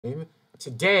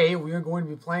Today we are going to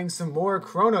be playing some more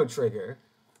Chrono Trigger.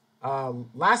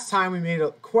 Last time we made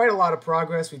quite a lot of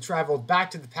progress. We traveled back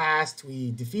to the past.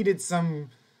 We defeated some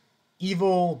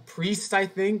evil priest, I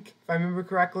think, if I remember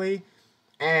correctly.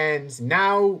 And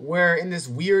now we're in this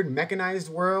weird mechanized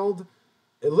world.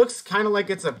 It looks kind of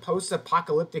like it's a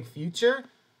post-apocalyptic future.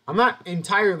 I'm not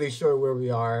entirely sure where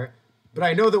we are, but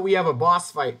I know that we have a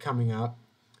boss fight coming up.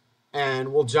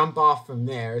 And we'll jump off from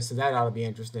there, so that ought to be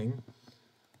interesting.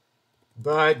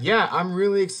 But yeah, I'm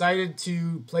really excited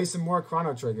to play some more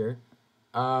Chrono Trigger.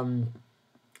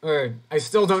 Or I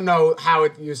still don't know how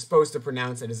you're supposed to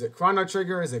pronounce it. Is it Chrono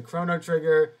Trigger? Is it Chrono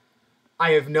Trigger?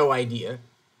 I have no idea.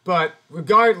 But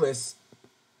regardless,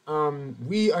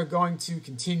 we are going to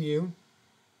continue.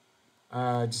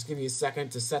 Just give me a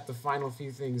second to set the final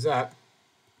few things up.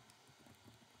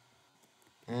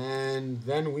 And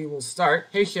then we will start.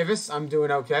 Hey Shivis, I'm doing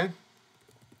okay.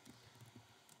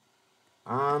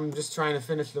 I'm just trying to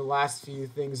finish the last few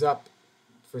things up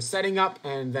for setting up,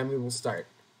 and then we will start.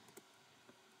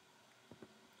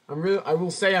 I will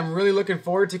say I'm really looking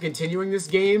forward to continuing this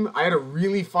game. I had a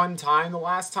really fun time the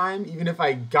last time, even if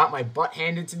I got my butt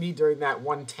handed to me during that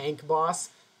one tank boss.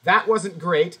 That wasn't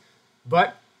great,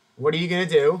 but what are you gonna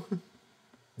do?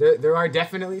 There are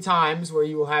definitely times where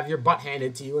you will have your butt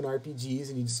handed to you in RPGs,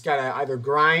 and you just gotta either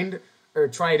grind or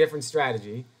try a different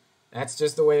strategy. That's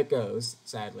just the way it goes,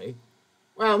 sadly.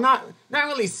 Well, not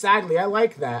really sadly. I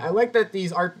like that. I like that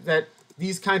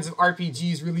these kinds of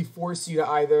RPGs really force you to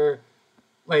either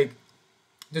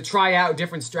to try out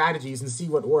different strategies and see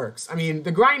what works. I mean,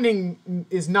 the grinding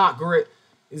is not great,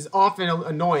 is often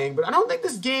annoying, but I don't think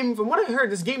this game, from what I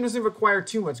heard, this game doesn't require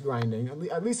too much grinding,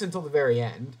 at least until the very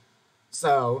end.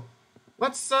 So,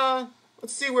 let's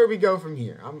see where we go from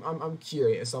here. I'm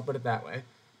curious. I'll put it that way.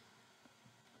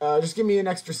 Just give me an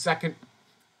extra second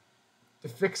to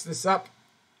fix this up,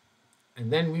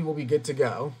 and then we will be good to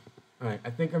go. All right, I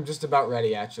think I'm just about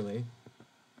ready, actually.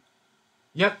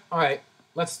 Yep. All right,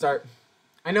 let's start.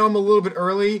 I know I'm a little bit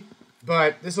early,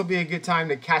 but this will be a good time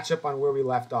to catch up on where we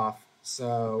left off.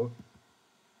 So,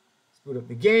 let's boot up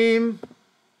the game.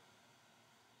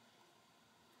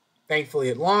 Thankfully,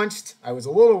 it launched. I was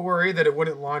a little worried that it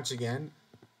wouldn't launch again.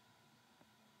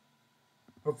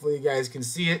 Hopefully, you guys can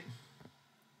see it.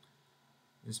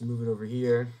 Just move it over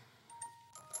here.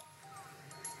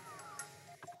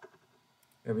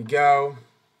 There we go.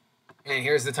 And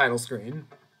here's the title screen.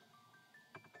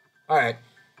 Alright.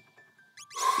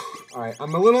 Alright,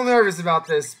 I'm a little nervous about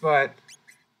this, but...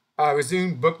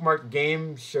 resume bookmarked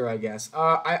game? Sure, I guess.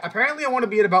 Apparently I want to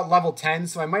be at about level 10,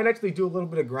 so I might actually do a little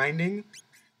bit of grinding.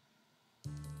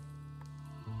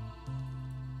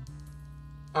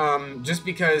 Just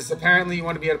because apparently you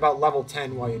want to be at about level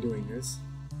 10 while you're doing this.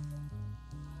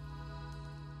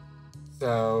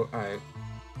 So, alright.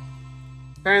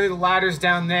 Apparently the ladder's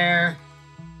down there.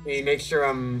 Let me make sure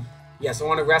yes, I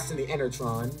want to rest in the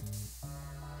Enertron.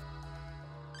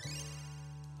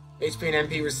 HP and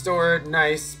MP restored,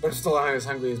 nice, but I'm still not as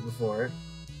hungry as before.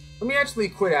 Let me actually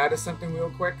quit out of something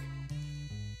real quick.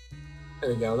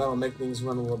 There we go, that'll make things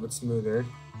run a little bit smoother.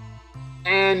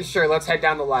 And sure, let's head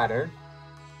down the ladder.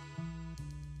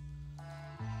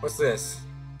 What's this?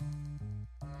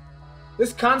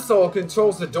 This console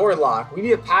controls the door lock. We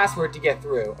need a password to get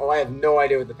through. Oh, I have no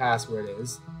idea what the password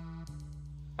is.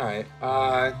 Alright,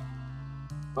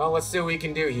 well, let's see what we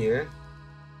can do here.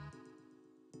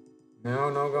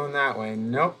 No going that way.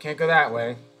 Nope, can't go that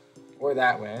way. Or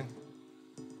that way.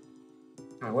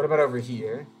 Alright, what about over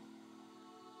here?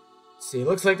 Let's see, it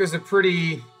looks like there's a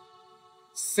pretty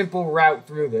simple route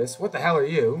through this. What the hell are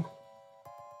you?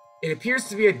 It appears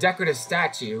to be a decorative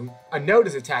statue. A note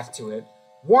is attached to it.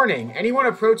 Warning, anyone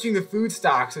approaching the food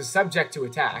stocks is subject to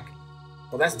attack.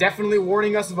 Well, that's definitely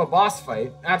warning us of a boss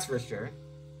fight, that's for sure.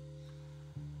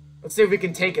 Let's see if we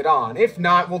can take it on. If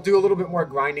not, we'll do a little bit more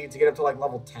grinding to get up to like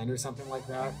level 10 or something like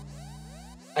that.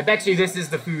 I bet you this is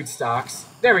the food stocks.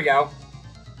 There we go.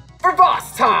 For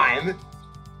boss time!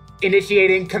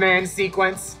 Initiating command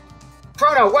sequence.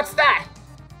 Chrono, what's that?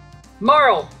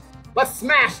 Marl, let's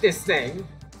smash this thing.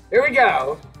 Here we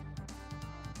go.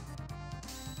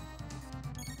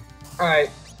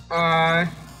 Alright,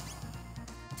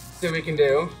 see what we can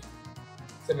do.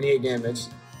 78 damage.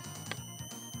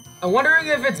 I'm wondering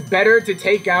if it's better to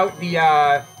take out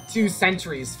the, 2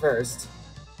 sentries first.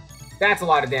 That's a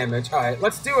lot of damage. Alright,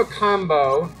 let's do a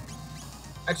combo.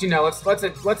 Actually, no,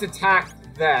 let's attack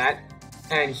that.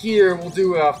 And here, we'll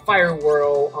do a fire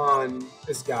whirl on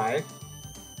this guy.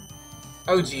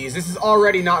 Oh geez, this is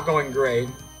already not going great.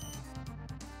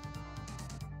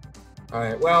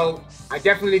 Alright, well, I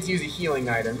definitely need to use a healing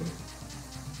item.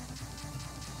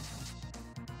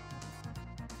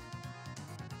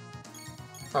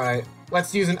 Alright,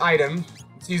 let's use an item.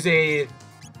 Let's use a...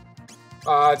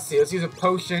 let's see, let's use a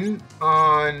potion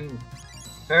on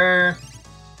her.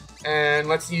 And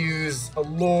let's use a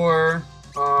lure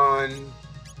on...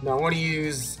 No, I want to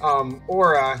use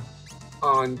aura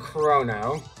on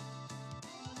Chrono.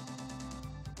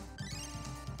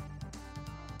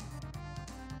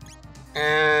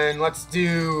 And let's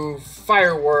do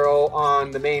Fire Whirl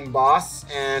on the main boss,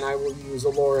 and I will use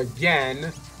Allure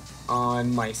again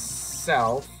on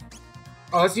myself.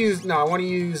 Oh, let's use... No, I want to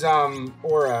use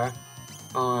Aura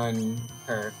on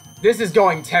her. This is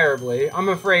going terribly. I'm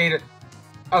afraid...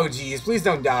 Oh, geez. Please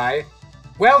don't die.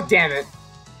 Well, damn it.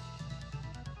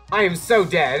 I am so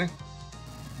dead.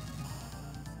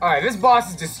 Alright, this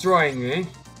boss is destroying me.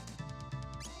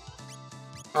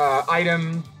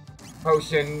 Item,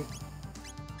 potion...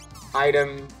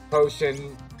 Item,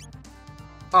 potion.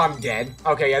 Oh, I'm dead.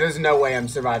 Okay, yeah, there's no way I'm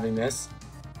surviving this.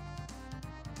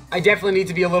 I definitely need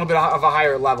to be a little bit of a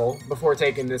higher level before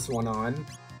taking this one on.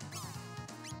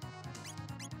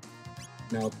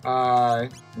 Nope.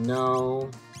 No.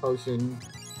 Potion.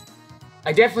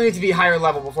 I definitely need to be higher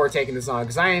level before taking this on,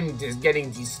 because I am just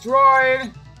getting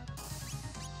destroyed.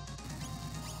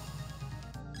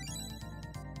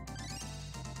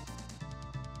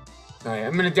 Alright,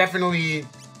 I'm gonna definitely...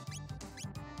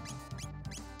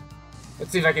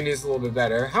 Let's see if I can do this a little bit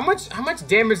better. How much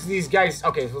damage do these guys...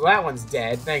 Okay, so that one's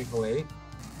dead, thankfully.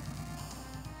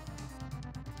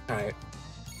 Alright.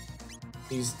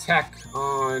 Use tech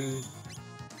on...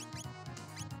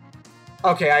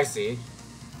 Okay, I see.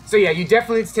 So yeah, you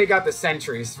definitely need to take out the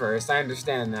sentries first. I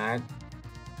understand that.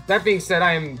 That being said,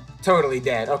 I am totally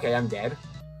dead. Okay, I'm dead.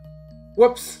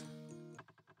 Whoops.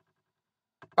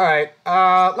 Alright,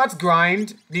 let's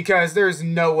grind, because there's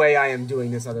no way I am doing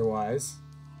this otherwise.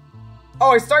 Oh,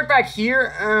 I start back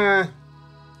here? I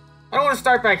don't want to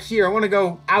start back here. I want to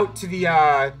go out to the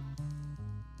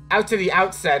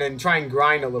outset and try and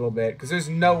grind a little bit, because there's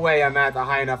no way I'm at the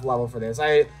high enough level for this.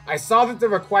 I saw that the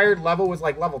required level was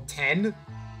like level 10,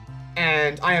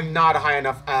 and I am not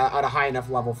at a high enough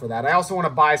level for that. I also want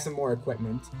to buy some more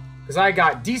equipment, because I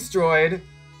got destroyed.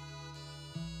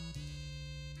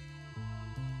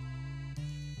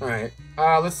 Alright,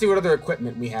 let's see what other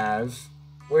equipment we have.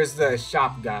 Where's the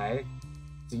shop guy?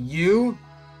 Is it you?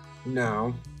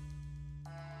 No.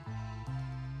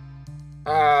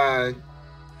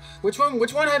 Which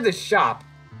one had the shop?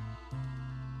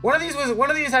 One of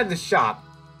these had the shop.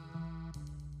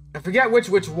 I forget which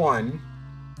one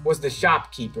was the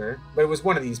shopkeeper, but it was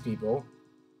one of these people.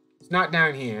 It's not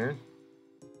down here.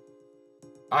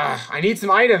 I need some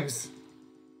items.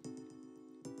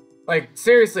 Like,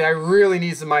 seriously, I really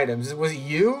need some items. Was it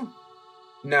you?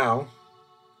 No.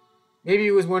 Maybe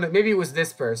it was maybe it was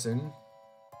this person.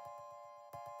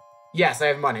 Yes, I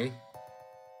have money.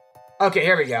 Okay,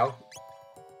 here we go.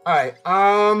 Alright,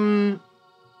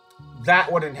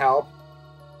 that wouldn't help.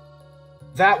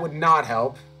 That would not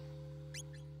help.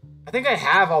 I think I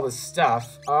have all the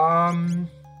stuff. How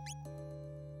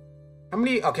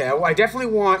many? Okay, well, I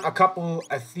definitely want a couple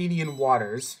Athenian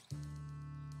waters.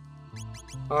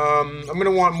 I'm gonna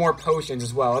want more potions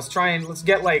as well. Let's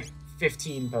get like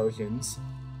 15 potions.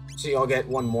 So I'll get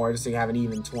one more just so you have an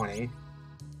even 20.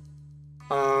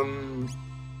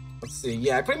 Let's see.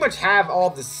 Yeah, I pretty much have all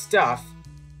the stuff.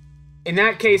 In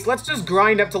that case, let's just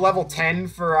grind up to level 10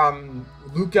 for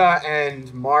Luca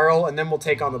and Marl, and then we'll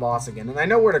take on the boss again. And I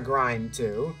know where to grind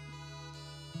too.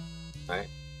 Alright.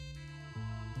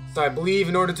 So I believe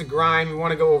in order to grind, we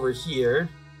want to go over here.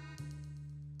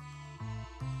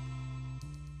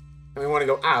 And we want to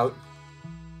go out.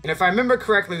 And if I remember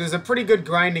correctly, there's a pretty good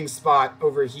grinding spot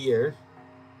over here.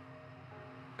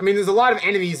 I mean, there's a lot of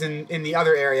enemies in the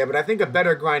other area, but I think a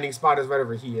better grinding spot is right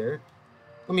over here.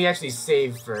 Let me actually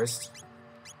save first.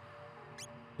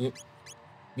 Yep.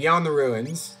 Beyond the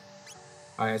ruins.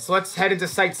 Alright, so let's head into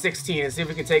Site 16 and see if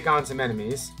we can take on some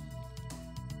enemies.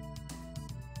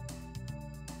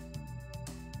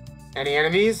 Any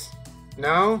enemies?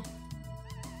 No?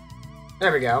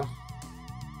 There we go.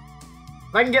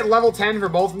 If I can get level 10 for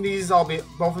both of these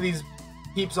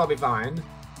peeps, I'll be fine.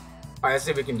 Alright, let's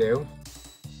see what we can do.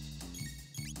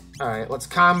 Alright, let's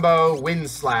combo Wind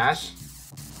Slash.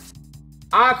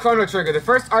 Ah, Chrono Trigger, the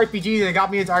first RPG that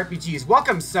got me into RPGs.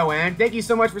 Welcome, Soan. Thank you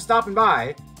so much for stopping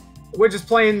by. We're just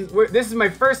playing... this is my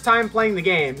first time playing the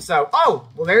game, so... Oh!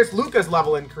 Well, there's Luca's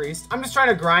level increased. I'm just trying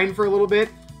to grind for a little bit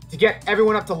to get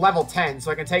everyone up to level 10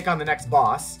 so I can take on the next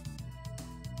boss.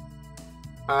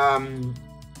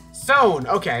 Soan,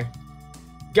 okay.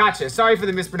 Gotcha. Sorry for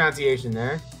the mispronunciation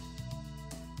there.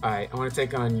 Alright, I want to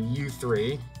take on you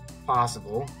three.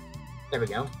 Possible. There we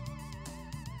go.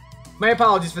 My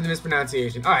apologies for the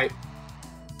mispronunciation. Alright.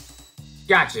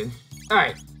 Gotcha.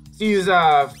 Alright.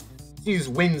 Let's use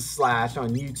Wind Slash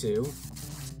on you two.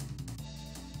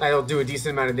 That'll do a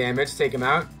decent amount of damage. Take him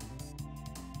out.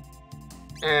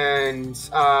 And,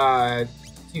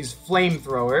 use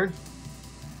Flamethrower.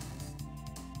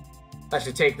 That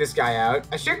should take this guy out.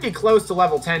 I should be close to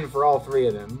level 10 for all three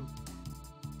of them.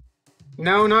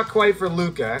 No, not quite for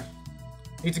Luca.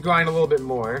 Need to grind a little bit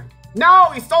more. No!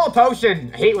 He stole a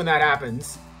potion! I hate when that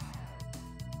happens.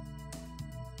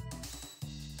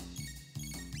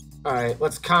 Alright,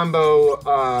 let's combo,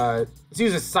 let's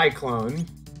use a Cyclone.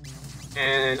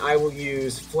 And I will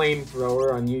use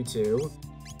Flamethrower on you two.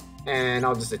 And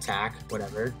I'll just attack,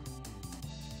 whatever.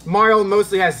 Mario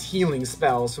mostly has healing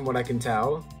spells, from what I can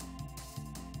tell.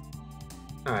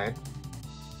 Alright.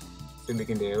 See what we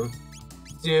can do.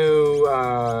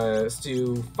 Let's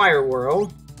do Fire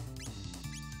Whirl.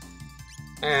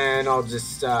 And I'll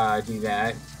just, do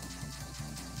that.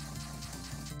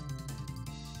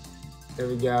 There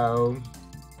we go.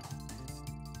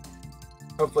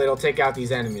 Hopefully it'll take out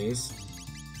these enemies.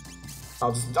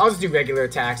 I'll just do regular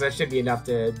attacks. That should be enough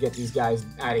to get these guys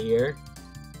out of here.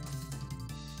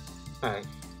 Alright.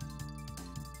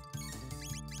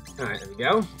 Alright, there we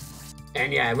go.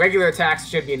 And yeah, regular attacks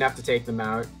should be enough to take them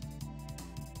out.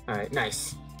 Alright,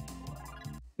 nice.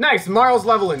 Nice, Marl's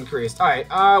level increased. Alright,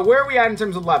 where are we at in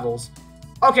terms of levels?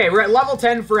 Okay, we're at level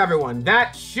 10 for everyone.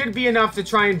 That should be enough to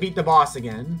try and beat the boss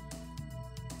again.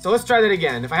 So let's try that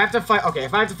again. If I have to fight... Okay,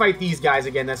 if I have to fight these guys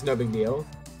again, that's no big deal.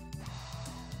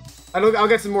 I'll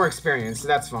get some more experience, so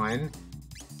that's fine.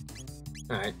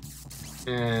 Alright.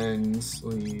 And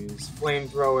we'll use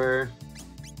Flamethrower.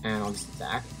 And I'll just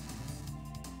attack.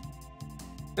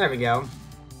 There we go.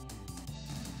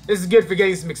 This is good for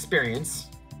getting some experience.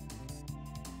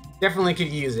 Definitely could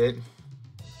use it.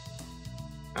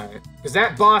 Alright. Because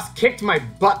that boss kicked my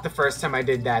butt the first time I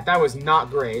did that. That was not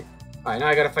great. Alright, now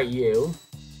I gotta fight you.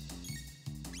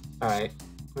 Alright.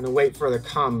 I'm gonna wait for the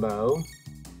combo.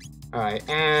 Alright,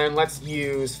 and let's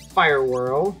use Fire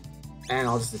Whirl. And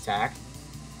I'll just attack.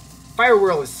 Fire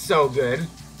Whirl is so good.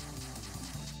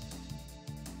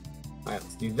 Alright,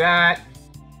 let's do that.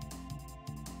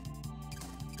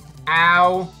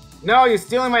 Ow. No, you're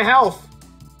stealing my health.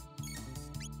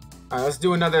 Alright, let's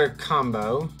do another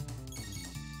combo.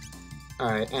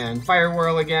 Alright, and Fire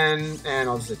Whirl again, and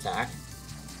I'll just attack.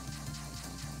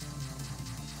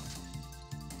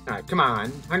 Alright, come on.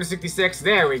 166,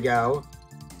 there we go.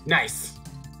 Nice.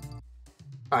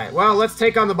 Alright, well, let's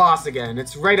take on the boss again.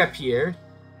 It's right up here.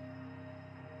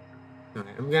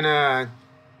 Alright, I'm gonna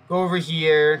go over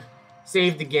here,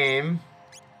 save the game.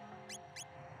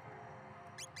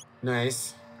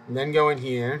 Nice. And then go in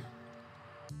here.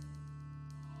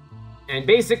 And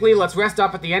basically, let's rest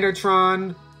up at the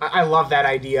Enertron. I love that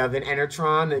idea of an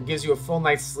Enertron. It gives you a full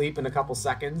night's sleep in a couple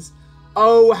seconds.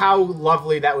 Oh, how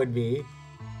lovely that would be.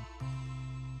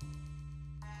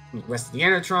 Rest of the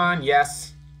Enertron,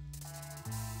 yes.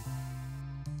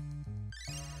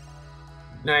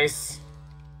 Nice.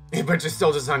 But you're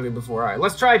still just hungry before. Alright,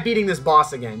 let's try beating this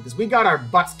boss again, because we got our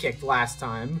butts kicked last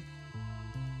time.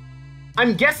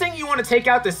 I'm guessing you want to take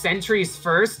out the sentries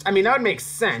first. I mean, that would make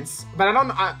sense. But I don't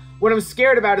know. What I'm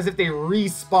scared about is if they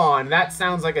respawn. That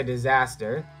sounds like a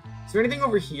disaster. Is there anything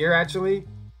over here, actually?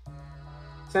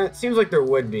 It seems like there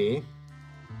would be.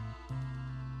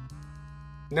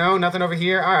 No, nothing over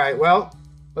here? Alright, well,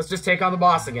 let's just take on the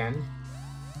boss again.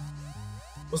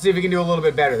 We'll see if we can do a little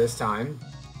bit better this time.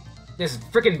 This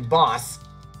freaking boss.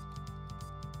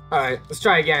 Alright, let's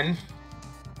try again.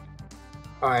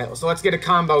 Alright, so let's get a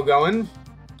combo going.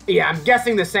 Yeah, I'm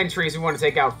guessing the sentries we want to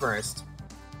take out first.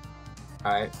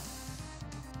 Alright.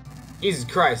 Jesus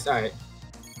Christ, alright.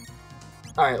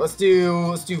 Alright, let's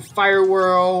do Fire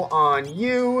Whirl on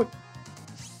you.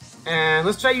 And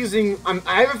let's try using...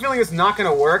 I have a feeling it's not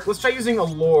gonna work. Let's try using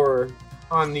Allure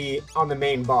on the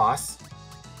main boss.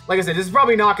 Like I said, this is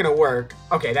probably not gonna work.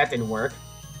 Okay, that didn't work.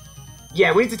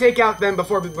 Yeah, we need to take out them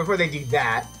before they do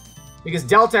that. Because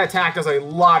Delta Attack does a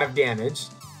lot of damage.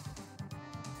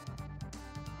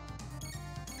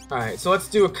 Alright, so let's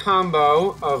do a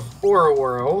combo of Aura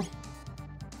Whirl.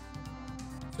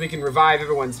 So we can revive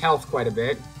everyone's health quite a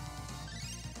bit.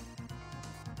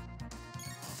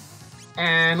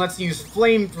 And let's use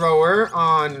Flamethrower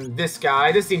on this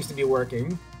guy. This seems to be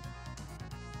working.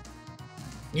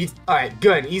 Alright,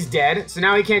 good. He's dead. So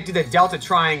now he can't do the Delta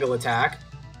Triangle attack.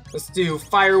 Let's do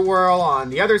Fire Whirl on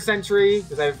the other sentry,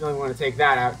 because I really want to take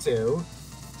that out too.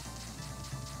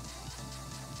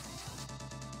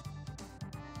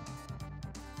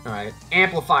 Alright,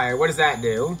 Amplifier, what does that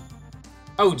do?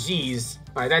 Oh, geez.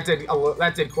 Alright,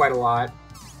 that did quite a lot.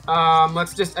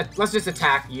 Let's just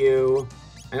attack you,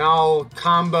 and I'll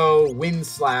combo Wind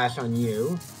Slash on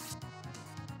you.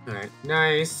 All right,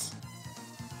 nice.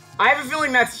 I have a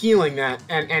feeling that's healing that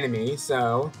enemy,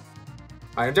 so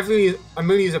I'm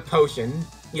gonna use a potion.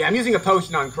 Yeah, I'm using a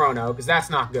potion on Chrono because that's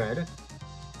not good.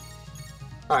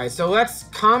 All right, so let's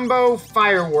combo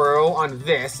Fire Whirl on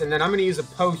this, and then I'm gonna use a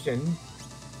potion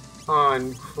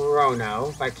on Chrono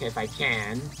if I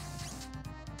can.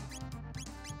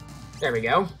 There we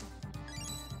go.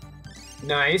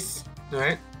 Nice. All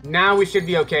right, now we should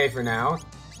be okay for now.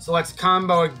 So let's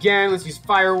combo again. Let's use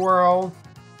Fire Whirl.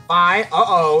 5.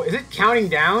 Uh-oh, is it counting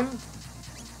down?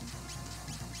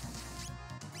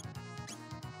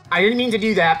 I didn't mean to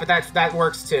do that, but that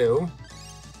works too.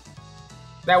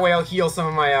 That way I'll heal some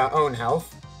of my own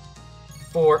health.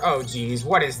 Oh geez,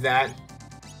 what is that?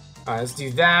 Let's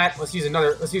do that. Let's use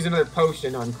another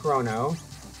potion on Chrono.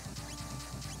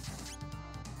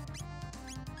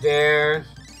 There.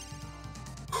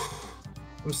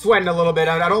 I'm sweating a little bit.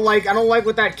 I don't like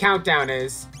what that countdown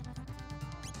is.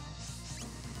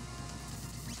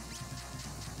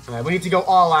 Alright, we need to go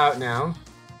all out now.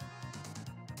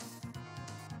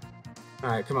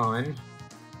 Alright, come on.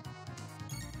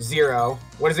 0.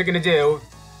 What is it gonna do?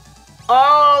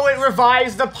 Oh, it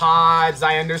revives the pods.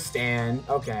 I understand.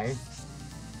 Okay.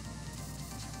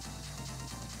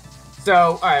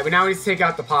 So, alright, but now we need to take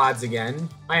out the pods again.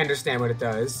 I understand what it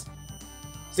does.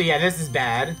 So yeah, this is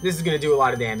bad. This is gonna do a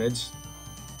lot of damage.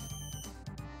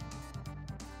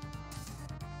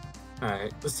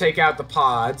 Alright, let's take out the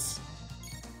pods.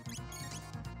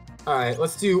 Alright,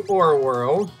 let's do Aura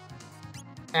Whirl.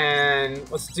 And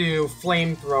let's do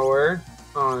Flamethrower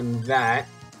on that.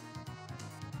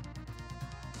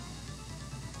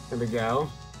 There we go.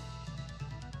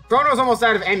 Chrono's almost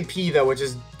out of MP though, which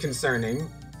is concerning.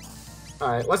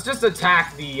 Alright, let's just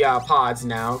attack the pods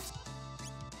now.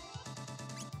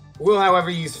 We'll, however,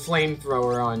 use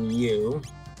Flamethrower on you.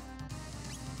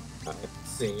 Let's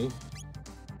see.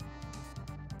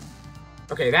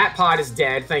 Okay, that pod is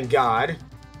dead, thank God.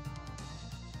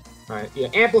 Alright, yeah,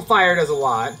 Amplifier does a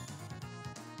lot.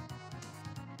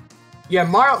 Yeah,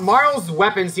 Marl's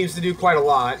weapon seems to do quite a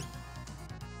lot.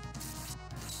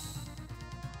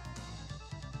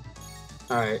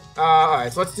 Alright,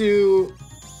 alright, so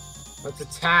let's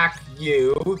attack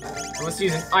you. And let's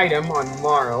use an item on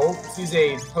Marl. Let's use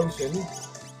a potion.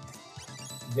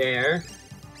 There.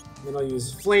 Then I'll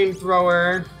use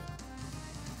Flamethrower.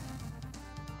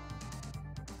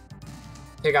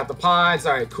 Take out the pods.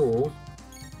 Alright, cool.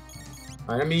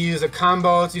 Alright, I'm gonna use a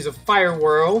combo. Let's use a Fire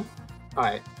Whirl.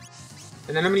 Alright.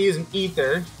 And then I'm gonna use an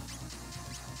Ether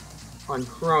on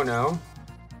Chrono.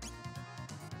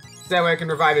 So that way I can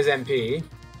revive his MP.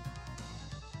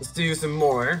 Let's do some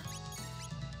more.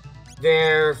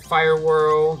 There, Fire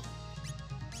Whirl.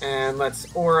 And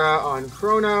let's Aura on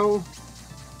Chrono.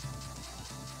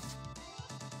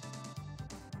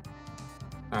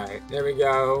 Alright, there we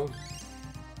go.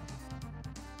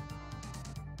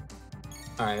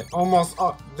 Alright, almost.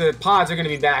 Oh, the pods are going to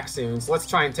be back soon, so let's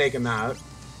try and take them out.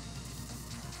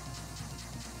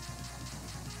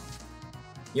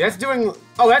 Yeah, that's doing.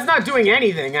 Oh, that's not doing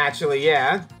anything, actually,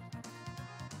 yeah.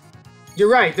 You're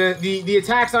right, the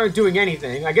attacks aren't doing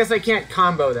anything. I guess I can't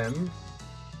combo them.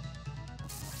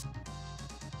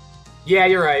 Yeah,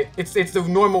 you're right. It's the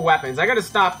normal weapons. I gotta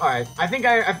stop. Alright, I think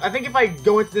if I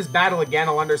go into this battle again,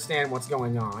 I'll understand what's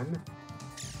going on.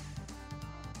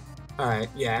 Alright,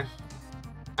 yeah.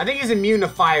 I think he's immune to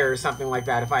fire or something like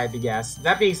that, if I had to guess.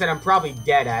 That being said, I'm probably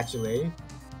dead, actually.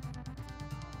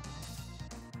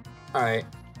 Alright.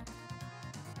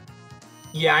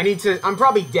 Yeah, I'm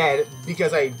probably dead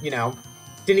because I,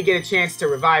 didn't get a chance to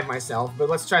revive myself, but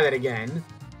let's try that again.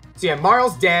 So yeah,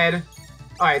 Marl's dead.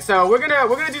 Alright, so we're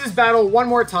gonna do this battle one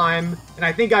more time, and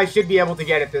I think I should be able to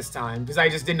get it this time, because I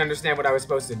just didn't understand what I was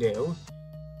supposed to do.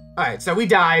 Alright, so we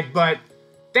died, but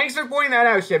thanks for pointing that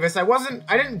out, Shivas.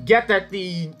 I didn't get that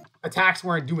the attacks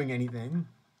weren't doing anything.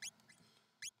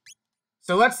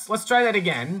 So let's try that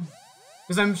again,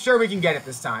 because I'm sure we can get it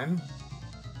this time.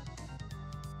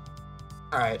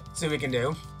 Alright, see what we can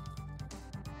do.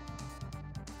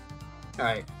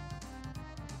 Alright.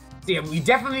 So yeah, we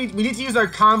need to use our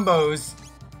combos,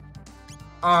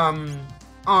 on...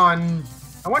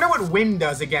 I wonder what wind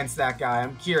does against that guy.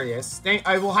 I'm curious.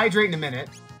 I will hydrate in a minute.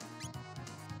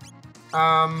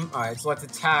 Alright, so let's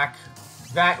attack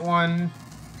that one.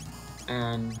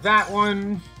 And that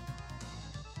one.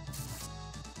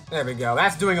 There we go.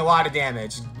 That's doing a lot of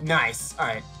damage. Nice.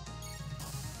 Alright.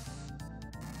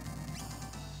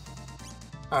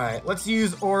 Alright, let's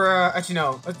use Aura. Actually,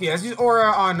 no. Let's use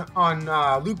Aura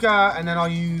on Luca, and then I'll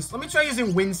use... Let me try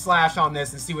using Wind Slash on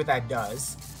this and see what that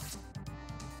does.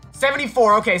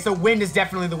 74. Okay, so Wind is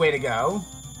definitely the way to go.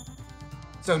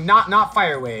 So not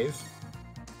Fire Wave.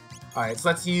 Alright, so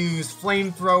let's use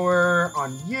Flamethrower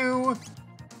on you.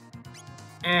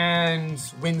 And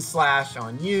Wind Slash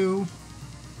on you.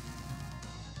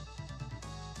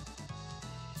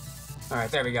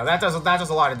 Alright, there we go. That does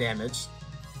a lot of damage.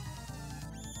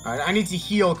 Alright, I need to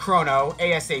heal Chrono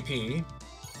ASAP.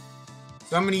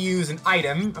 So I'm going to use an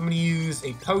item. I'm going to use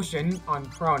a potion on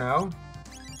Chrono.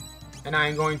 And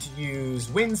I'm going to use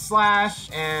Wind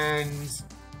Slash and...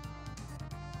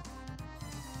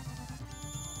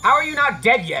 How are you not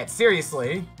dead yet?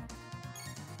 Seriously.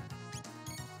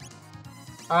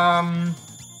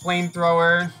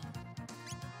 Flamethrower.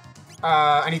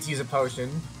 I need to use a potion.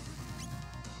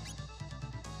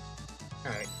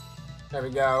 Alright. There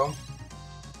we go.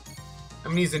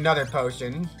 I'm gonna use another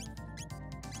potion.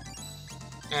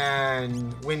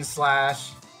 And Wind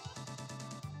Slash.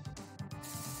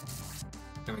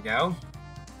 There we go.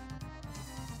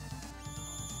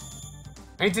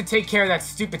 I need to take care of that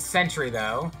stupid sentry,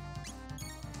 though.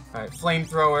 Alright,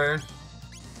 Flamethrower.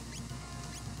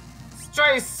 Let's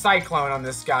try Cyclone on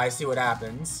this guy, see what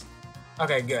happens.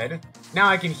 Okay, good. Now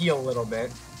I can heal a little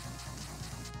bit.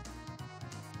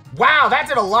 Wow, that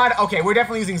did a lot. Okay, we're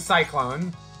definitely using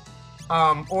Cyclone.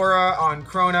 Aura on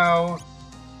Chrono.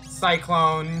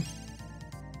 Cyclone.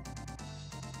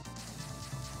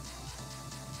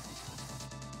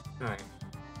 Alright.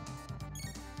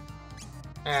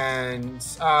 And,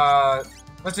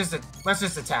 let's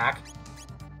just attack.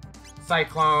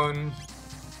 Cyclone.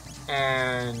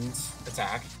 And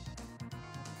attack.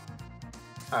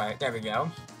 Alright, there we go.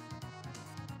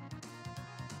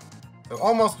 So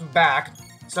almost back.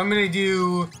 So I'm gonna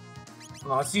do...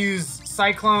 Well, let's use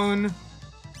Cyclone.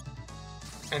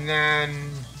 And then...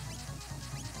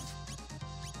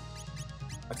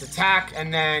 Let's attack.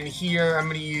 And then here I'm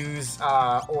gonna use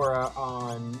Aura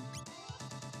on...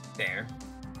 There.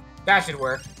 That should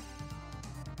work.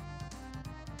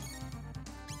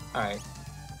 Alright.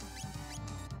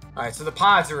 Alright, so the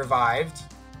pods are revived.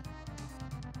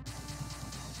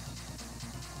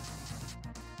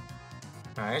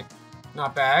 Alright.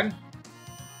 Not bad.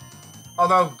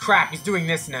 Although, crap, he's doing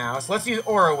this now. So let's use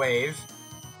Aura Wave.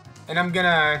 And I'm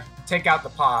gonna take out the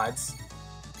pods.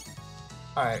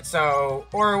 Alright, so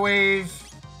Aura Wave,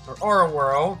 or Aura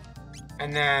Whirl,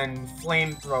 and then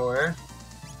Flamethrower.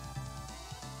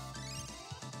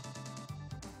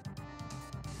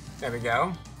 There we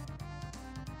go.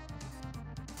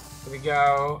 There we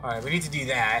go. Alright, we need to do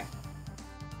that.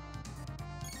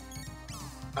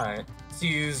 Alright, let's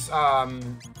use, Alright,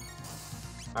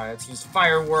 let's use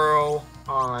Fire Whirl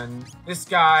on this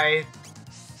guy.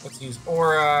 Let's use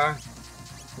Aura.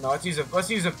 No, let's use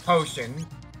a potion.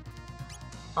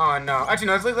 Oh no, actually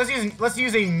no. Let's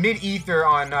use a mid ether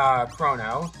on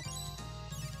Chrono.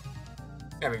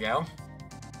 There we go.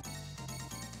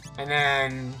 And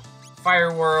then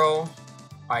Fire Whirl.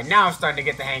 Alright, now I'm starting to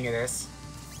get the hang of this.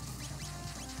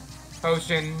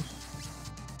 Potion.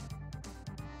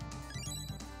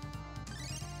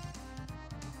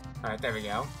 Alright, there we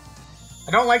go.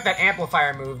 I don't like that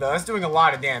amplifier move, though. That's doing a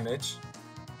lot of damage.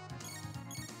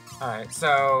 Alright,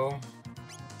 so...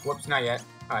 Whoops, not yet.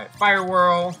 Alright, Fire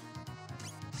Whirl.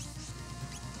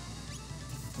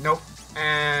 Nope.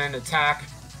 And attack.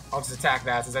 I'll just attack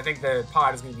that, since I think the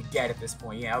pod is going to be dead at this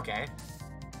point. Yeah, okay.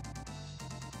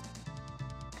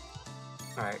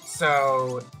 Alright,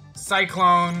 so...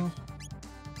 Cyclone.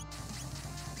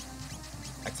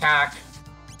 Attack.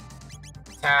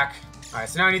 Attack. Alright,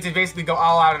 so now I need to basically go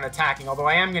all out on attacking, although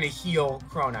I am going to heal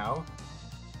Chrono.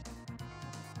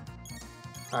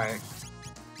 Alright.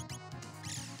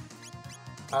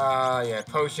 Yeah,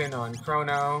 potion on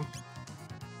Chrono.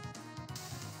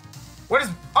 What is...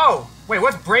 Oh! Wait,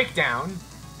 what's Breakdown?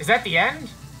 Is that the end?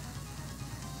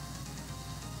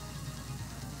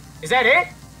 Is that it?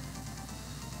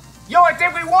 Yo, I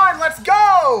think we won! Let's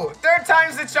go! Third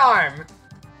time's the charm.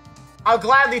 I'll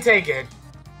gladly take it.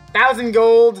 1,000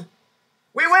 gold.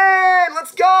 We win!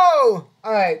 Let's go!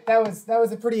 Alright, that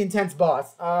was a pretty intense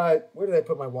boss. Where did I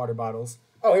put my water bottles?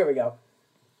 Oh, here we go.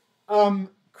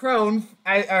 Crone,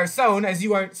 or Sown, as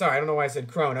you are... Sorry, I don't know why I said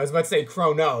Crone. I was about to say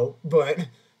Chrono, but...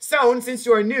 Sown, since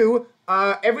you are new,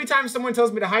 every time someone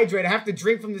tells me to hydrate, I have to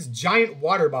drink from this giant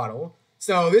water bottle.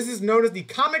 So this is known as the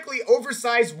comically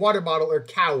oversized water bottle, or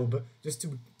CAUB, just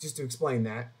to explain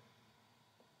that.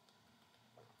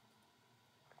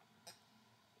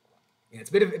 Yeah, it's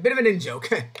a bit of an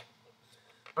in-joke.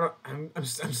 I'm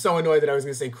so annoyed that I was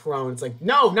going to say Crone. It's like,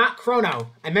 no, not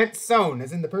Chrono. I meant Sown,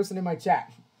 as in the person in my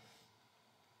chat.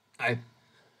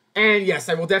 And yes,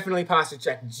 I will definitely posture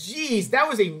check. Jeez, that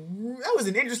was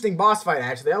an interesting boss fight,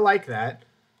 actually. I like that.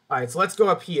 All right, so let's go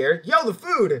up here. Yo, the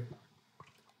food!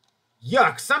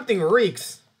 Yuck, something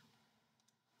reeks.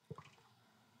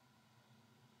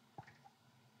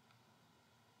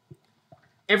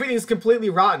 Everything's completely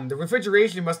rotten. The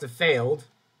refrigeration must have failed.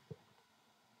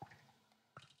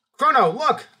 Chrono,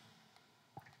 look!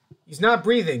 He's not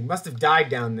breathing. Must have died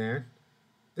down there.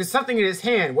 There's something in his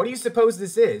hand. What do you suppose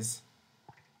this is?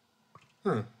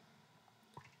 Huh.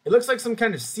 It looks like some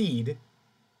kind of seed.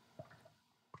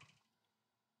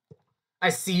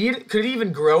 A seed? Could it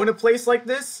even grow in a place like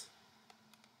this?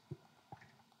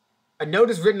 A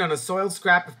note is written on a soiled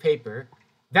scrap of paper.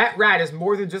 That rat is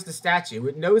more than just a statue.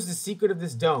 It knows the secret of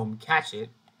this dome. Catch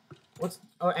it.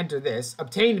 Enter this.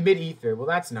 Obtained mid-ether. Well,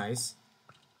 that's nice.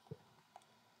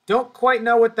 Don't quite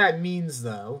know what that means,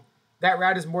 though. That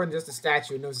rat is more than just a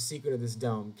statue. It knows the secret of this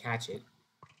dome. Catch it.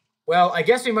 Well, I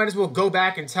guess we might as well go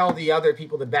back and tell the other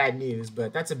people the bad news,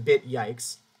 but that's a bit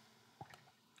yikes.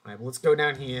 Alright, well, let's go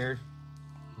down here.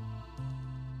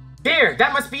 There!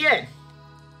 That must be it!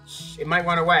 Shh, it might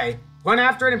run away. Run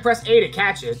after it and press A to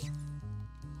catch it.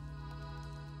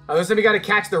 Oh, looks like we gotta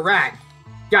catch the rat.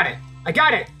 Got it. I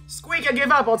got it! Squeak, I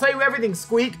give up. I'll tell you everything,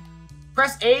 Squeak.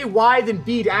 Press A, Y, then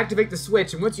B to activate the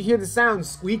switch, and once you hear the sound,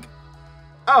 Squeak...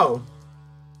 Oh.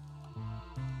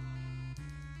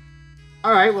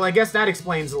 Alright, well, I guess that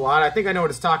explains a lot. I think I know what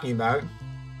it's talking about.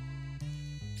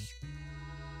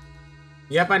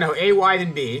 Yep, I know. A, Y,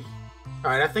 then B.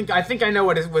 Alright, I think I know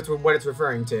what it's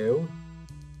referring to.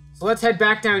 So let's head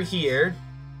back down here.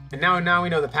 And now we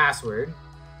know the password.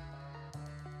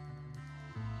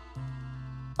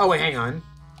 Oh, wait, hang on.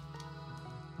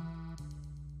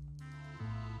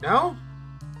 No?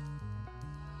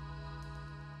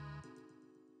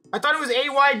 I thought it was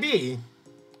AYB.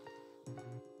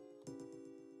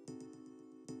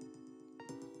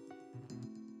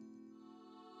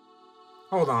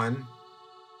 Hold on.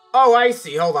 Oh, I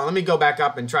see. Hold on. Let me go back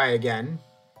up and try again.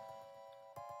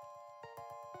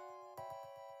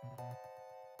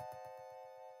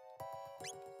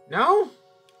 No?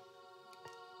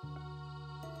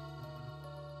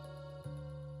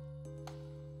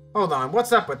 Hold on.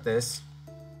 What's up with this?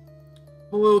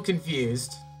 I'm a little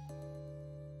confused.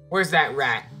 Where's that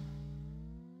rat?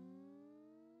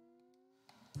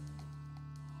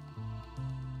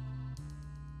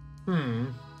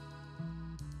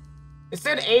 It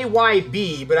said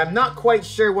AYB, but I'm not quite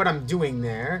sure what I'm doing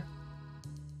there.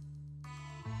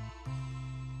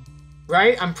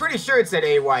 Right? I'm pretty sure it said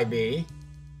AYB.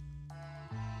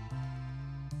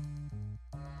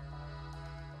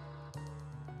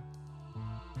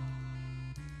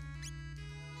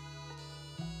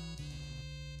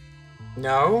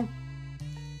 No?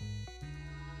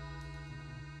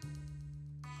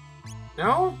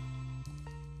 No?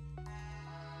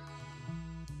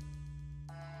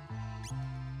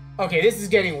 Okay, this is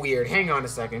getting weird. Hang on a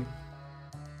second.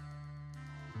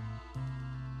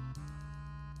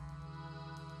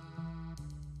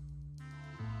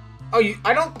 Oh,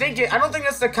 I don't think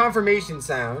that's the confirmation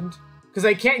sound, because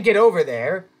I can't get over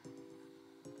there.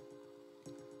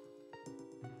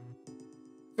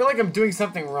 I feel like I'm doing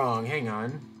something wrong. Hang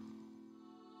on.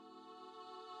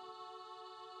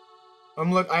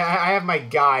 I have my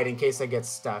guide in case I get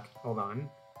stuck. Hold on.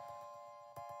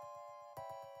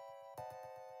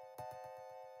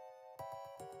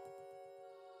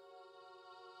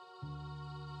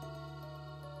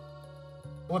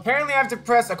 Well, apparently I have to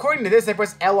press, according to this, I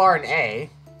press L, R, and A.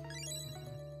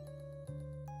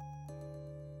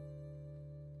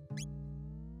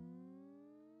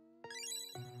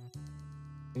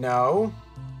 No.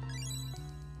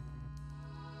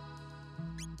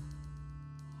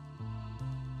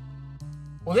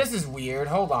 Well, this is weird.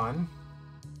 Hold on.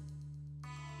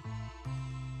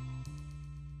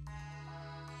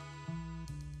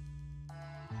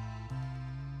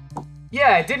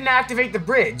 Yeah, it didn't activate the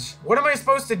bridge. What am I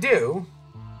supposed to do?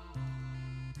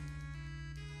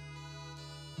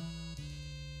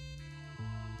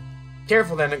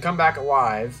 Careful then and come back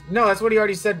alive. No, that's what he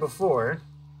already said before.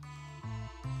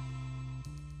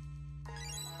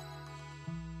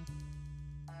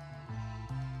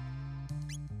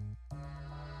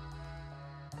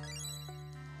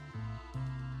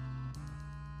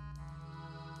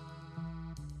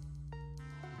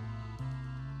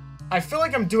 I feel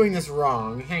like I'm doing this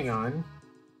wrong. Hang on.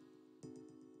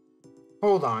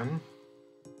 Hold on.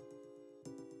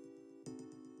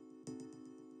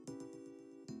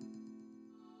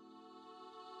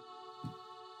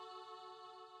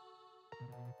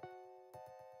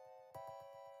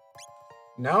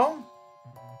 No?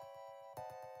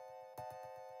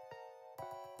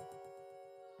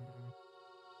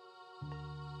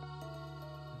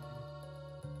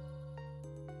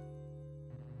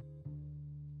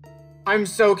 I'm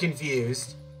so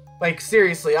confused. Like,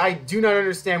 seriously, I do not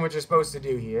understand what you're supposed to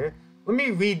do here. Let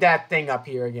me read that thing up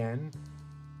here again.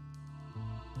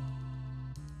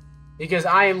 Because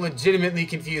I am legitimately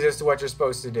confused as to what you're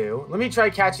supposed to do. Let me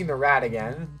try catching the rat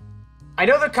again. I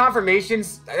know the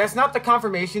confirmations... That's not the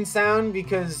confirmation sound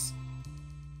because...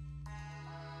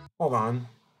 Hold on.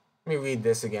 Let me read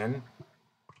this again.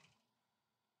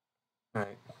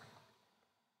 Alright.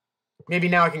 Maybe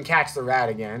now I can catch the rat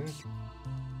again.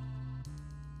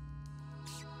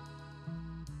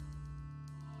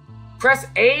 Press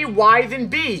A, Y, then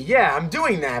B. Yeah, I'm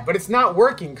doing that, but it's not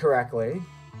working correctly.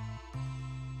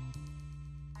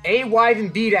 A, Y, then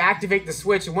B to activate the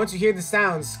switch, and once you hear the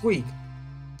sound, squeak.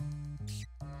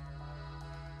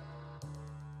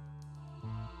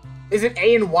 Is it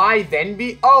A and Y, then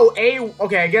B? Oh, A...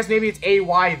 Okay, I guess maybe it's A,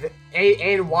 Y... A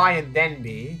and Y, and then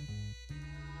B.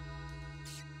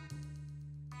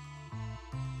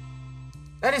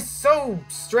 That is so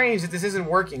strange that this isn't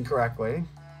working correctly.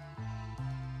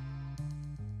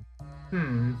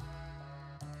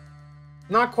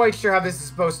 Not quite sure how this is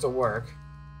supposed to work.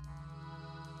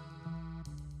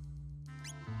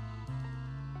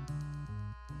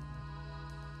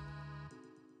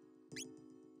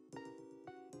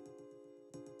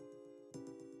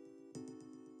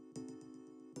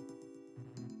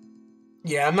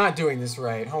 Yeah, I'm not doing this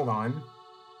right. Hold on.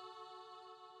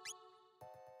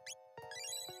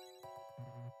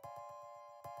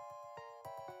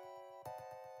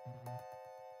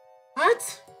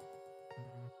 What?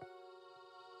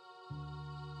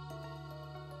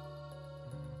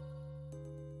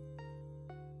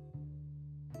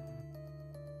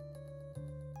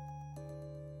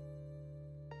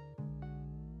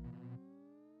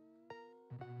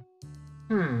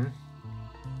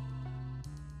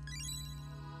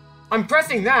 I'm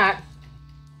pressing that.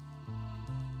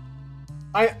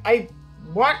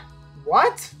 What?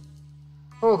 What?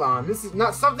 Hold on. This is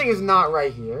not, something is not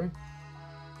right here.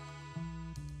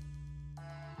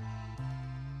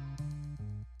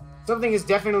 Something is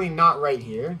definitely not right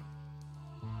here.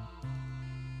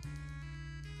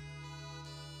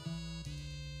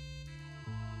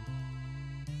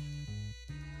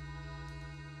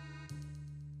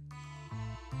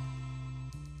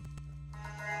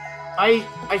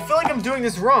 I feel like I'm doing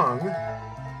this wrong.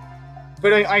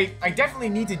 But I definitely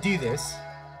need to do this.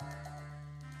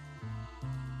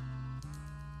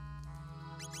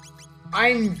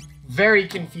 I'm very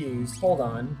confused. Hold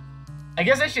on. I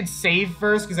guess I should save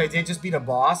first because I did just beat a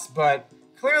boss, but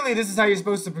clearly this is how you're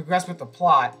supposed to progress with the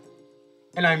plot.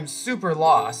 And I'm super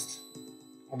lost.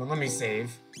 Hold on, let me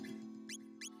save.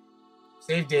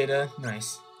 Save data.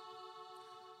 Nice.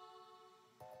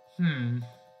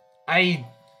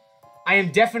 I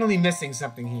am definitely missing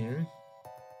something here.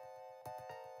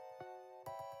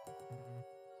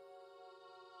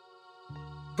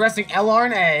 Pressing LR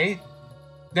and A,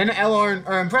 then LR,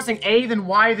 or I'm pressing A, then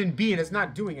Y, then B, and it's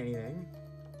not doing anything.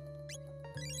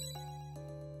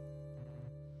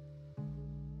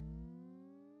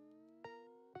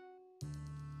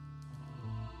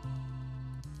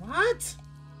 What?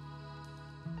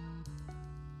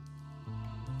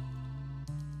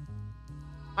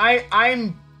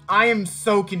 I am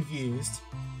so confused.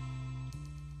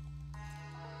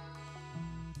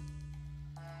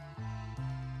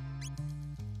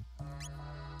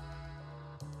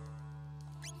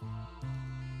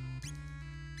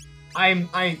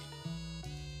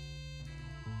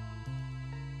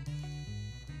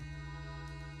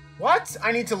 What?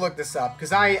 I need to look this up,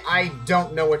 because I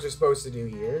don't know what you're supposed to do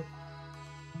here.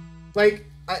 Like,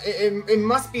 it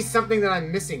must be something that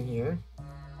I'm missing here.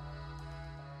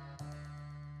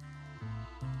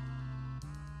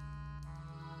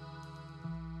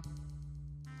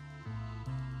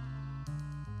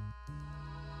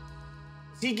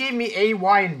 He gave me A,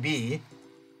 Y, and B.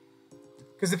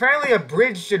 Because apparently a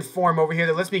bridge should form over here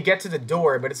that lets me get to the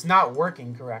door, but it's not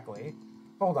working correctly.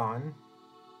 Hold on.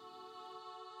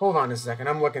 Hold on a second,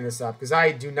 I'm looking this up, because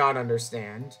I do not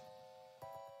understand.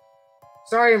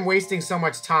 Sorry I'm wasting so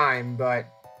much time, but...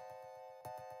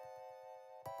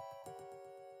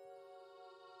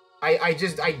 I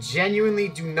genuinely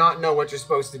do not know what you're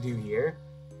supposed to do here.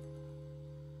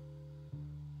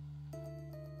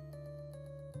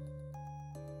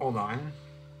 Hold on.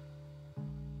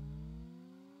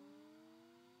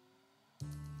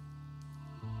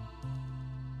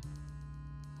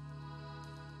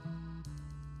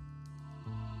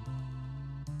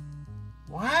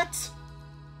 What?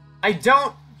 I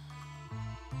don't...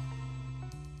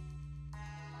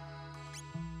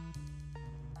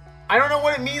 I don't know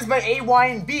what it means by A, Y,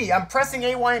 and B. I'm pressing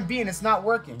A, Y, and B and it's not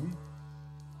working.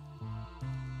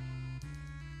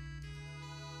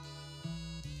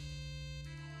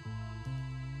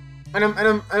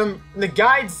 And the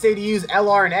guides say to use L,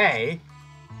 R, and A.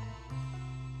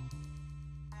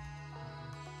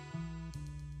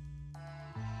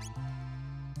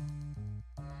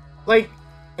 Like,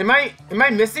 am I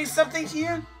missing something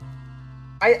here?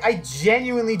 I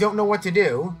genuinely don't know what to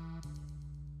do.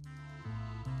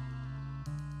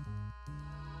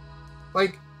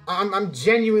 Like, I'm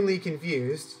genuinely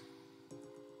confused.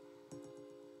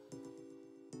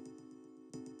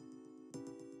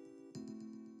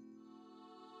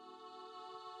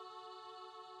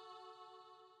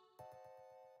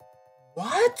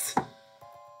 What?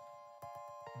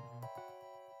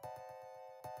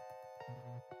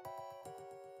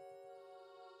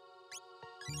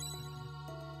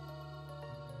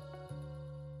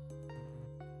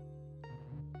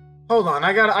 Hold on,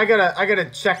 I gotta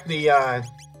check the,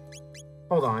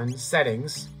 hold on,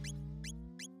 settings.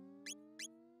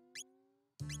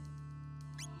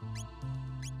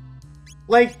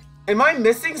 Like, am I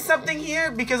missing something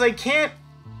here? Because I can't...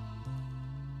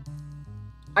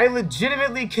 I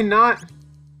legitimately cannot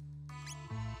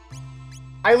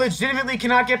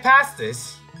get past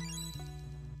this.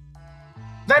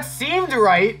 That seemed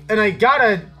right, and I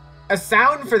got a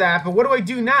sound for that, but what do I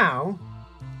do now?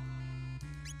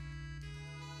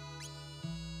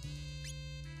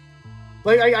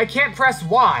 Like, I can't press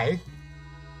Y.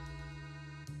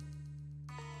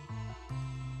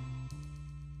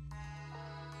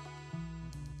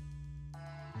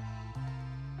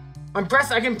 I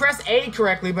can press A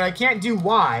correctly, but I can't do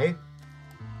Y.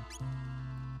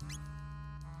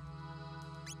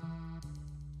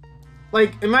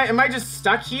 Like, am I just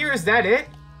stuck here? Is that it?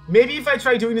 Maybe if I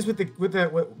try doing this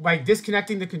by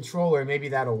disconnecting the controller, maybe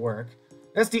that'll work.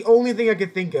 That's the only thing I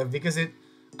could think of, because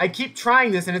I keep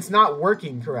trying this and it's not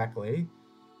working correctly.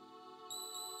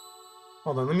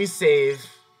 Hold on, let me save.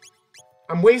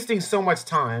 I'm wasting so much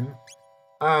time.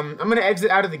 I'm gonna exit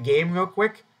out of the game real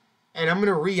quick, and I'm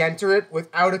gonna re-enter it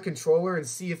without a controller and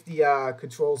see if the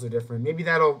controls are different. Maybe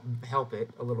that'll help it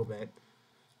a little bit.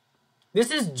 This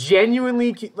is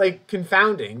genuinely, like,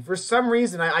 confounding. For some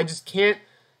reason, I just can't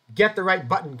get the right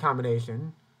button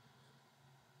combination.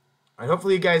 Alright,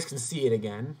 hopefully you guys can see it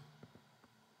again.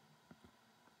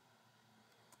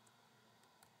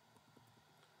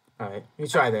 Alright, let me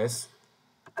try this.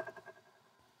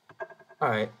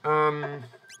 Alright,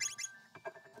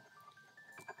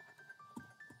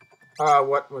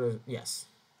 what is it? Yes.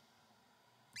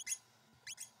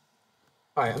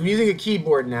 Alright, I'm using a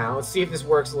keyboard now. Let's see if this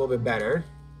works a little bit better.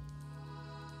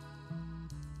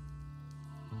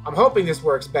 I'm hoping this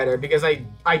works better because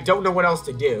I don't know what else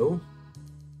to do.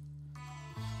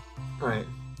 Alright.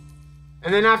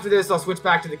 And then after this, I'll switch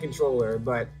back to the controller,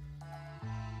 but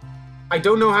I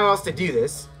don't know how else to do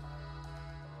this.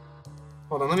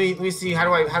 Hold on, let me see, how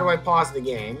do I pause the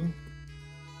game?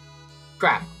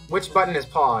 Crap. Which button is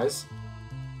pause?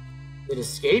 Is it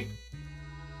escape?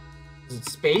 Is it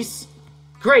space?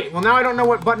 Great, well now I don't know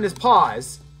what button is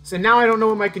pause. So now I don't know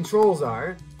what my controls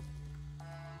are.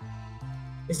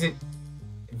 Is it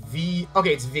V?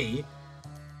 Okay, it's V.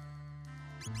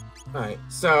 Alright,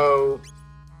 so...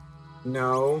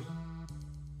 No.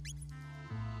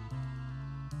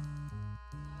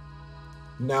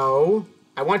 No.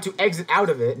 I want to exit out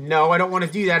of it. No, I don't want to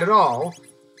do that at all.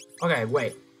 Okay,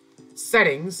 wait.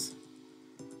 Settings.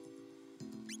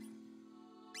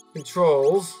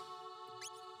 Controls.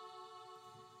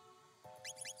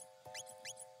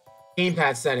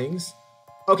 Gamepad settings.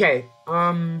 Okay,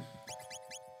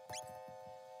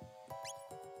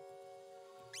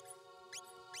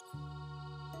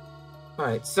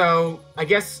 Alright, so, I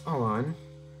guess, hold on.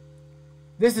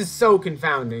 This is so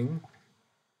confounding.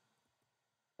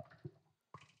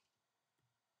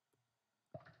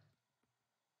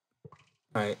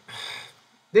 Alright.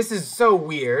 This is so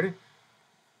weird.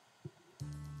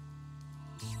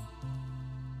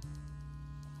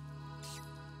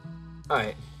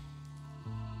 Alright.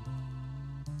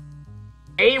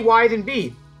 A, Y, then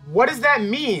B. What does that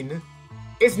mean?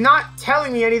 It's not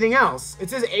telling me anything else. It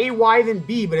says A, Y, then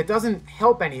B, but it doesn't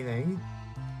help anything.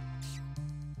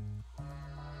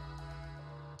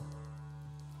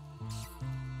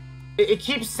 It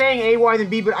keeps saying A, Y, then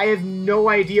B, but I have no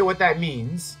idea what that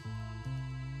means.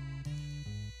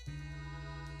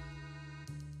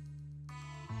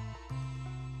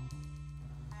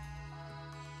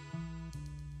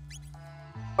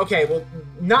 Okay, well,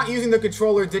 not using the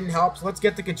controller didn't help, so let's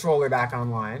get the controller back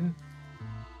online.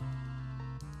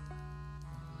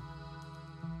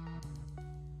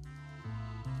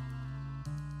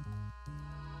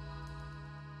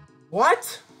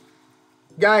 What?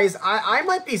 Guys, I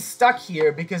might be stuck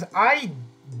here because I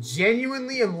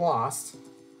genuinely am lost.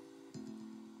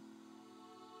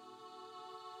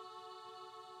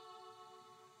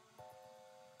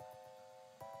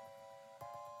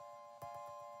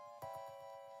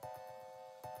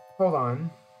 Hold on.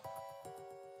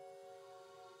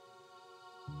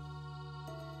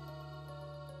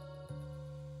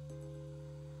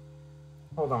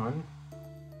 Hold on.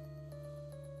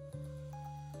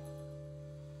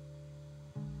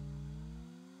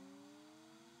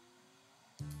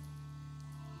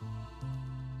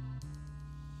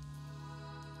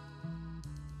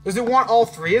 Does it want all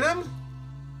three of them?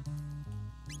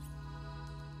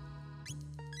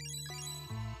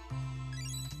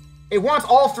 It wants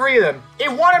all three of them. It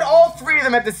wanted all three of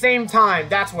them at the same time.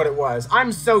 That's what it was.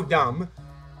 I'm so dumb.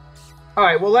 All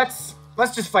right, well let's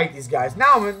just fight these guys.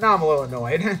 Now I'm a little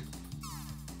annoyed.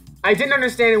 I didn't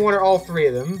understand it wanted all three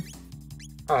of them.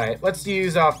 All right, let's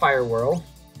use Fire Whirl.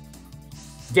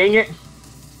 Dang it!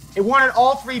 It wanted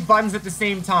all three buttons at the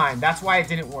same time. That's why it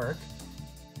didn't work.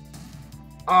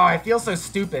 Oh, I feel so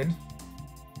stupid.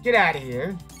 Get out of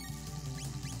here.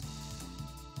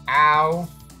 Ow.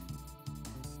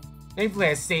 Thankfully,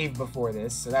 I saved before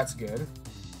this, so that's good.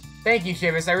 Thank you,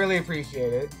 Shivis. I really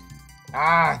appreciate it.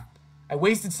 Ah, I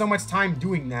wasted so much time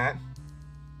doing that.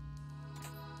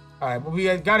 Alright, well,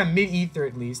 we got a mid-ether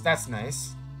at least. That's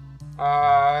nice.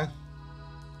 Let's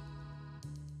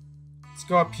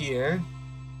go up here.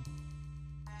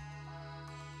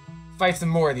 Fight some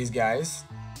more of these guys.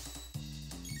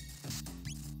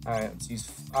 Alright, let's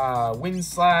use Wind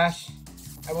Slash.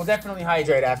 I will definitely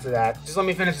hydrate after that. Just let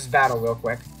me finish this battle real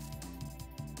quick.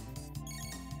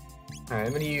 Alright,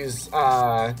 I'm gonna use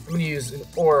an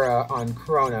aura on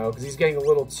Chrono because he's getting a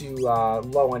little too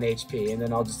low on HP, and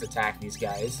then I'll just attack these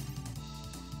guys.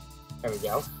 There we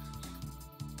go.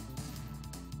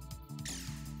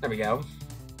 There we go.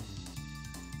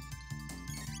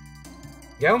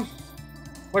 Go.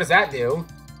 What does that do?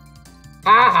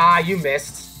 Haha, you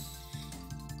missed.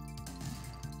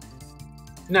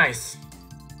 Nice.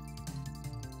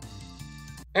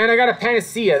 And I got a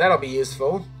Panacea, that'll be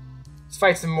useful. Let's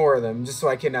fight some more of them, just so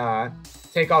I can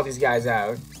take all these guys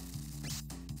out.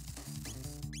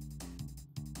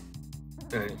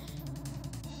 Alright.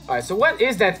 Alright, so what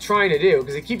is that trying to do?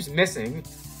 Because it keeps missing.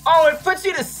 Oh, it puts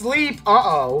you to sleep!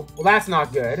 Uh-oh. Well, that's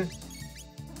not good.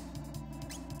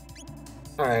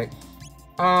 Alright.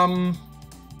 Let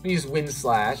me use Wind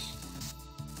Slash.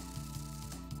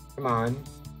 Come on.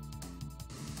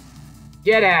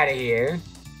 Get out of here.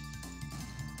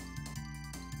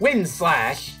 Wind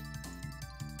Slash.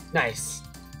 Nice.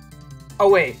 Oh,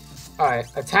 wait. Alright,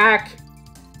 attack.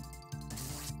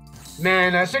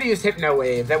 Man, I should have used Hypno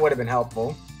Wave. That would have been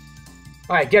helpful.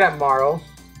 Alright, get up, Marl.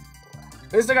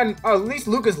 At least I got at least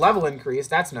Luca's level increased.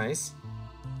 That's nice.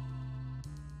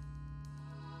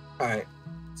 Alright.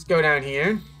 Let's go down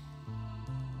here.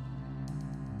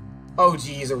 Oh,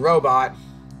 geez, a robot.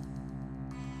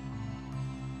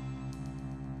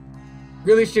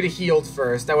 Really should have healed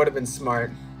first. That would have been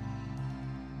smart.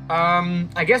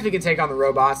 I guess we can take on the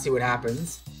robot, see what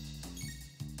happens.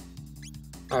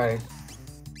 Alright.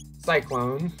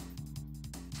 Cyclone.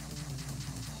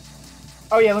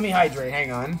 Oh yeah, let me hydrate,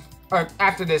 hang on. Or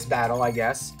after this battle, I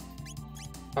guess.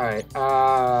 Alright,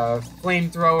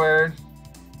 Flamethrower.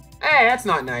 Hey, that's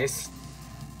not nice.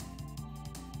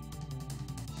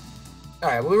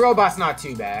 Alright, well the robot's not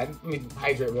too bad. Let me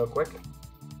hydrate real quick.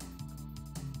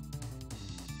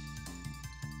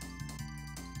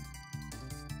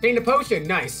 Obtained a potion,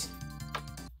 nice.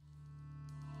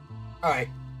 Alright,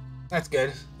 that's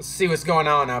good. Let's see what's going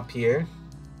on up here.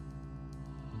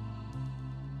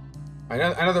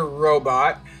 Alright, another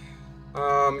robot.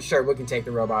 Sure, we can take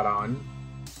the robot on.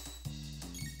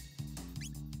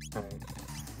 Alright.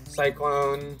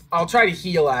 Cyclone. I'll try to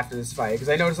heal after this fight, because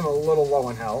I notice I'm a little low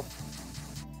on health.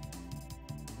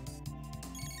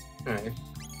 Alright.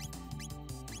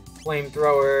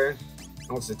 Flamethrower.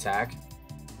 Let's attack.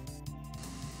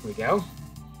 Here we go.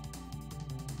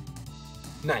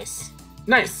 Nice.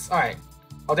 Nice! Alright.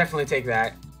 I'll definitely take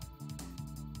that.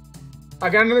 I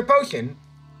got another potion.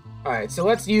 Alright, so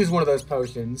let's use one of those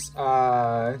potions.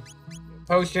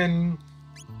 Potion.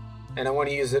 And I want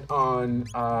to use it on,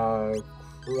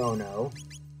 Chrono.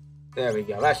 There we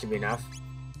go. That should be enough.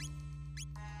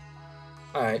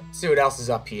 Alright, see what else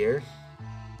is up here.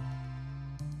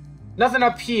 Nothing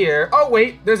up here. Oh,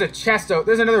 wait. There's a chest.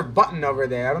 There's another button over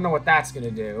there. I don't know what that's going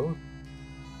to do.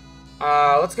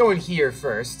 Let's go in here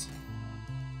first.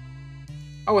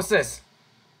 Oh, what's this?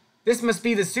 This must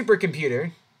be the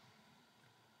supercomputer.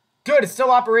 Good, it's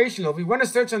still operational. If we run a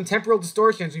search on temporal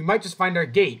distortions, we might just find our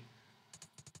gate.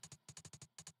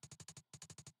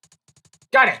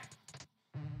 Got it!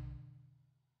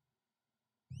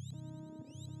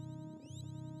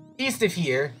 East of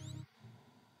here.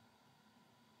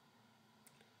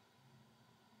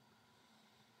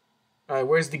 Alright,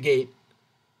 where's the gate?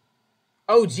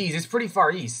 Oh, geez, it's pretty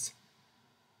far east.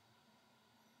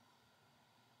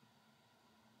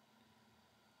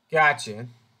 Gotcha.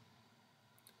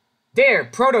 There,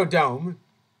 Proto-Dome.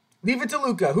 Leave it to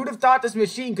Luca. Who'd have thought this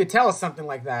machine could tell us something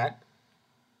like that?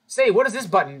 Say, what does this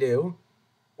button do?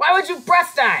 Why would you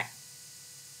press that?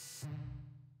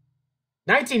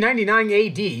 1999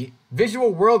 AD.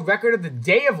 Visual world record of the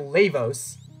Day of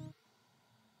Lavos.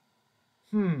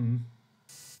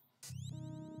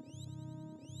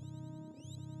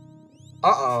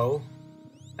 Uh-oh.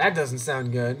 That doesn't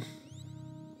sound good.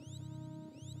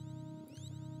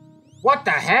 What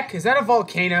the heck? Is that a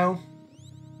volcano?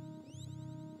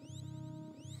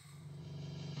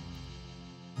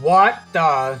 What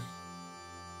the...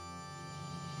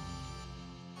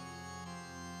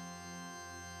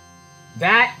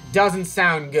 That doesn't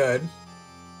sound good.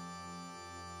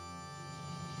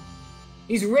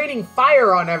 He's raining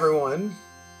fire on everyone.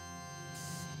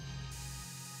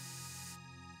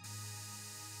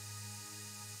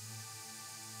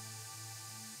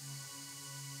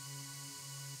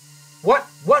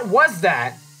 What was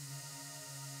that?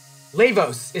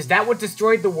 Lavos, is that what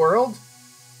destroyed the world?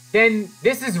 Then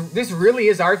this really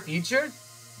is our future?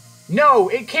 No,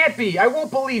 it can't be. I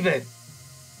won't believe it.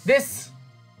 This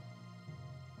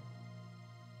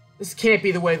can't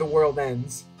be the way the world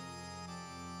ends.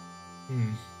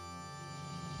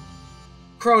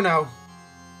 Chrono.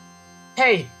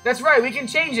 Hey, that's right, we can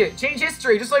change it. Change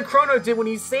history, just like Chrono did when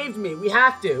he saved me. We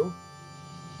have to.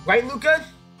 Right, Luca?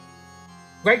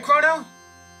 Right, Chrono?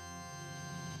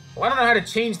 Well, I don't know how to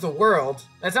change the world.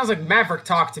 That sounds like Maverick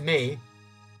talk to me.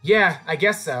 Yeah, I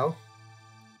guess so.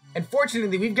 And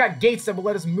fortunately, we've got gates that will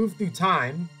let us move through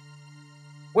time.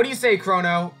 What do you say,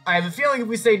 Chrono? I have a feeling if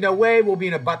we say no way, we'll be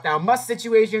in a but-thou-must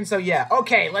situation, so yeah.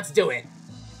 Okay, let's do it.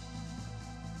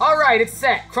 Alright, it's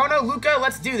set. Chrono, Luca,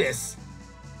 let's do this.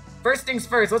 First things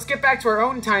first, let's get back to our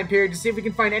own time period to see if we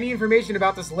can find any information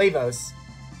about this Lavos.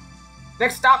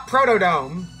 Next stop,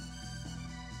 Proto-Dome.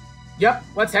 Yep,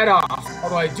 let's head off.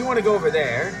 Although I do want to go over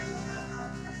there.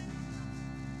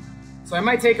 So I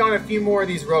might take on a few more of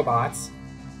these robots.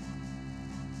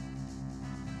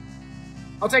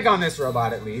 I'll take on this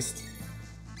robot at least.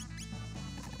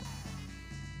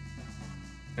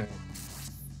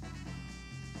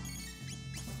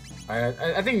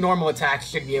 I think normal attacks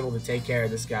should be able to take care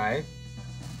of this guy.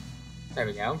 There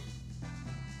we go.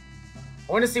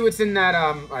 I want to see what's in that,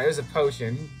 alright, there's a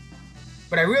potion.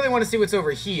 But I really want to see what's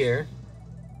over here.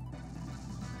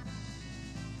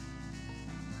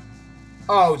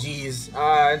 Oh, geez.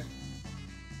 There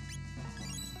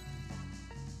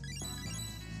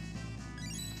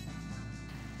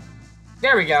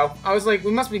we go. I was like,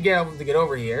 we must be able to get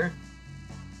over here.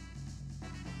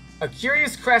 A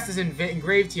curious crest is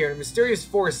engraved here, and a mysterious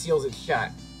force seals it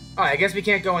shut. Alright, I guess we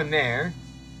can't go in there.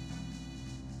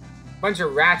 Bunch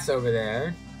of rats over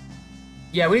there.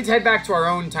 Yeah, we need to head back to our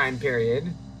own time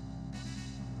period.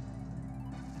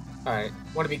 Alright,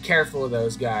 want to be careful of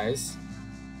those guys.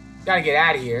 Gotta get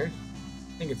out of here.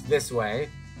 I think it's this way.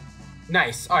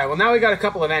 Nice. Alright, well now we got a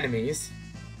couple of enemies.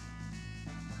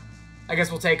 I guess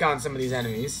we'll take on some of these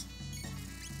enemies.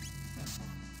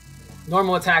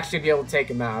 Normal attack should be able to take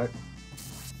him out.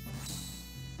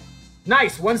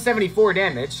 Nice! 174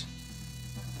 damage.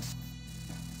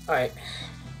 Alright.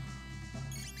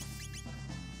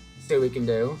 See what we can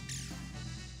do.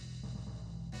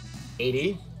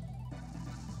 80.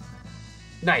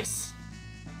 Nice.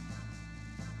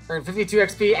 Earn 52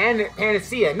 XP and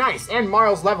Panacea. Nice! And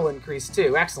Marl's level increase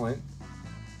too. Excellent.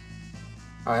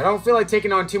 Alright, I don't feel like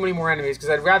taking on too many more enemies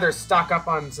because I'd rather stock up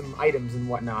on some items and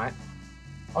whatnot.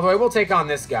 Although I will take on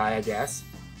this guy, I guess.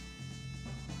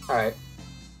 Alright.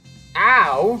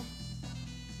 Ow!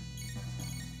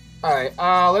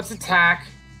 Alright, let's attack.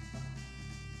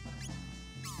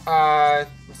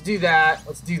 Let's do that.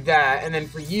 Let's do that. And then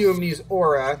for you, I'm gonna use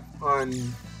Aura on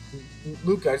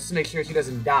Luca just to make sure she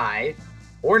doesn't die.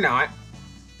 Or not.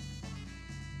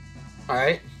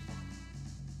 Alright.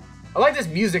 I like this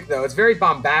music, though. It's very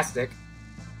bombastic.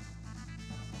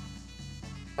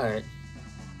 Alright.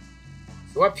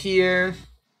 So up here.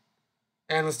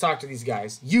 And let's talk to these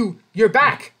guys. You're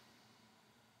back!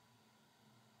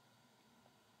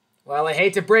 Well, I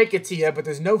hate to break it to you, but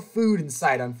there's no food in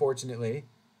sight, unfortunately.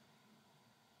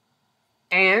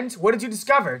 And what did you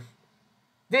discover?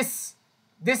 This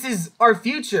is our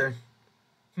future.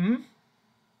 Who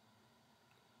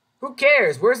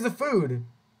cares? Where's the food?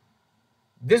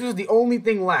 This was the only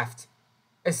thing left.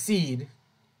 A seed.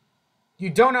 You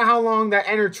don't know how long that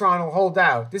Enertron will hold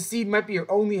out. This seed might be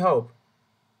your only hope.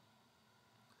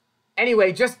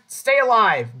 Anyway, just stay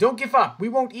alive. Don't give up. We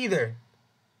won't either.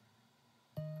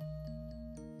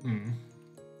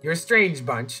 You're a strange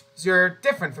bunch. You're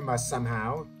different from us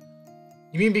somehow.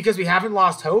 You mean because we haven't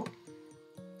lost hope?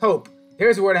 Hope.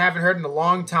 Here's a word I haven't heard in a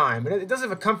long time. It does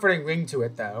have a comforting ring to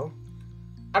it, though.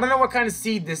 I don't know what kind of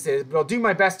seed this is, but I'll do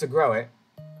my best to grow it.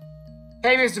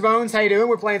 Hey, Mr. Bones, how you doing?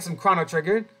 We're playing some Chrono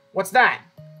Trigger. What's that?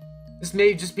 This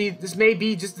may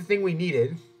be just the thing we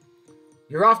needed.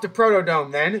 You're off to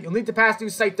Protodome, then. You'll need to pass through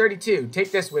Site 32.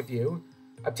 Take this with you.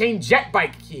 Obtain jet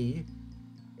bike key.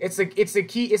 It's the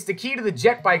key to the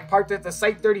jet bike parked at the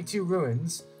Site 32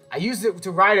 ruins. I used it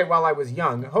to ride it while I was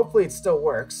young. Hopefully it still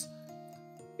works.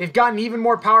 They've gotten even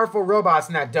more powerful robots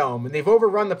in that dome, and they've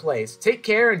overrun the place. Take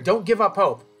care and don't give up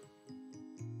hope.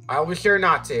 I'll be sure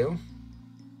not to.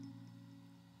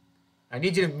 I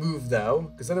need you to move,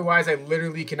 though, because otherwise I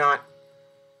literally cannot...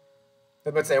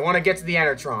 Let's say, I want to get to the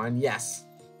Enertron. Yes.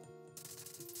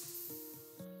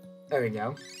 There we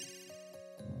go.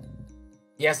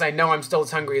 Yes, I know I'm still as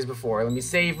hungry as before. Let me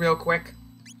save real quick.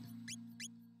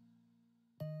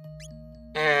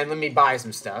 And let me buy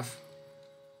some stuff.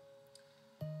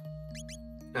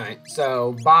 Alright,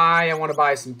 so I want to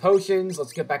buy some potions.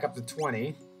 Let's get back up to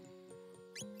 20.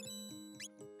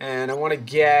 And I want to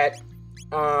get,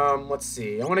 let's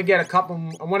see. I want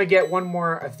to get one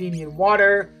more Athenian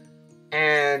water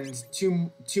and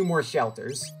two more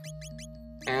shelters.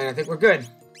 And I think we're good.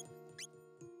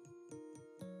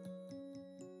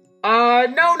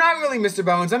 No, not really, Mr.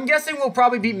 Bones. I'm guessing we'll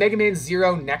probably beat Mega Man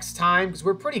Zero next time, because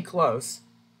we're pretty close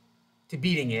to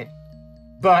beating it.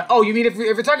 But, oh, you mean if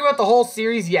we're talking about the whole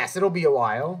series? Yes, it'll be a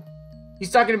while.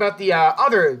 He's talking about the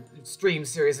other stream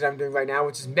series that I'm doing right now,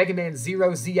 which is Mega Man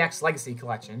Zero ZX Legacy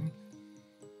Collection.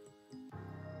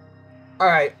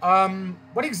 Alright,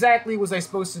 what exactly was I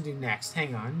supposed to do next?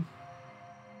 Hang on.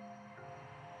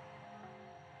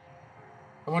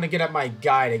 I want to get up my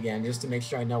guide again, just to make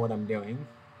sure I know what I'm doing.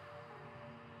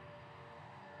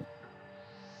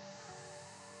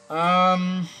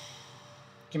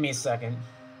 Give me a second.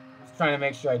 Just trying to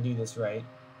make sure I do this right.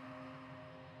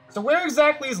 So where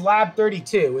exactly is Lab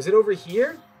 32? Is it over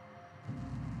here?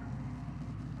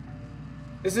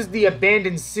 This is the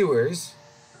abandoned sewers.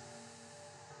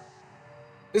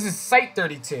 This is Site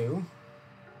 32.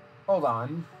 Hold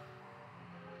on.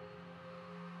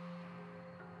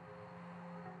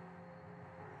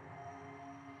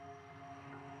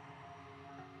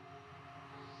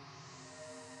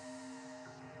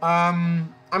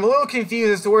 I'm a little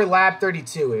confused as to where Lab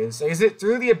 32 is. Is it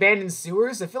through the abandoned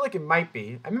sewers? I feel like it might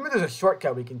be. I remember there's a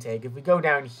shortcut we can take. If we go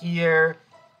down here,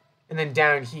 and then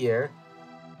down here.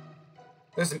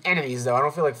 There's some enemies, though. I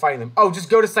don't feel like fighting them. Oh, just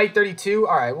go to Site 32?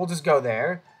 Alright, we'll just go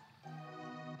there.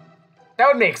 That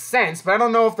would make sense, but I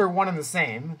don't know if they're one and the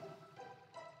same.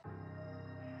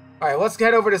 Alright, let's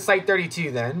head over to Site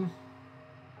 32, then.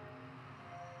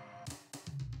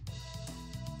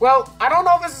 Well, I don't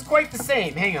know if this is quite the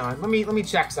same. Hang on, let me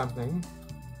check something.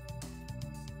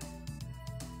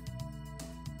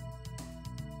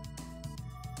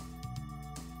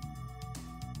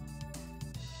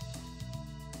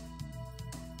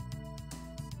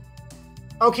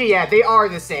 Okay, yeah, they are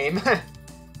the same.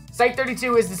 Site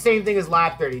 32 is the same thing as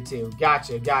Lab 32.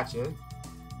 Gotcha, gotcha.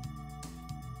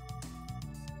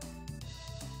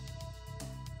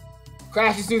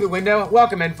 Crashes through the window.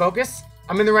 Welcome, N Focus.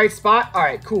 I'm in the right spot?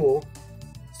 Alright, cool.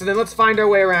 So then let's find our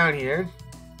way around here.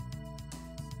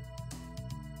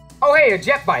 Oh, hey, a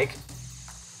jet bike.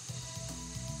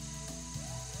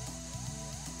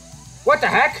 What the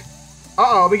heck?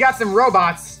 Uh-oh, we got some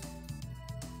robots.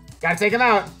 Gotta take them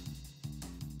out.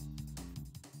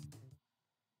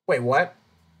 Wait, what?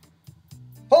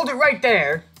 Hold it right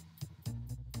there.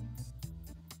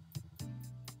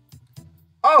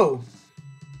 Oh.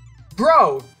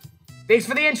 Bro. Thanks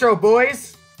for the intro,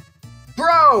 boys.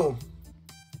 Bro!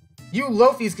 You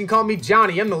loafies can call me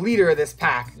Johnny. I'm the leader of this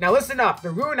pack. Now listen up. The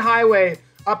ruined highway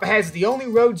up ahead is the only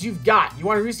road you've got. You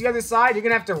want to reach the other side? You're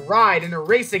going to have to ride in a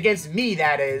race against me,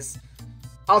 that is.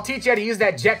 I'll teach you how to use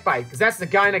that jet bike, because that's the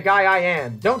kind of guy I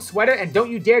am. Don't sweat it, and don't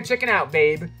you dare chicken out,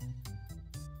 babe.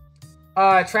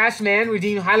 Trash man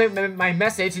redeemed highlight my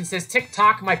message and says, "Tick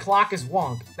tock, my clock is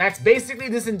wonk." That's basically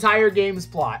this entire game's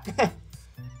plot.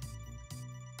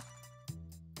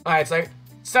 Alright, it's like,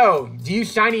 so, do you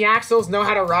shiny axles know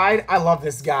how to ride? I love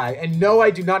this guy. And no,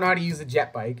 I do not know how to use a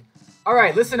jet bike.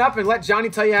 Alright, listen up and let Johnny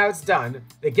tell you how it's done.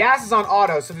 The gas is on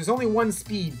auto, so there's only one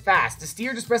speed, fast. To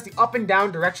steer, just press the up and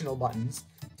down directional buttons.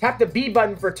 Tap the B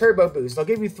button for turbo boost. I'll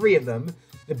give you 3 of them.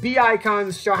 The B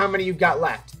icons show how many you've got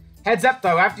left. Heads up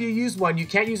though, after you use one, you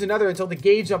can't use another until the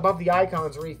gauge above the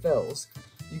icons refills.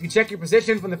 You can check your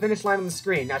position from the finish line on the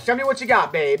screen. Now show me what you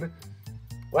got, babe.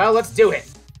 Well, let's do it.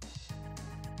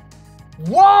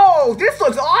 Whoa, this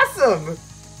looks awesome!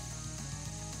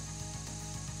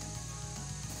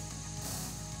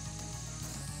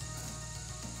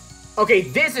 Okay,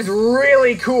 this is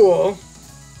really cool.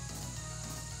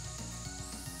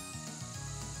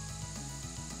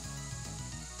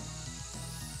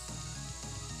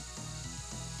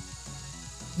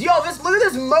 Yo, look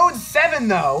at this mode 7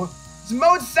 though. This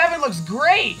mode 7 looks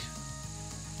great.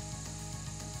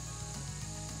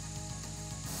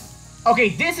 Okay,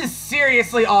 this is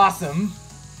seriously awesome.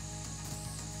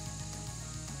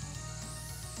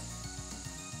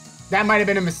 That might have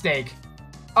been a mistake.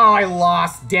 Oh, I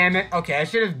lost, damn it. Okay, I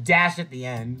should have dashed at the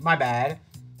end. My bad.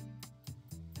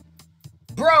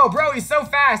 Bro, he's so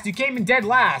fast. You came in dead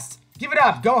last. Give it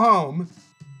up, go home.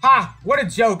 Ha, what a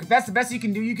joke. If that's the best you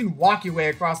can do, you can walk your way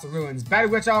across the ruins. Better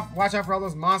watch out for all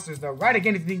those monsters, though. Right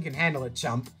again if you think you can handle it,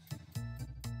 chump.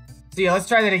 So yeah, let's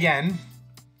try that again.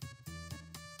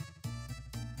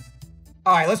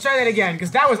 Alright, let's try that again,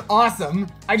 because that was awesome.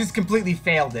 I just completely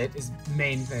failed it, is the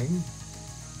main thing.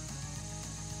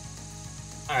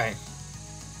 Alright.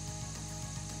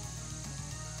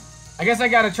 I guess I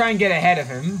gotta try and get ahead of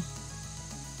him.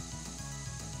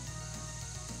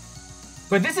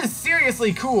 But this is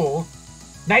seriously cool.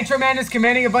 Nitro Man is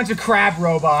commanding a bunch of crab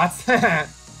robots.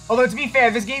 Although, to be fair,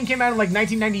 this game came out in like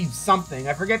 1990-something.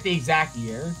 I forget the exact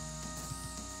year.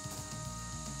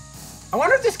 I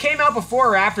wonder if this came out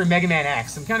before or after Mega Man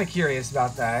X. I'm kind of curious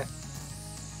about that.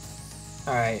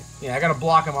 Alright. Yeah, I gotta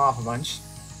block him off a bunch.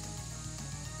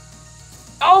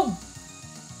 Oh!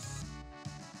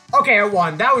 Okay, I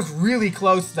won. That was really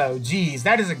close, though. Jeez,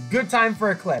 that is a good time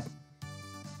for a clip.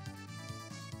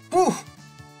 Whew!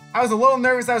 I was a little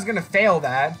nervous I was gonna fail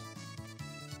that.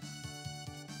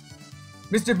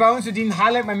 Mr. Bones didn't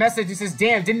highlight my message. He says,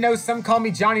 "Damn, didn't know some call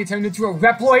me Johnny turned into a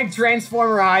Reploid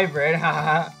Transformer hybrid."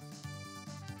 Haha.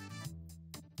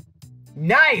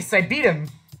 Nice! I beat him.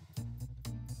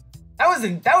 That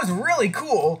was really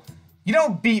cool. You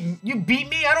don't beat me. You beat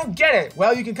me? I don't get it.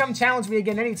 Well, you can come challenge me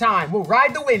again anytime. We'll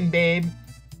ride the wind, babe.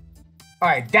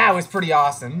 Alright, that was pretty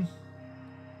awesome.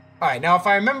 Alright, now if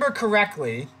I remember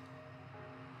correctly,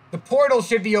 the portal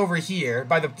should be over here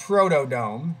by the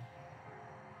Proto-Dome.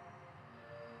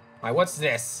 Alright, what's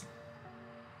this?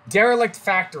 Derelict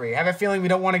Factory. I have a feeling we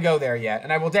don't want to go there yet,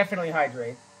 and I will definitely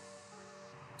hydrate.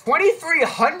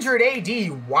 2300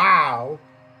 AD, wow.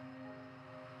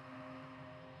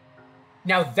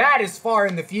 Now that is far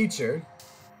in the future.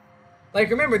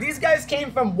 Like, remember, these guys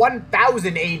came from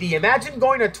 1000 AD. Imagine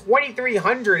going to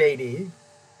 2300 AD.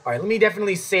 Alright, let me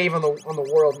definitely save on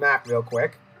the world map real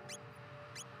quick.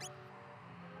 Here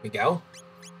we go.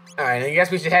 Alright, I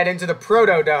guess we should head into the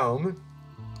Proto-Dome.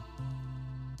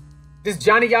 This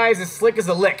Johnny guy is as slick as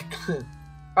a lick.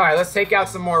 Alright, let's take out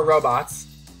some more robots.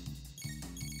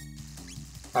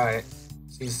 Alright,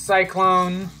 so use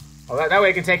Cyclone. Oh, that way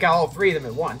I can take out all 3 of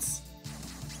them at once.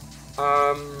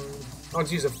 I'll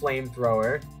just use a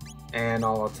flamethrower, and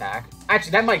I'll attack.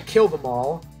 Actually, that might kill them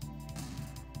all.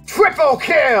 Triple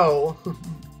kill!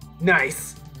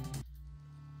 Nice.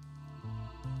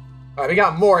 Alright, we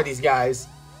got more of these guys.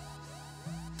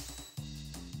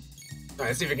 Alright,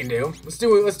 let's see what we can do. Let's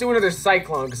do another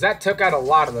Cyclone, because that took out a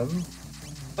lot of them.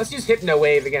 Let's use Hypno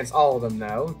Wave against all of them,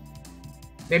 though.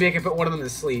 Maybe I can put one of them to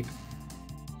sleep.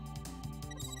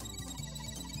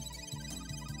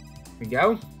 Here we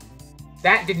go.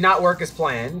 That did not work as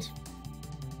planned.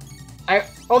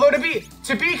 Although to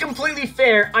be completely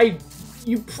fair,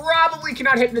 you probably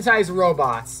cannot hypnotize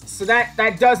robots, so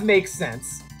that does make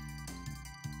sense.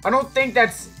 I don't think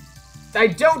that's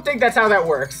how that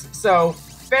works. So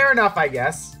fair enough, I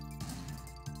guess.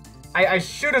 I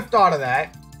should have thought of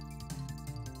that.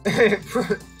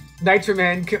 Nitro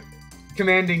Man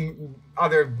commanding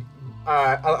other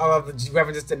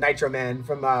references to Nitro Man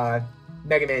from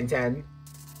Mega Man 10.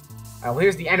 Well,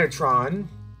 here's the Enertron.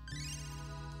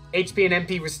 HP and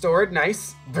MP restored,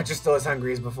 nice. But you're still as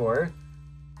hungry as before.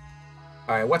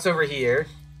 Alright, what's over here?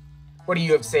 What do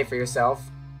you have to say for yourself?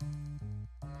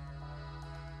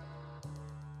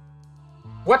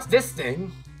 What's this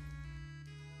thing?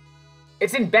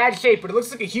 It's in bad shape, but it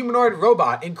looks like a humanoid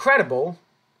robot. Incredible.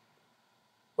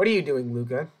 What are you doing,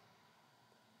 Luca?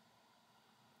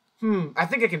 I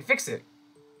think I can fix it.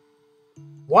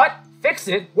 What? Fix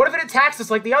it? What if it attacks us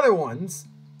like the other ones?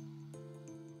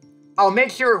 I'll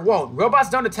make sure it won't. Robots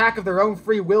don't attack of their own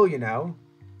free will, you know.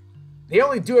 They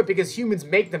only do it because humans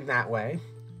make them that way.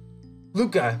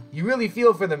 Luca, you really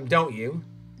feel for them, don't you?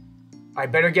 I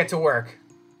better get to work.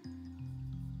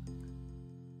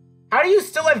 How do you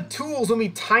still have tools when we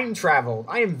time travel?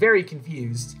 I am very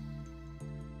confused.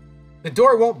 The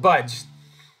door won't budge.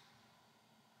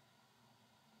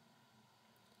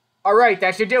 Alright,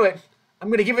 that should do it. I'm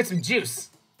gonna give it some juice.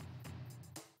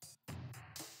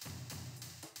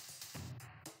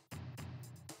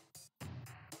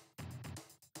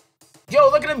 Yo,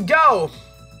 look at him go!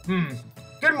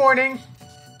 Good morning.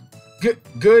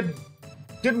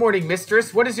 Good morning,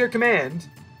 mistress. What is your command?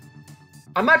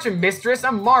 I'm not your mistress,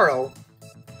 I'm Marl.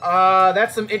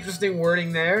 That's some interesting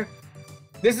wording there.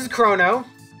 This is Chrono.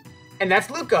 And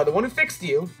that's Luca, the one who fixed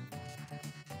you.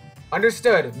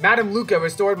 Understood. Madam Luca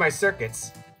restored my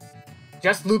circuits.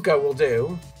 Just Luca will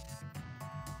do.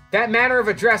 That manner of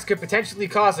address could potentially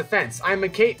cause offense. I am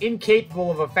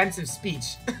incapable of offensive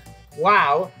speech.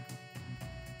 Wow.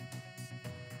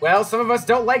 Well, some of us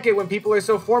don't like it when people are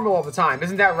so formal all the time.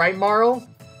 Isn't that right, Marl?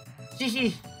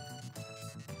 Hehe.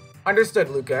 Understood,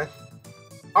 Luca.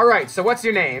 Alright, so what's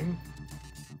your name?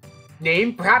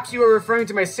 Name? Perhaps you are referring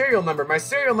to my serial number. My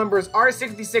serial number is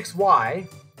R66Y.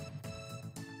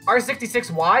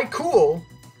 R66Y? Cool.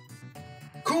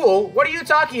 Cool? What are you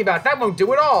talking about? That won't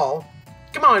do at all.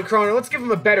 Come on, Chrono, let's give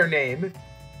him a better name.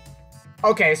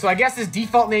 Okay, so I guess his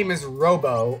default name is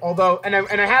Robo. Although, and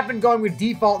I have been going with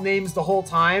default names the whole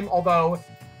time, although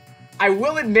I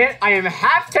will admit I am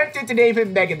half tempted to name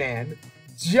him Mega Man.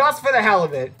 Just for the hell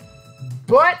of it.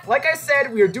 But, like I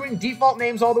said, we are doing default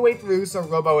names all the way through, so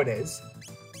Robo it is.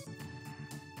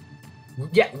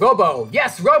 Yeah, Robo.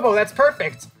 Yes, Robo, that's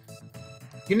perfect.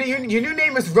 Your new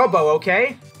name is Robo,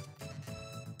 okay?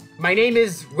 My name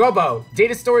is Robo.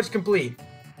 Data storage complete.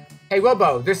 Hey,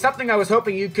 Robo, there's something I was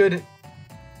hoping you could...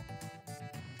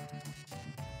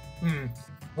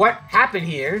 What happened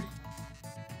here?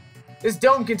 This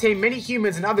dome contained many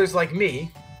humans and others like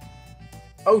me.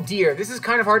 Oh dear, this is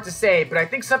kind of hard to say, but I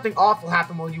think something awful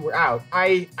happened while you were out.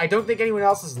 I don't think anyone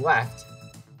else is left.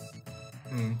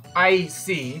 I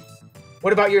see.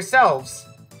 What about yourselves?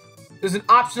 There's an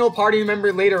optional party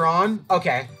member later on?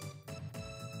 Okay.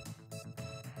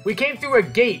 We came through a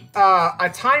gate,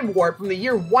 a time warp from the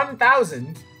year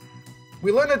 1000.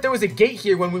 We learned that there was a gate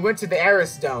here when we went to the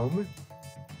Eris Dome.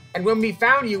 And when we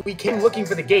found you, we came looking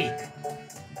for the gate.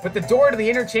 But the door to the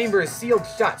inner chamber is sealed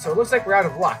shut, so it looks like we're out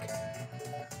of luck.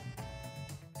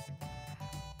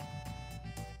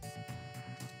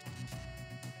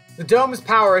 The dome's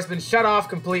power has been shut off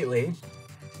completely.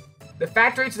 The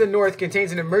factory to the north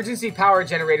contains an emergency power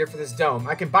generator for this dome.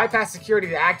 I can bypass security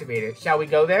to activate it. Shall we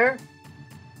go there?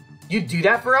 You'd do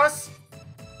that for us?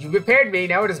 You repaired me,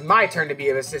 now it is my turn to be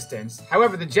of assistance.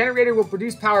 However, the generator will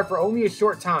produce power for only a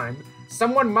short time.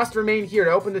 Someone must remain here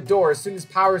to open the door as soon as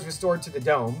power is restored to the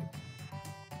dome.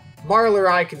 Marl or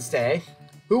I can stay.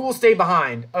 Who will stay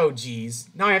behind? Oh, geez.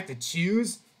 Now I have to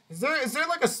choose? Is there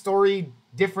like a story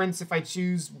difference if I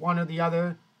choose one or the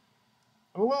other?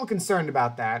 I'm a little concerned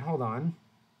about that. Hold on.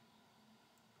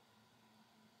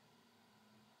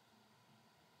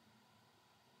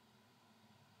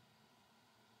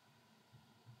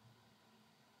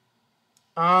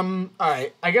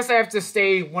 Alright. I guess I have to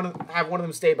have one of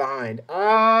them stay behind.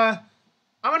 I'm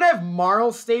gonna have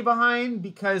Marl stay behind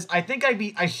because I think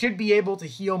I should be able to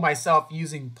heal myself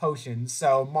using potions.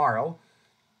 So, Marl.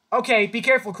 Okay, be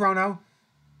careful, Chrono.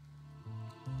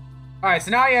 Alright,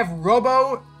 so now I have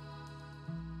Robo.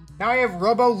 Now I have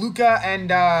Robo, Luca,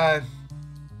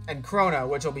 and Chrono,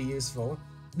 which will be useful.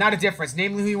 Not a difference.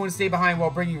 Namely, who you want to stay behind while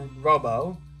bringing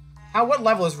Robo. What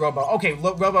level is Robo? Okay,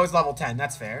 Robo is level 10.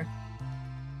 That's fair.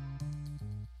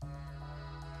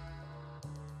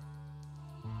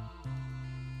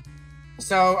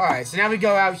 So, alright, so now we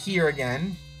go out here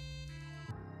again.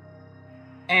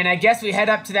 And I guess we head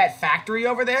up to that factory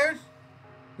over there?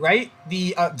 Right?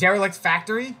 The derelict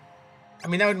factory? I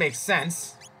mean, that would make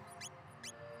sense.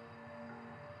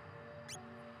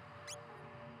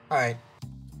 Alright.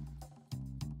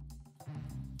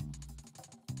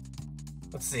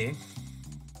 Let's see.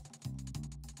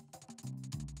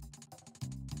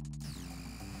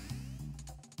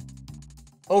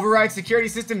 Override security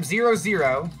system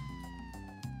 00.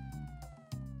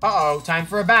 Uh-oh, time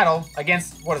for a battle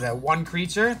against, what is that, one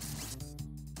creature?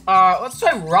 Let's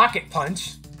try Rocket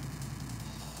Punch.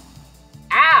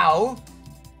 Ow!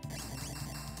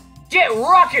 Get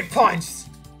rocket punched!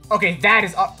 Okay, that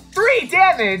is 3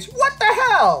 damage! What the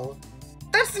hell?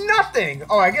 That's nothing!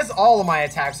 Oh, I guess all of my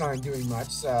attacks aren't doing much,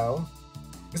 so...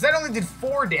 Because that only did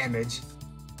 4 damage.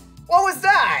 What was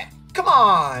that? Come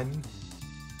on!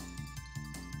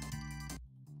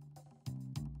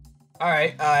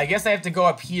 Alright, I guess I have to go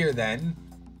up here then.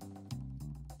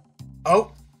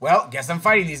 Oh, well, guess I'm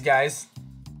fighting these guys.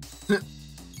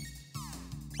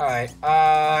 Alright,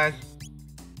 let's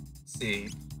see.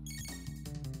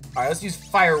 Alright, let's use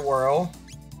Fire Whirl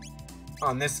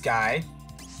on this guy.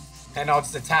 And I'll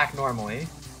just attack normally.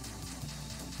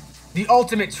 The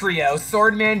ultimate trio,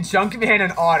 Swordman, Junkman,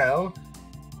 and Auto.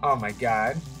 Oh my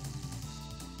god.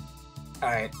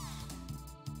 Alright.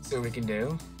 See what we can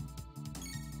do.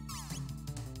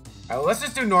 Alright, let's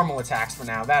just do normal attacks for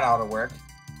now. That ought to work.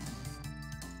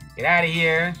 Get out of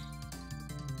here.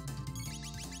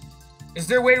 Is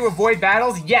there a way to avoid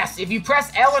battles? Yes, if you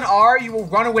press L and R, you will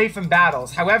run away from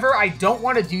battles. However, I don't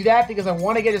want to do that because I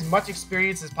want to get as much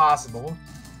experience as possible.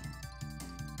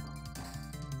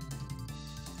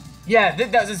 Yeah, the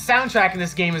soundtrack in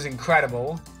this game is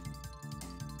incredible.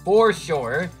 For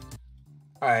sure.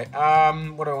 Alright,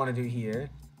 what do I want to do here?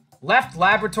 Left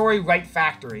laboratory, right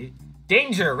factory.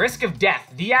 Danger, risk of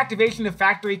death. Deactivation of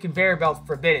factory conveyor belt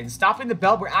forbidden. Stopping the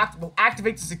belt will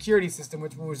activate the security system,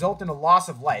 which will result in a loss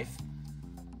of life.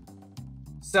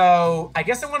 So, I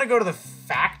guess I want to go to the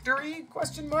factory?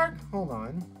 Question mark? Hold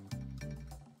on.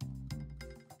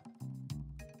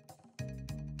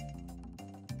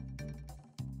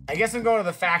 I guess I'm going to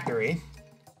the factory.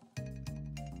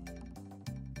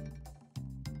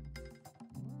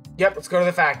 Yep, let's go to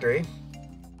the factory.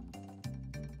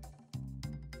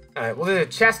 Alright, well there's a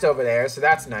chest over there, so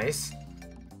that's nice.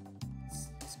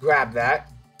 Let's grab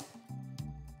that.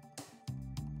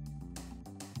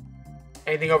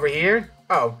 Anything over here?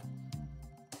 Oh.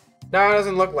 No, it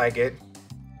doesn't look like it.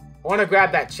 I want to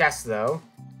grab that chest, though.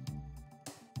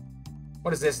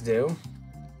 What does this do?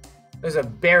 There's a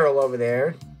barrel over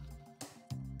there.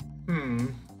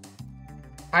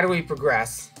 How do we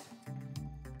progress?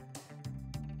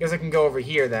 Guess I can go over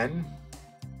here, then.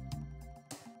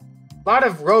 A lot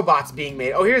of robots being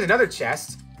made. Oh, here's another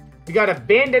chest. We got a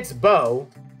bandit's bow.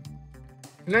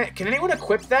 Can anyone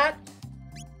equip that?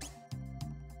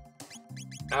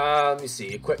 Let me see.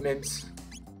 Equipment.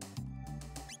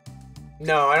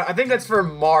 No, I think that's for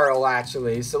Marl,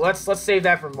 actually. So let's save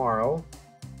that for Marl.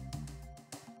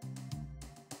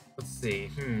 Let's see.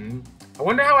 I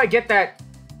wonder how I get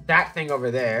that thing over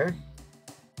there.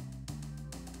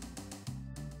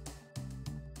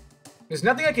 There's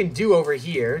nothing I can do over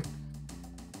here.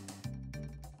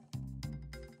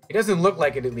 It doesn't look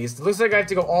like it, at least. It looks like I have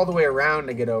to go all the way around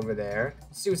to get over there.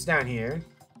 Let's see what's down here.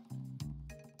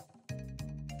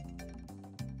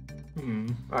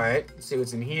 Alright, let's see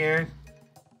what's in here.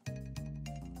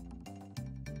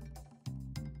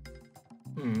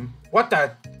 What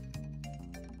the?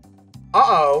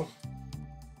 Uh-oh.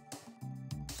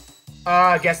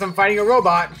 I guess I'm fighting a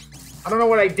robot. I don't know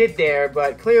what I did there,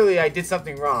 but clearly I did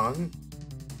something wrong.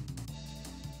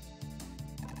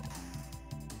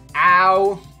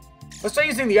 Ow. Let's try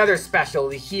using the other special,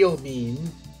 the heal beam.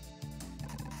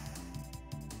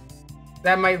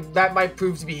 That might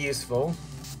prove to be useful.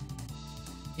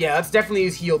 Yeah, let's definitely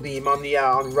use heal beam on the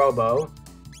on Robo.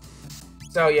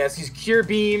 So yeah, let's use cure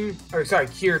beam, or sorry,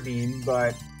 cure beam.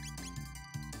 But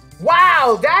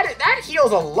wow, that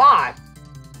heals a lot.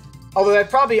 Although that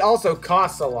probably also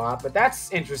costs a lot, but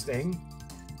that's interesting.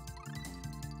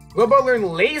 Robo learn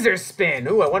laser spin.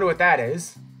 Ooh, I wonder what that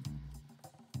is.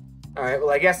 Alright,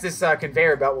 well I guess this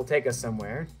conveyor belt will take us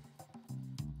somewhere.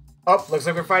 Oh, looks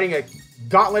like we're fighting a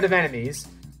gauntlet of enemies.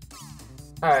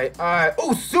 Alright,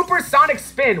 oh, supersonic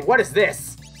spin! What is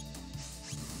this?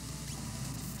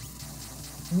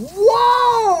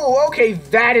 Whoa! Okay,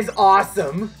 that is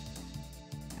awesome.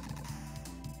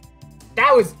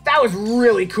 That was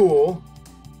really cool.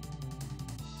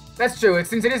 That's true.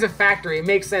 Since it is a factory, it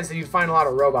makes sense that you'd find a lot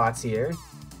of robots here.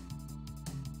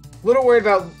 A little worried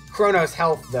about Chrono's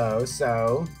health though,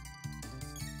 so.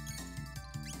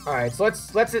 All right, so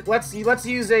let's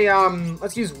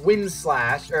use Wind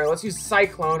Slash, or let's use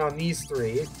Cyclone on these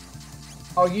three.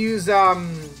 I'll use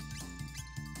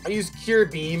Cure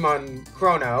Beam on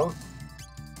Chrono,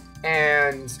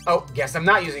 and oh, guess I'm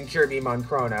not using Cure Beam on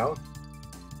Chrono.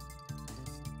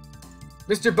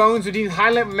 Mr. Bones redeemed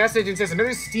highlight message and says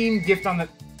another Steam gift on the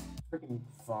freaking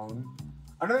phone.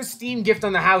 Another Steam gift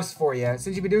on the house for you,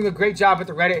 since you've been doing a great job at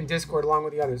the Reddit and Discord along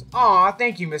with the others. Aw,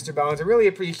 thank you, Mr. Bones. I really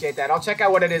appreciate that. I'll check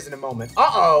out what it is in a moment.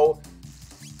 Uh-oh!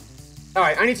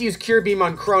 Alright, I need to use Cure Beam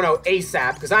on Chrono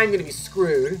ASAP, because I'm gonna be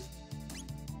screwed.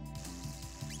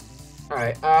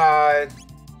 Alright,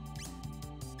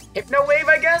 Hypno Wave,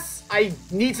 I guess? I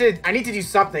need to do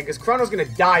something, because Chrono's gonna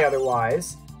die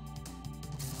otherwise.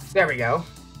 There we go.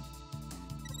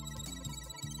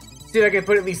 See if I can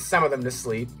put at least some of them to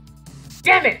sleep.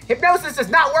 Damn it! Hypnosis does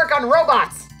not work on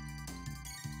robots!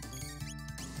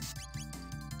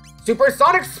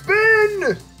 Supersonic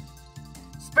spin!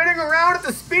 Spinning around at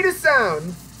the speed of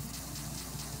sound.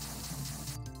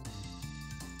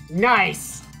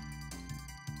 Nice!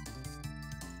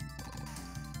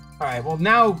 Alright, well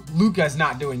now Luca's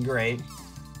not doing great.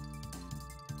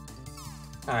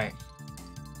 Alright.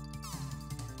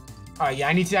 Alright, yeah,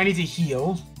 I need to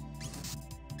heal.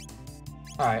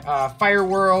 Alright, Fire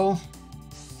Whirl.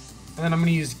 And then I'm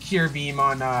gonna use Cure Beam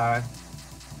on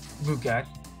Luca.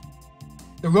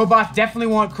 The robots definitely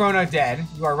want Chrono dead.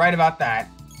 You are right about that.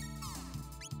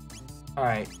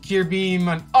 Alright, Cure Beam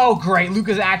on... Oh, great!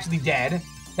 Luca's actually dead.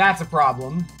 That's a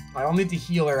problem. I'll need to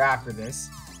heal her after this.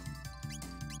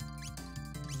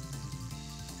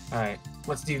 Alright,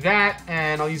 let's do that,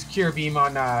 and I'll use Cure Beam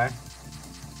on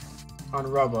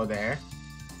Robo there.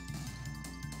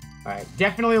 Alright,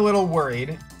 definitely a little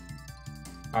worried.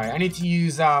 Alright, I need to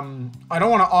use, I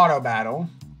don't want to auto-battle.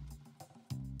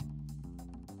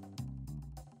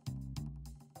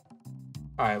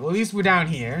 Alright, well at least we're down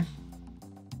here.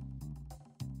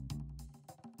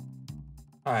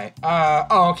 Alright,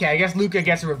 oh, okay, I guess Luca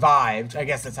gets revived. I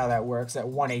guess that's how that works, at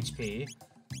 1 HP.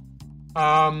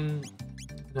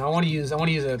 No, I want to use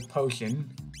a potion.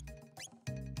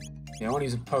 Yeah, I want to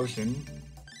use a potion.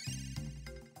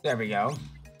 There we go.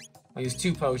 I'll use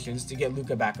 2 potions to get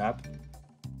Luca back up.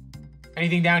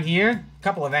 Anything down here? A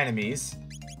couple of enemies.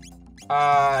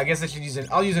 I guess I should use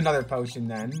I'll use another potion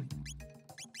then.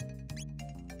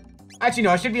 Actually, no,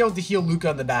 I should be able to heal Luca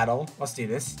in the battle. Let's do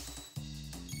this.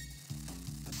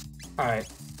 Alright,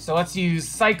 so let's use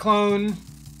Cyclone.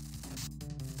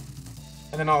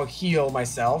 And then I'll heal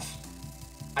myself.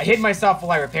 I hit myself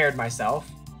while I repaired myself.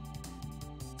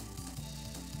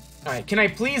 Alright, can I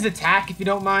please attack if you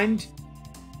don't mind?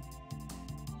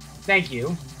 Thank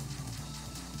you.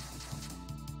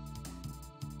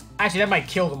 Actually, that might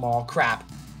kill them all. Crap.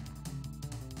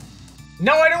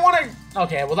 No, I don't want to...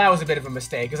 Okay, well, that was a bit of a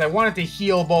mistake, because I wanted to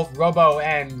heal both Robo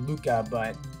and Luca,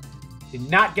 but did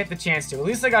not get the chance to. At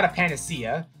least I got a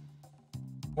Panacea.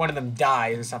 One of them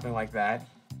dies or something like that.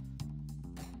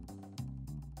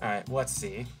 Alright, well, let's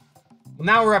see. Well,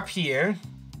 now we're up here.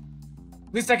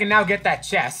 At least I can now get that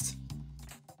chest.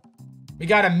 We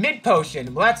got a mid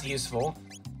potion. Well, that's useful.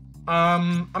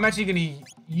 I'm actually gonna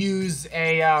use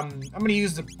a, I'm gonna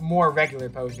use the more regular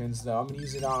potions, though. I'm gonna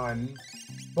use it on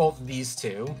both of these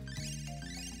two.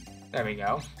 There we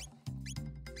go.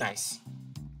 Nice.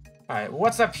 Alright,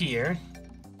 what's up here?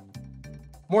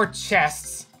 More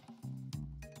chests.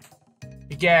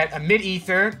 You get a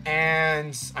mid-ether,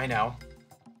 and... I know.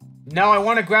 No, I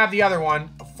want to grab the other one.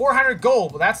 400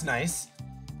 gold, well, that's nice.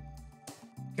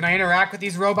 Can I interact with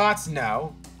these robots?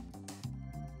 No.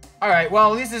 Alright,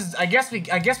 well, this is... I guess we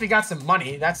got some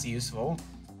money. That's useful.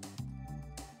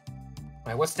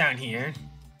 Alright, what's down here?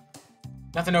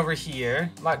 Nothing over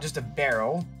here. Just a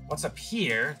barrel. What's up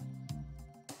here?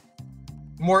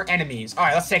 More enemies.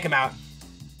 Alright, let's take them out.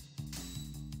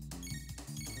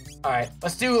 Alright,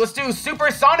 let's do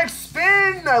supersonic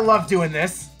spin! I love doing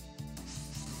this.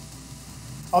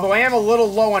 Although I am a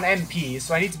little low on MP,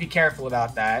 so I need to be careful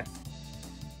about that.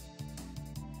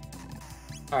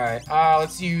 Alright,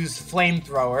 let's use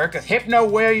flamethrower, because Hypno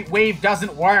Wave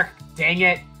doesn't work. Dang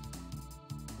it.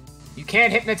 You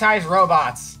can't hypnotize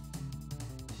robots.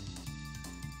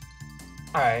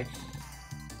 Alright.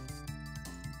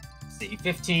 Let's see,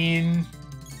 15.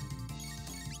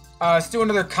 Let's do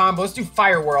another combo. Let's do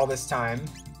Fire Whirl this time.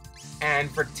 And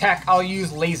for tech, I'll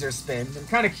use Laser Spin. I'm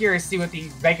kind of curious to see what the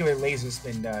regular Laser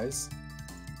Spin does.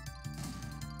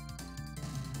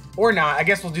 Or not. I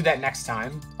guess we'll do that next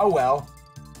time. Oh well.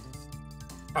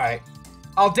 Alright.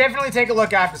 I'll definitely take a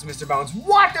look after this, Mr. Bones.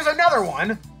 What? There's another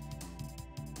one!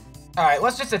 Alright,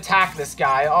 let's just attack this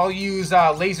guy. I'll use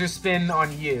Laser Spin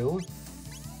on you.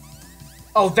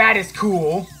 Oh, that is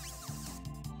cool.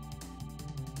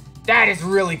 That is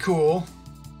really cool.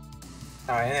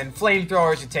 Alright, and then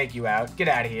Flamethrower should take you out. Get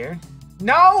out of here.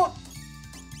 No!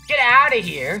 Get out of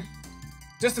here!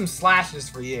 Just some slashes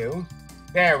for you.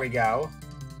 There we go.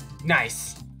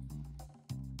 Nice.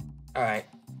 Alright.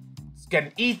 Let's get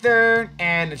an Ether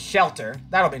and a Shelter.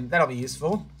 That'll be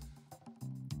useful.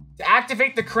 To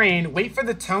activate the crane, wait for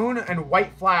the tone and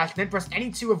white flash, then press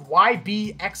any two of Y,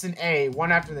 B, X, and A,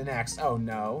 one after the next. Oh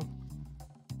no.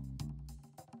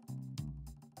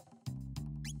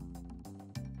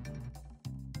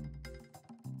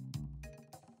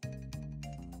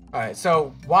 Alright,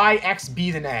 so Y, X,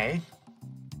 B, then A.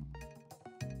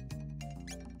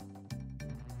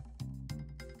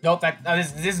 Nope,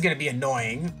 this is gonna be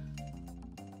annoying.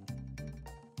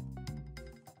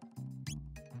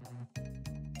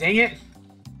 Dang it.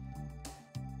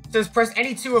 Just press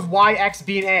any two of Y, X,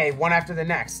 B, and A, one after the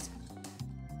next.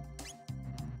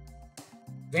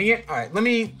 Dang it. Alright, let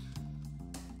me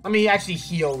actually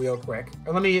heal real quick.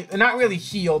 Or let me, not really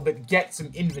heal, but get some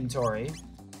inventory.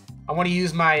 I want to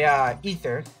use my,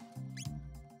 ether.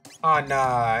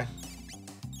 I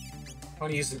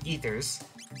want to use some ethers.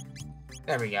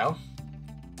 There we go.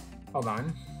 Hold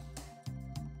on.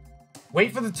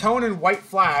 Wait for the tone and white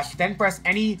flash, then press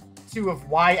any two of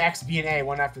Y, X, B, and A,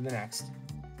 one after the next.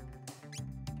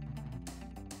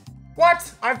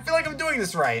 What? I feel like I'm doing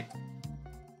this right.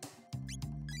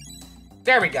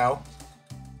 There we go.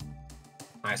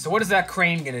 Alright, so what is that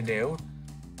crane gonna do?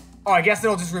 Oh, I guess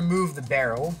it'll just remove the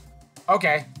barrel.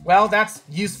 Okay, well, that's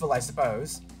useful, I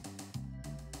suppose.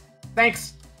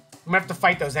 Thanks. I'm gonna have to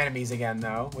fight those enemies again,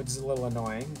 though, which is a little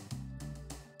annoying.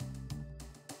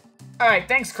 Alright,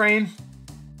 thanks, crane.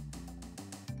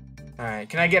 Alright,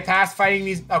 can I get past fighting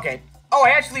these? Okay. Oh, I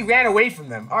actually ran away from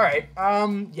them. Alright,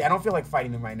 yeah, I don't feel like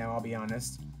fighting them right now, I'll be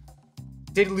honest.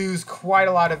 Did lose quite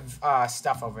a lot of,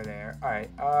 stuff over there. Alright,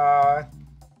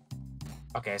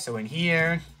 okay, so in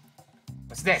here...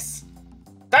 What's this?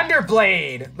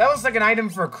 Thunderblade! That looks like an item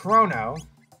for Chrono.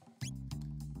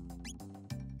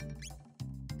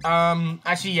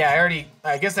 Actually, yeah,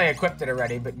 I guess I equipped it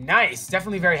already, but nice!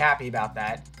 Definitely very happy about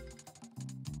that.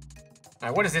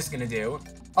 Alright, what is this gonna do?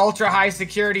 Ultra high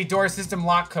security door system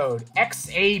lock code.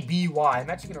 XABY. I'm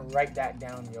actually gonna write that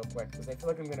down real quick, because I feel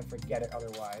like I'm gonna forget it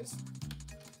otherwise.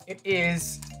 It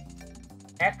is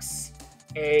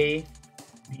XABY.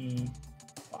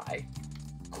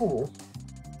 Cool.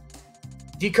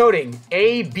 Decoding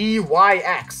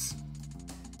ABYX.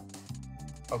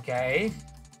 Okay.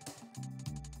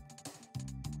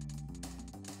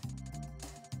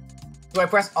 Do I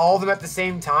press all of them at the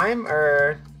same time,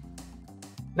 or...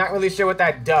 Not really sure what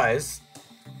that does.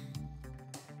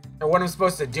 Or what I'm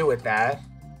supposed to do with that.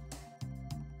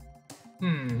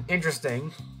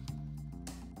 Interesting.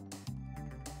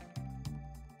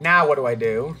 Now what do I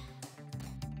do?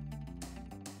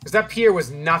 Because up here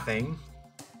was nothing.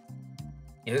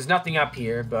 Yeah, there's nothing up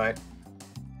here, but...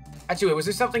 Actually, wait, was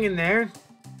there something in there?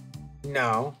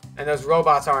 No. And those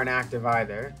robots aren't active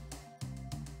either.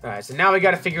 Alright, so now we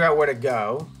gotta figure out where to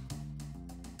go.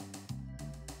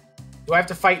 Do I have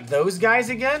to fight those guys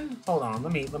again? Hold on,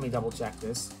 let me double check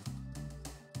this.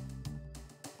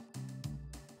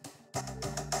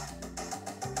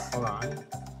 Hold on.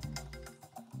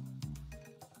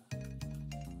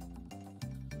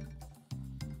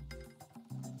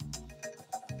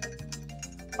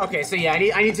 Okay, so yeah,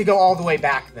 I need to go all the way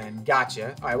back then.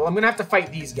 Gotcha. Alright, well, I'm gonna have to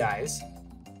fight these guys.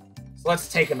 So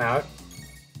let's take them out.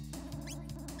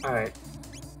 Alright.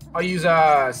 I'll use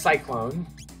a Cyclone.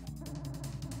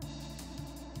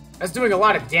 That's doing a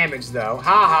lot of damage, though.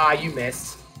 Haha, you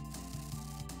missed.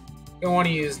 Gonna want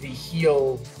to use the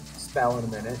heal spell in a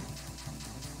minute.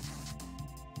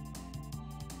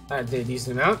 That did a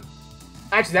decent amount.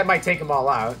 Actually, that might take them all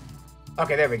out.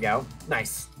 Okay, there we go.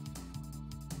 Nice.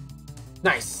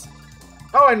 Nice.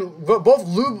 Oh, and both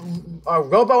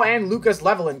Robo and Lucas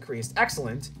level increased.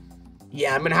 Excellent.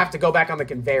 Yeah, I'm gonna have to go back on the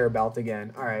conveyor belt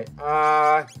again. Alright,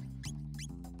 let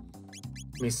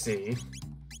me see.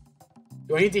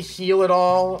 Do I need to heal at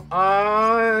all?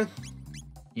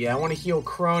 Yeah, I want to heal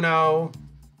Chrono.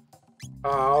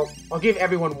 I'll give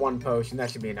everyone one potion.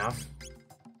 That should be enough.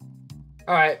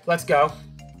 Alright, let's go.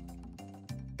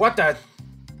 What the?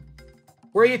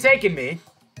 Where are you taking me?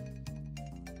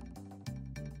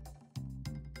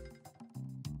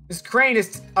 This crane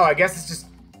is... Oh, I guess it's just...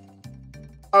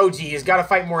 Oh, geez. Gotta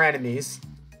fight more enemies.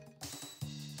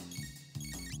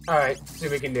 Alright, see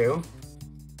what we can do.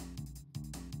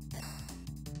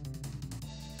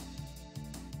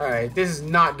 Alright, this is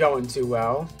not going too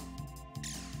well.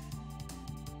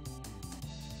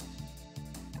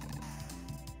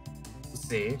 Let's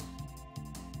see.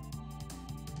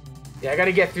 Yeah, I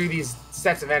gotta get through these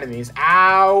sets of enemies.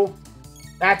 Ow!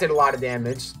 That did a lot of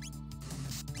damage.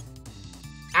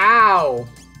 Ow!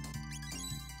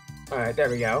 Alright, there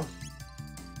we go.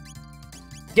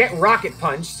 Get rocket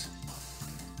punched.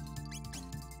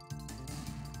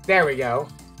 There we go.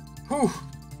 Whew.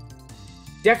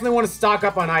 Definitely want to stock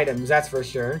up on items, that's for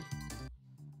sure.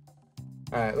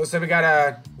 Alright, looks like we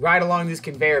gotta ride along these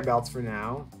conveyor belts for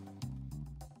now.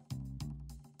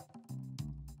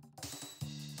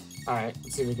 Alright,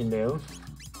 let's see what we can do.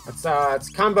 Let's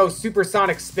combo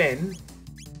supersonic spin.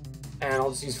 And I'll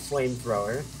just use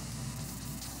flamethrower.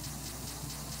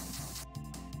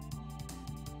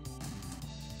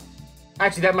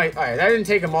 Actually, that might... Alright, that didn't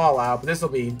take them all out, but this will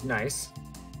be nice.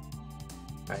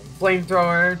 Alright,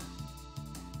 flamethrower.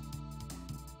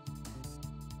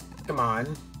 Come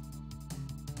on.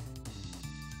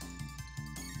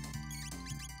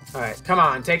 Alright, come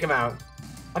on, take him out.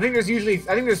 I think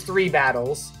there's 3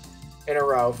 battles in a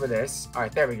row for this.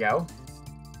 Alright, there we go.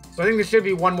 So I think there should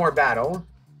be one more battle.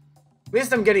 At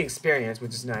least I'm getting experience,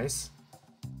 which is nice.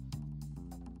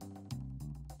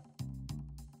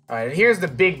 Alright, and here's the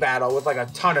big battle with like a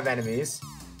ton of enemies.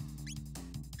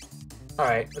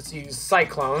 Alright, let's use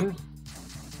Cyclone.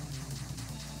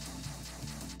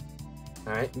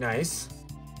 Alright, nice.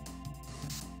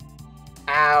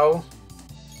 Ow.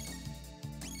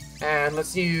 And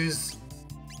let's use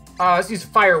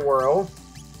Fire Whirl.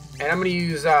 And I'm gonna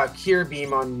use Cure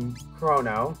Beam on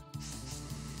Chrono.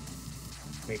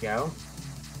 There we go.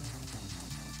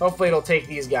 Hopefully it'll take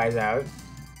these guys out.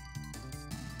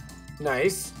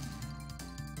 Nice.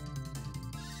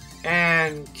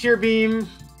 And Cure Beam.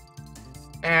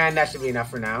 And that should be enough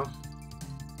for now.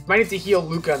 Might need to heal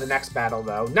Luca in the next battle,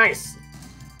 though. Nice!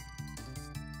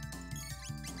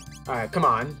 Alright, come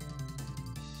on.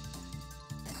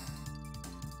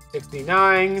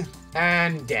 69.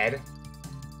 And dead.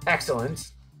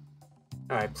 Excellent.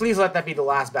 Alright, please let that be the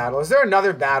last battle. Is there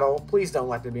another battle? Please don't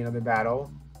let there be another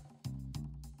battle.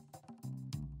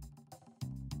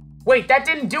 Wait, that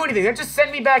didn't do anything. That just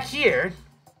sent me back here.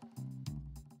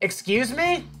 Excuse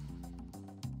me?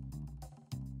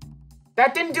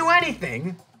 That didn't do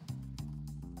anything.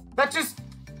 That just...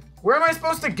 Where am I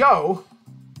supposed to go?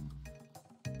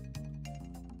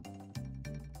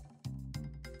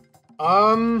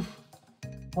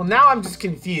 Well, now I'm just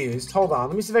confused. Hold on.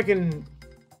 Let me see if I can...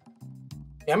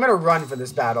 Yeah, I'm gonna run for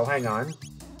this battle. Hang on.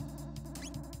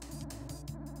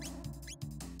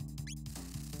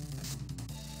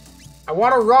 I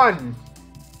want to run.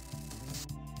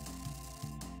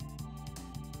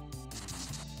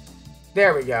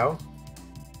 There we go.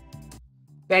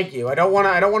 Thank you. I don't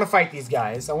want to fight these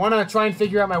guys. I want to try and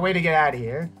figure out my way to get out of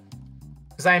here.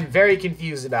 Because I am very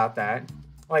confused about that.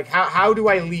 Like, how do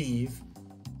I leave?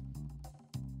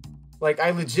 Like,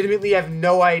 I legitimately have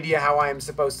no idea how I am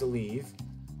supposed to leave.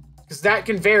 Because that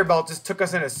conveyor belt just took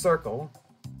us in a circle.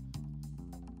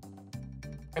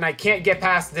 And I can't get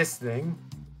past this thing.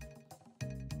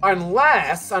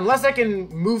 Unless I can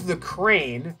move the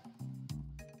crane.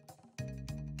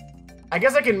 I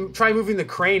guess I can try moving the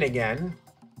crane again.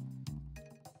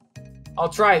 I'll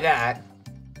try that.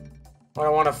 I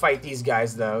don't want to fight these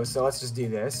guys, though, so let's just do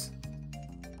this.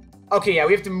 Okay, yeah,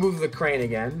 we have to move the crane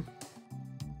again.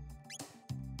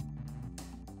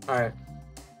 Alright.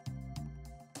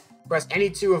 Press any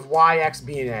 2 of Y, X,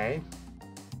 B, and A.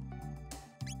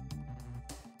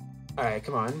 Alright,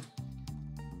 come on.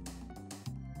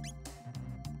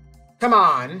 Come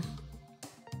on!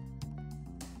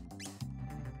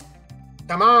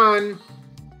 Come on!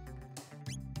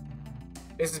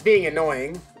 This is being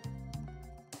annoying.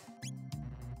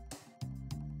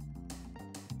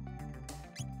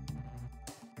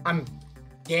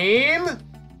 Game?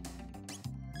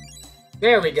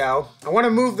 There we go. I want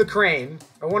to move the crane.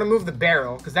 I want to move the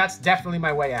barrel, because that's definitely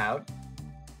my way out.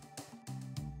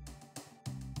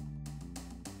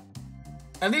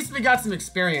 At least we got some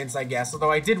experience, I guess,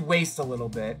 although I did waste a little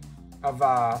bit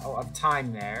of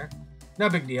time there. No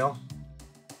big deal.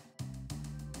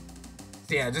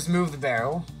 So yeah, just move the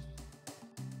barrel.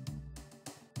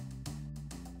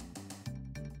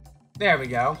 There we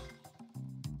go.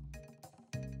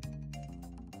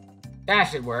 That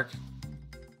should work.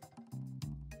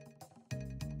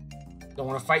 Don't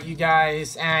want to fight you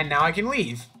guys, and now I can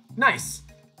leave. Nice.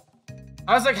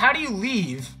 I was like, how do you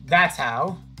leave? That's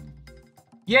how.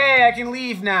 Yay, I can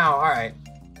leave now. Alright.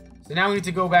 So now we need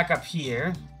to go back up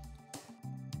here.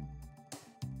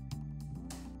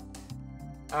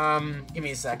 Give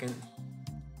me a second.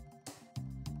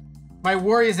 My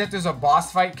worry is that there's a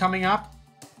boss fight coming up.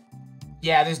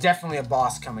 Yeah, there's definitely a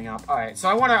boss coming up. Alright,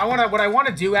 so what I want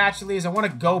to do actually is I want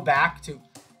to go back to...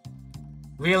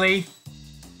 Really?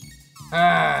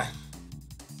 Alright,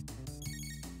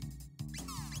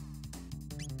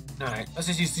 let's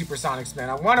just use Supersonic Spin.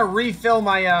 I want to refill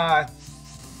my,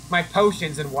 my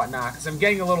potions and whatnot, because I'm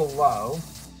getting a little low.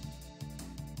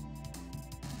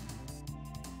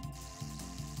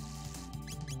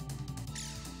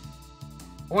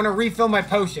 I want to refill my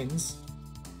potions.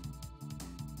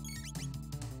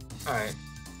 Alright.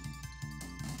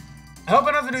 I hope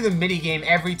I don't have to do the minigame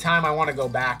every time I want to go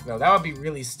back, though. That would be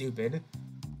really stupid.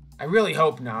 I really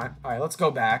hope not. Alright, let's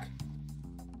go back.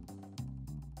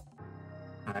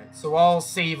 Alright, so I'll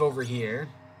save over here.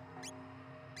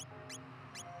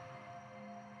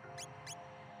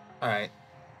 Alright.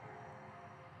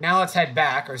 Now let's head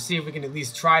back, or see if we can at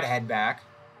least try to head back.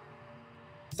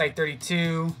 Site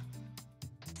 32.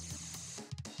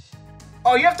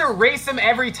 Oh, you have to race them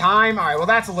every time? Alright, well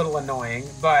that's a little annoying,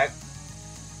 but...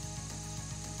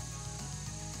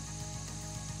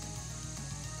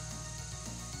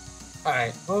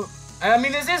 Alright, well, I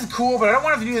mean, this is cool, but I don't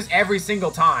want to have to do this every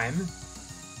single time.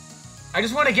 I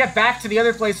just want to get back to the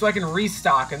other place so I can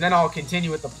restock, and then I'll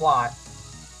continue with the plot.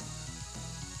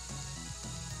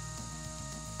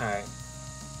 Alright.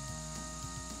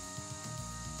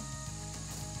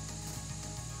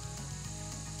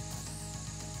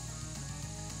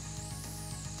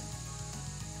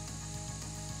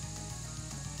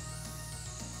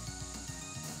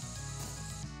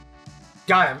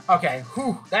 Got him. Okay.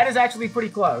 Whew. That is actually pretty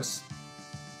close.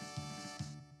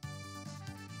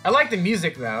 I like the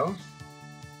music, though.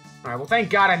 Alright, well, thank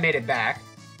God I made it back.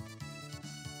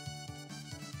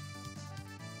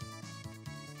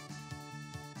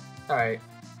 Alright.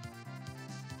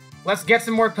 Let's get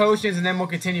some more potions, and then we'll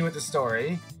continue with the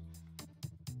story.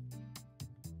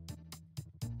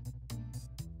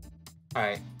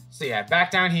 Alright. So, yeah,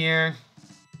 back down here.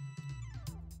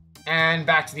 And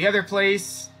back to the other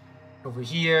place. Over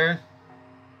here.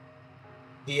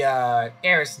 The,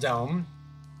 Eris Dome.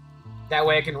 That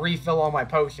way I can refill all my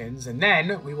potions, and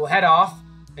then we will head off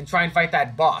and try and fight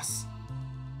that boss.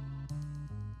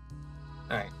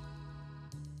 Alright.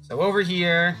 So over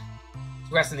here,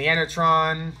 let's rest in the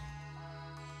Enertron.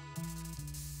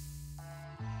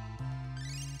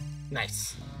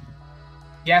 Nice.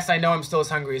 Yes, I know I'm still as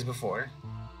hungry as before.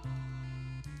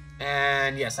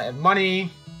 And yes, I have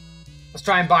money. Let's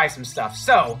try and buy some stuff.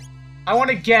 So, I want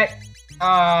to get,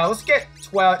 let's get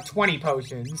 20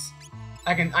 potions.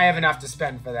 I have enough to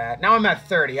spend for that. Now I'm at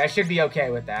 30. I should be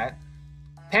okay with that.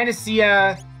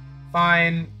 Panacea,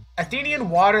 fine. Athenian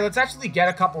water, let's actually get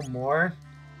a couple more.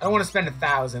 I don't want to spend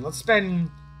 1,000. Let's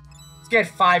get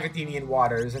 5 Athenian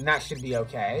waters, and that should be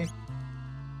okay.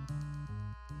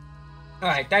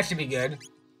 Alright, that should be good.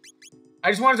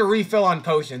 I just wanted to refill on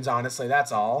potions, honestly,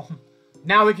 that's all.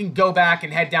 Now we can go back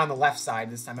and head down the left side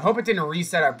this time. I hope it didn't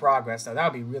reset our progress, though.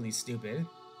 That would be really stupid.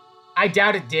 I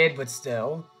doubt it did, but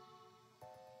still.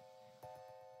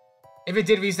 If it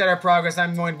did reset our progress,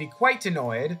 I'm going to be quite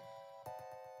annoyed.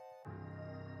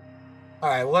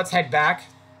 Alright, well, let's head back.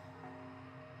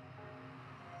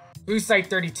 Through Site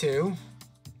 32.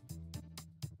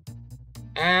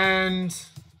 And...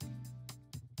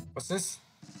 what's this?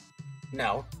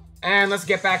 No. And let's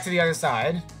get back to the other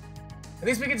side. At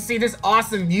least we get to see this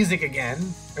awesome music again.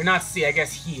 Or not see, I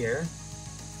guess hear.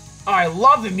 Oh, I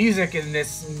love the music in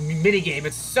this minigame.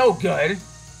 It's so good.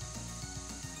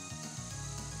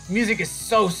 Music is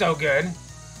so good.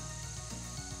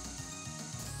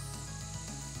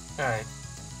 Alright.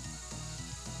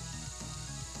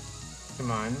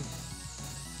 Come on.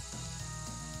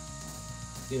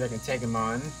 See if I can take him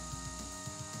on.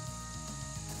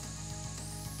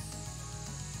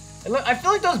 I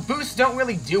feel like those boosts don't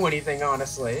really do anything,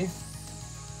 honestly.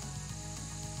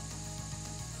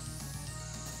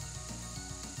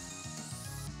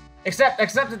 Except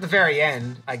at the very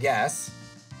end, I guess.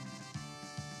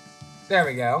 There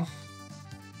we go.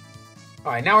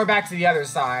 Alright, now we're back to the other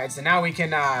side, so now we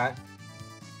can,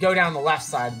 go down the left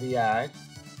side of the,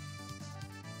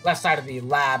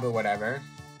 lab or whatever.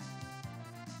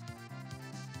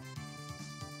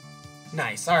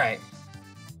 Nice, alright.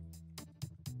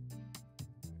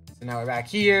 So now we're back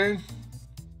here.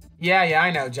 Yeah, I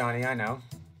know, Johnny, I know.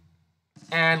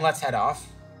 And let's head off.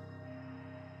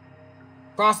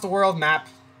 Across the world map.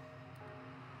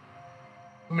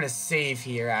 I'm gonna save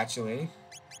here, actually.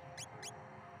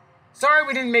 Sorry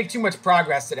we didn't make too much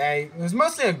progress today. It was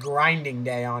mostly a grinding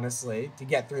day, honestly, to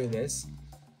get through this.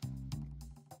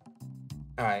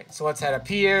 Alright, so let's head up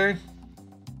here.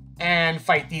 And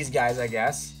fight these guys, I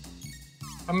guess.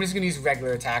 I'm just gonna use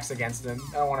regular attacks against them.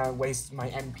 I don't want to waste my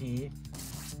MP.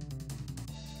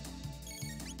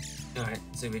 Alright,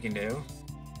 see what we can do.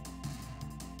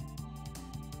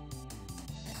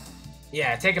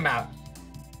 Yeah, take him out.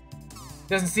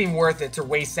 Doesn't seem worth it to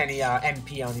waste any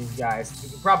MP on these guys. We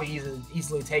can probably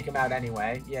easily take him out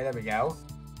anyway. Yeah, there we go.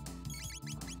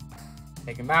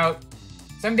 Take him out.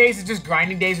 Some days it's just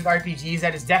grinding days with RPGs.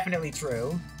 That is definitely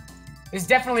true. It's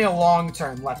definitely a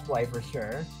long-term Let's Play for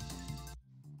sure.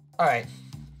 Alright.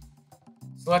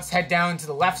 So let's head down to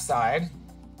the left side.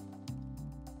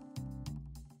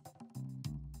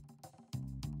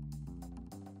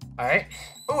 Alright.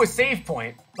 Oh, a save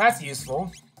point. That's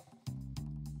useful.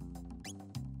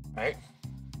 Alright.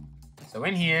 So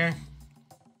in here.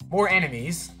 More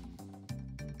enemies.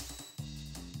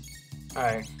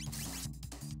 Alright.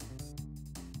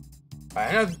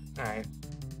 Alright.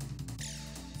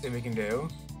 See what we can do.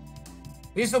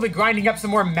 We still be grinding up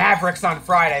some more Mavericks on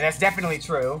Friday. That's definitely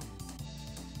true.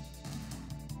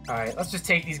 Alright, let's just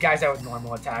take these guys out with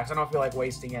normal attacks. I don't feel like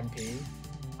wasting MP.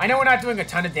 I know we're not doing a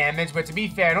ton of damage, but to be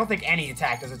fair, I don't think any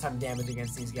attack does a ton of damage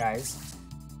against these guys.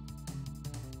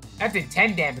 That did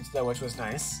 10 damage, though, which was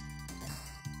nice.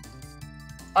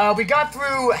 We got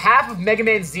through half of Mega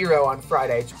Man Zero on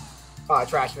Friday,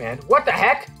 Trash Man. What the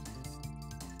heck?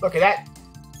 Look at that.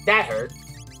 That hurt.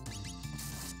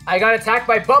 I got attacked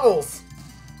by Bubbles.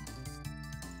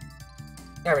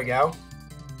 There we go.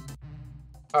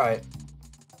 Alright.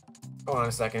 Hold on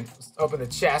a second. Let's open the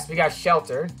chest. We got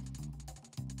shelter.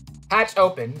 Hatch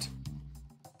opened.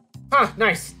 Huh,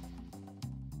 nice.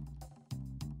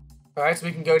 Alright, so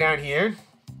we can go down here.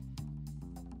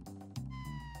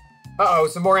 Uh-oh,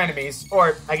 some more enemies.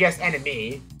 Or, I guess,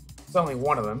 enemy. It's only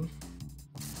one of them.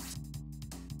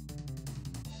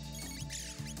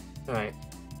 Alright.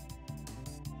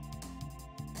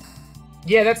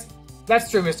 Yeah, that's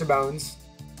true, Mr. Bones.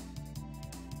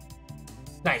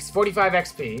 Nice, 45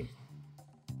 XP.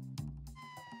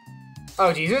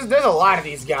 Oh, geez, there's a lot of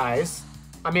these guys.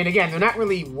 I mean, again, they're not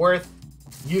really worth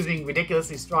using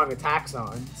ridiculously strong attacks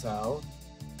on, so...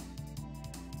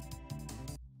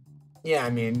 Yeah,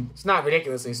 I mean, it's not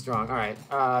ridiculously strong. Alright,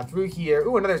 through here.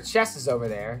 Ooh, another chest is over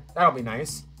there. That'll be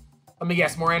nice. Let me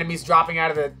guess, more enemies dropping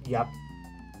out of the... Yep.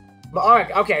 But,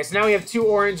 alright, okay, so now we have 2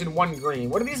 orange and 1 green.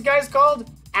 What are these guys called?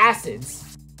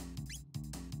 Acids.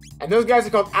 And those guys are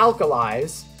called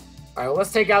alkalis. Alright, well,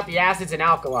 let's take out the acids and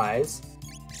alkalis.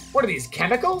 What are these,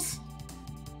 chemicals?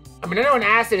 I mean, I know an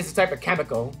acid is a type of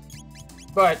chemical.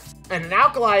 But, and an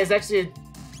alkali is actually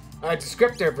a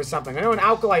descriptor for something. I know an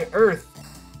alkali earth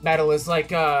metal is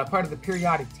like part of the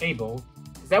periodic table.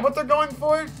 Is that what they're going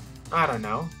for? I don't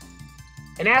know.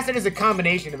 An acid is a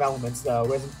combination of elements, though,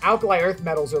 whereas alkali earth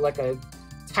metals are like a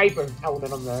type of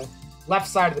element on the left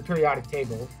side of the periodic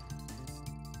table.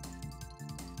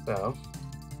 So,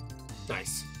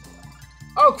 nice.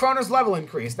 Oh, Chrono's level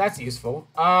increase. That's useful.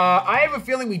 I have a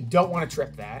feeling we don't want to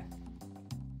trip that.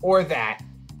 Or that.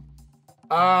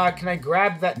 Can I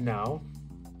grab that? No.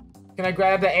 Can I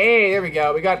grab that? Hey, there we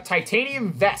go. We got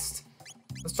titanium vest.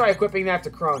 Let's try equipping that to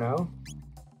Chrono.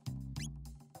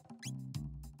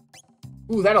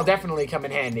 Ooh, that'll definitely come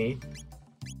in handy.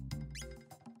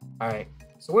 Alright.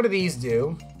 So what do these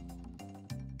do?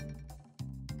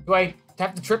 Do I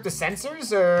have to trip the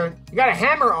sensors, or... You got a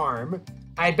hammer arm.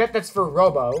 I bet that's for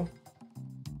Robo.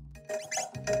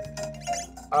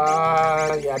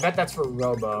 Yeah, I bet that's for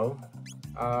Robo.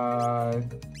 Yeah,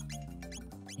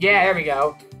 there we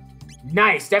go.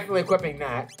 Nice, definitely equipping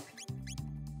that.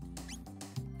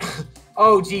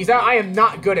 Oh, geez, I am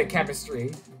not good at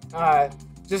chemistry.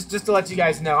 Just to let you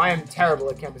guys know, I am terrible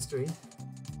at chemistry.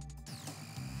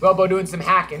 Robo doing some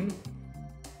hacking.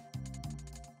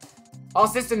 All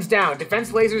systems down.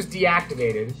 Defense lasers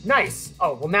deactivated. Nice.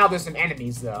 Oh, well now there's some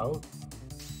enemies, though.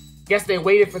 Guess they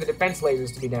waited for the defense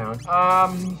lasers to be down.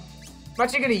 I'm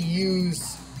actually gonna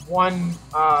use one,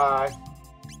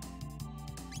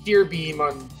 Gear Beam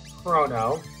on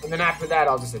Chrono. And then after that,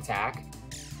 I'll just attack.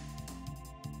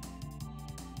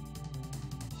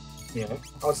 Yeah,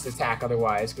 I'll just attack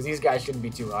otherwise, because these guys shouldn't be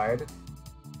too hard.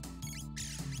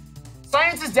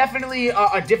 Science is definitely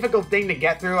a difficult thing to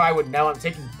get through. I would know. I'm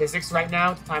taking physics right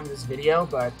now at the time of this video,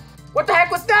 but... What the heck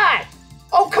was that?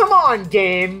 Oh, come on,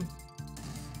 game!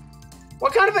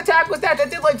 What kind of attack was that?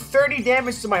 That did like 30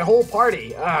 damage to my whole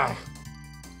party. Ugh.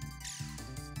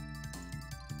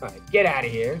 Alright, get out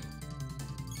of here.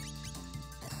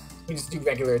 We just do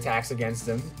regular attacks against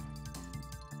him.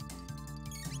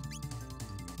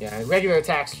 Yeah, regular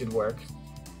attacks should work.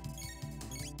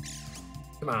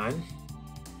 Come on.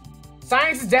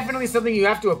 Science is definitely something you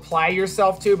have to apply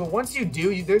yourself to, but once you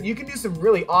do, you can do some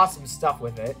really awesome stuff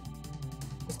with it.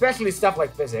 Especially stuff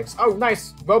like physics. Oh,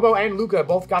 nice. Robo and Luca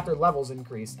both got their levels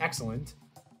increased. Excellent.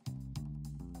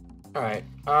 Alright.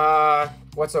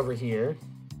 What's over here?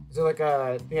 Is there like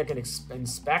a thing I can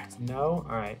inspect? No?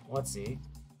 Alright, let's see.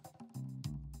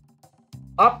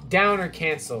 Up, down, or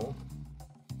cancel?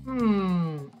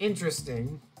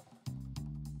 Interesting.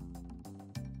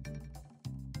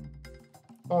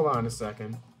 Hold on a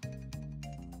second.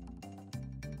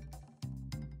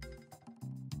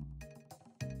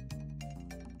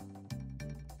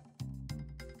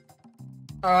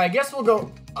 I guess we'll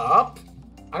go up.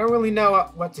 I don't really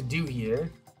know what to do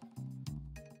here.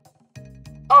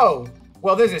 Oh,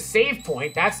 well, there's a save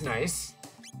point. That's nice.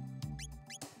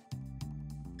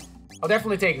 I'll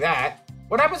definitely take that.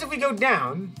 What happens if we go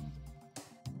down?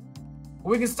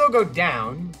 Well, we can still go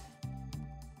down.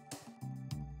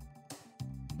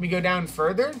 we go down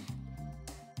further?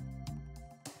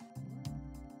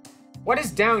 What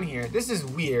is down here? This is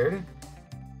weird.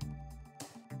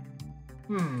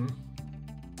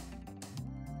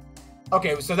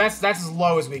 Okay, so that's as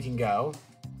low as we can go.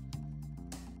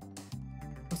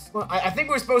 I think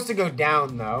we're supposed to go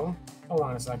down, though. Hold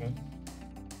on a second.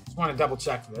 Just want to double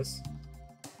check this.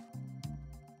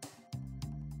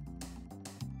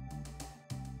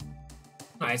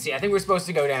 I see. I think we're supposed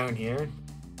to go down here.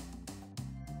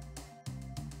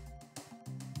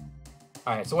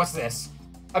 Alright, so what's this?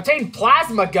 Obtain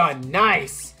plasma gun.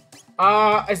 Nice.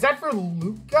 Is that for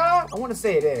Luca? I want to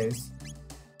say it is.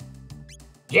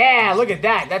 Yeah, look at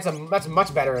that. That's a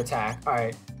much better attack.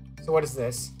 Alright. So what is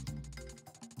this?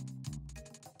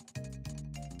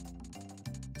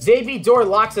 ZB door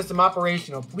lock system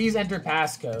operational. Please enter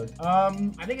passcode.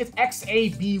 I think it's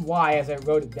XABY as I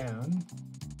wrote it down.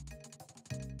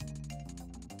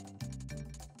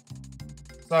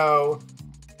 So,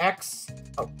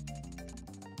 oh.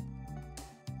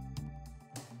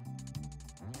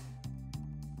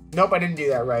 Nope, I didn't do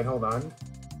that right. Hold on.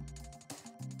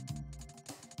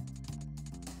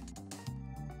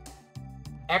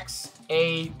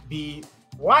 XAB.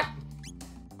 What?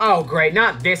 Oh, great.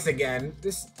 Not this again.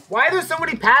 Why are there so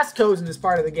many passcodes in this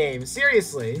part of the game?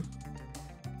 Seriously.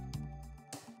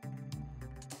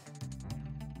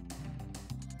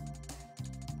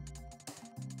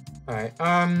 Alright,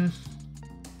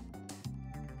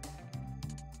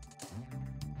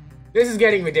 this is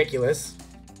getting ridiculous.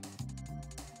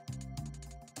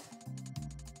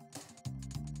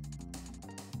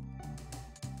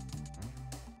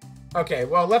 Okay,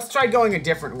 well, let's try going a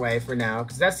different way for now,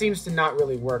 because that seems to not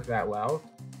really work that well.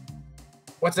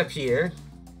 What's up here?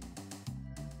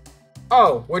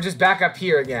 Oh, we're just back up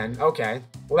here again. Okay.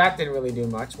 Well, that didn't really do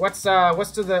much. What's up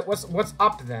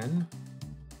then?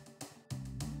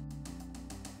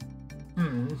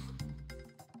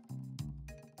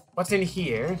 What's in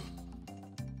here?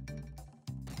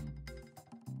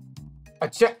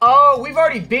 Oh, we've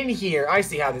already been here. I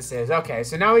see how this is. Okay,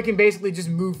 so now we can basically just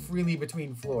move freely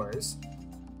between floors.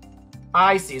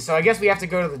 I see. So I guess we have to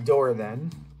go to the door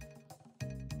then.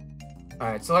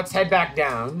 Alright, so let's head back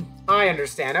down. I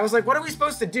understand. I was like, what are we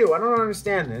supposed to do? I don't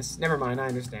understand this. Never mind, I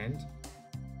understand.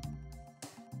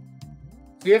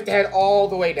 We have to head all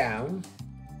the way down.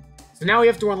 So now we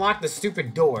have to unlock the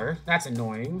stupid door. That's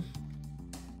annoying.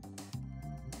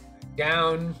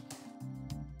 Down.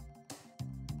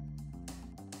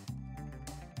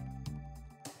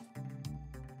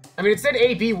 I mean, it said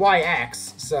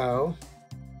ABYX, so...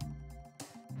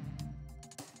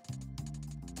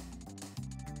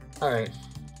 Alright.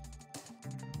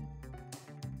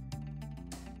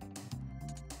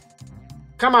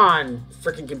 Come on,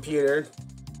 freaking computer.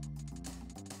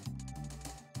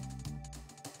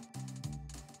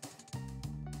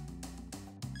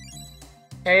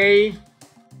 A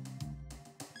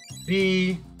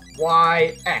B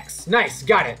Y X. Nice,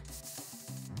 got it.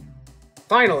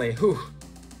 Finally, whew.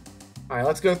 Alright,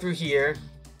 let's go through here.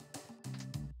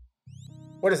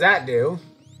 What does that do?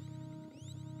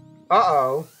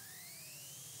 Uh-oh.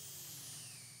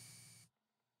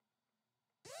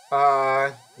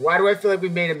 Why do I feel like we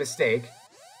made a mistake?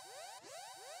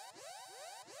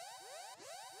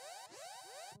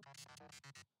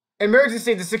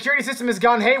 Emergency, the security system has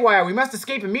gone haywire. We must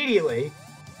escape immediately.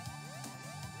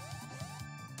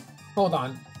 Hold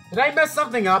on. Did I mess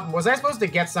something up? Was I supposed to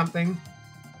get something?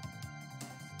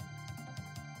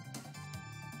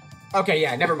 Okay,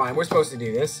 yeah, never mind. We're supposed to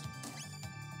do this.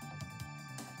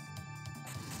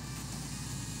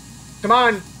 Come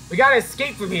on. We gotta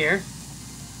escape from here.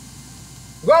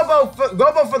 Robo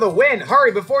for the win.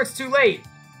 Hurry before it's too late.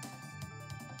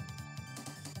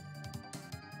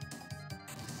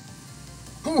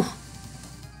 Whew.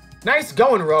 Nice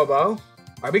going, Robo.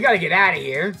 Alright, we gotta get out of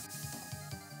here.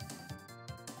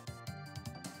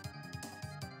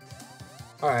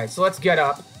 Alright, so let's get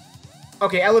up.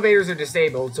 Okay, elevators are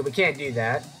disabled, so we can't do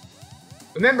that.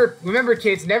 Remember,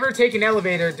 kids, never take an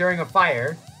elevator during a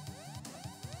fire.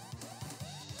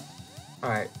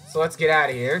 Alright, so let's get out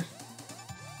of here.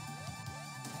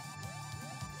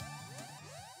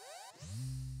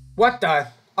 What the?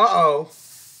 Uh-oh.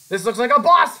 This looks like a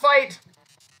boss fight!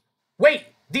 Wait,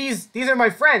 these are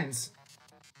my friends.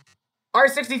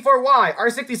 R64Y,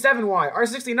 R67Y,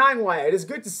 R69Y. It is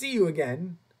good to see you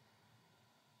again.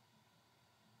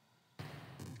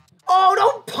 Oh,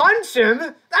 don't punch him!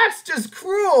 That's just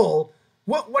cruel!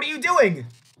 What are you doing?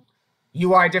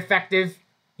 You are defective.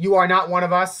 You are not one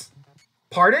of us.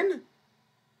 Pardon?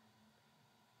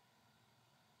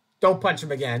 Don't punch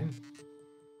him again.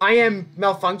 I am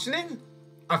malfunctioning?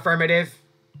 Affirmative.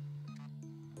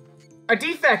 A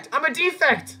defect! I'm a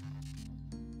defect!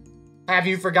 Have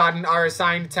you forgotten our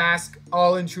assigned task?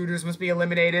 All intruders must be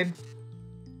eliminated.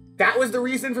 That was the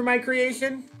reason for my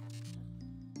creation?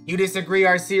 You disagree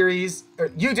our series, or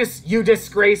you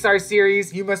disgrace our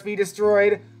series, you must be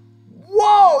destroyed.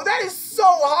 Whoa, that is so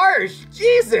harsh!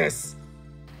 Jesus!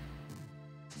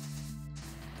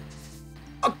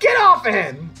 Oh, get off of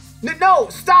him! No,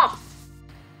 stop!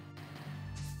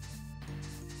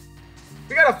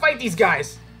 We gotta fight these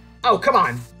guys. Oh, come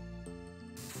on.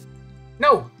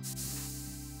 No.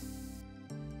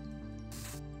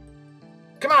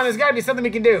 Come on, there's gotta be something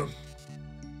we can do.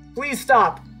 Please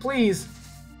stop, please.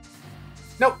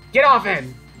 No, get off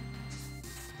him.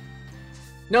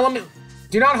 No, let me...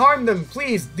 Do not harm them,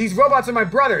 please. These robots are my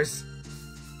brothers.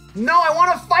 No, I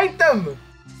want to fight them.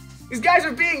 These guys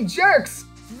are being jerks.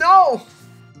 No.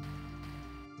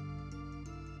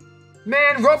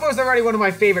 Man, Robo's already one of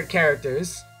my favorite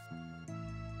characters.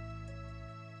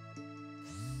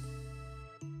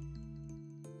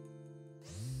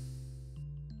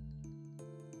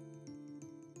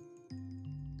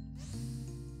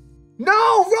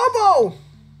 No, Robo!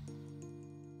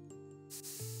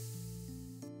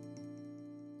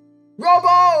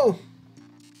 Robo!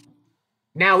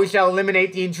 Now we shall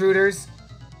eliminate the intruders.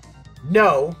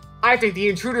 No, I think the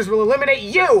intruders will eliminate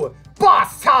you!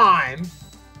 Boss time!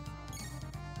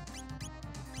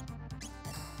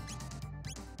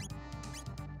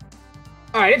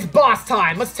 Alright, it's boss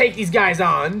time. Let's take these guys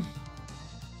on.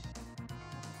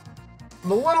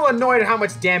 I'm a little annoyed at how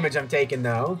much damage I'm taking,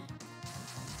 though.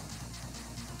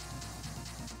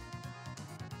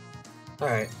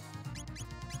 Alright.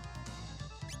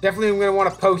 Definitely I'm gonna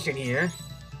want a potion here.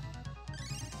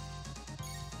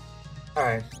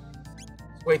 Alright.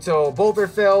 Wait till both are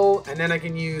filled, and then I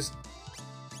can use...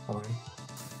 Hold on.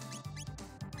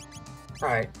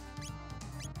 Alright.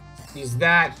 Use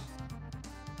that.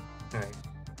 Alright.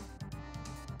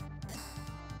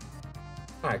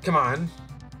 Alright, come on.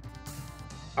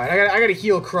 Alright, I gotta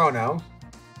heal Chrono.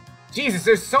 Jesus,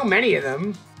 there's so many of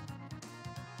them.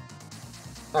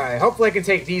 Alright, hopefully I can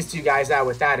take these two guys out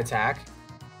with that attack.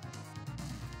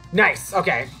 Nice,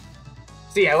 okay.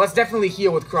 So yeah, let's definitely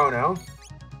heal with Chrono.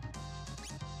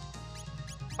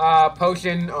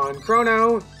 Potion on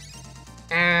Chrono.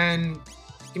 And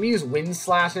can we use Wind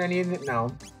Slash or any of it?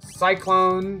 No.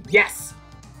 Cyclone. Yes!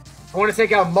 I want to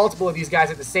take out multiple of these guys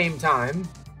at the same time.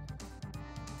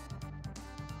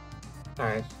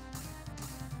 Alright.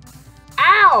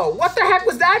 Ow! What the heck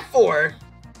was that for?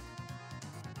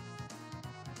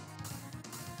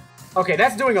 Okay,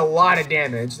 that's doing a lot of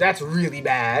damage. That's really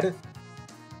bad.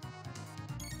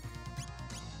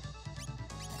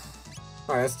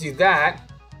 Alright, let's do that.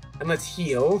 And let's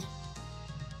heal.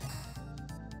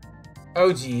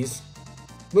 Oh, geez.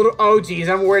 Oh, geez,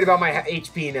 I'm worried about my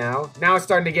HP now. Now it's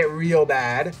starting to get real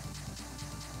bad.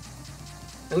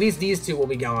 At least these two will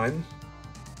be gone.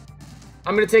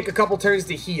 I'm gonna take a couple turns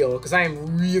to heal, because I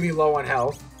am really low on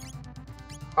health.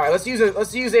 Alright, let's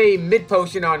use a mid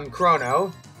potion on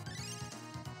Chrono.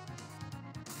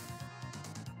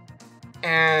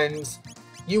 And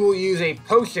you will use a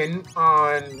potion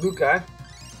on Luca.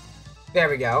 There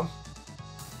we go.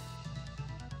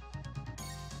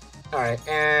 Alright,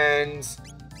 and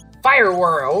Fire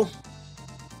Whirl.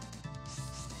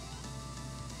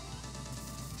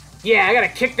 Yeah, I gotta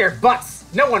kick their butts.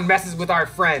 No one messes with our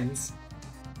friends.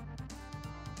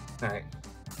 Alright.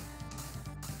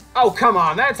 Oh, come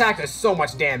on. That attack does so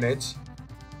much damage.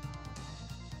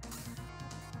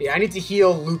 Yeah, I need to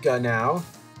heal Luca now.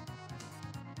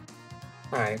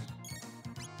 Alright.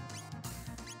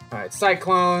 Alright,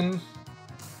 Cyclone.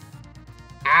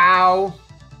 Ow.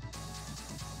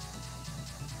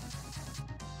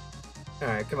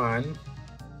 Alright, come on.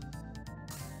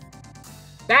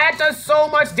 That does so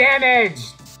much damage!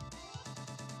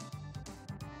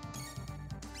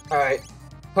 Alright.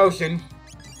 Potion.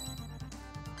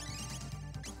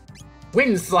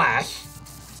 Wind Slash.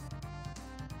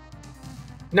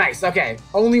 Nice, okay.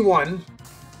 Only one.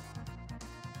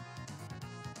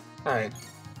 Alright.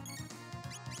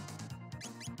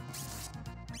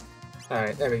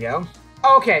 Alright, there we go.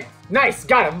 Okay, nice,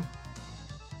 got him.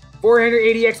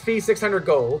 480 XP, 600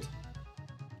 gold.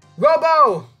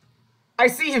 Robo! I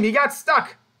see him, he got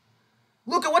stuck.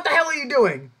 Luca, what the hell are you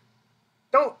doing?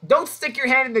 Don't stick your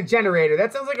hand in the generator.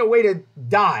 That sounds like a way to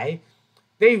die.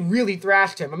 They really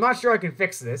thrashed him. I'm not sure I can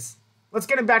fix this. Let's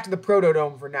get him back to the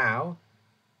Protodome for now.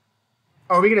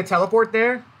 Oh, are we gonna teleport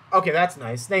there? Okay, that's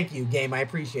nice. Thank you, game. I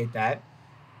appreciate that.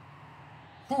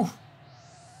 Whew.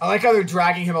 I like how they're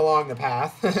dragging him along the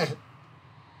path.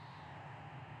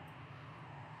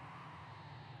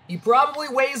 He probably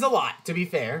weighs a lot, to be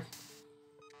fair.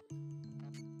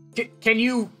 Can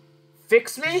you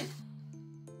fix me?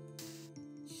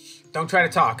 Don't try to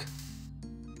talk.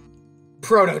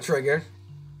 Proto Trigger.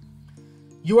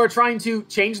 You are trying to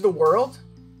change the world?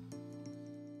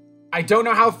 I don't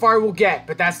know how far we'll get,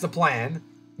 but that's the plan.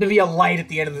 Maybe a light at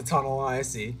the end of the tunnel, I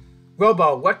see.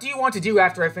 Robo, what do you want to do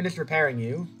after I finish repairing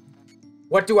you?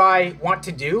 What do I want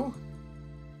to do?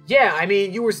 Yeah, I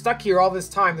mean, you were stuck here all this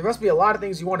time. There must be a lot of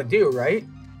things you want to do, right?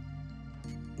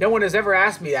 No one has ever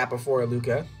asked me that before,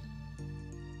 Luca.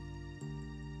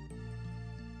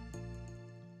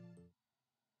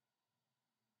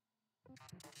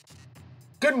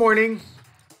 Good morning.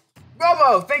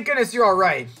 Robo, thank goodness you're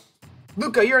alright.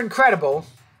 Luca, you're incredible.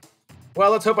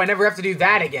 Well, let's hope I never have to do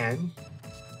that again.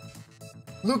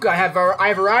 Luca, I have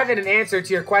arrived at an answer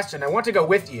to your question. I want to go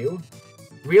with you.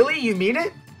 Really? You mean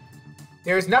it?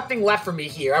 There is nothing left for me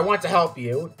here. I want to help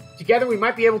you. Together we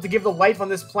might be able to give the life on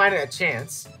this planet a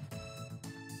chance.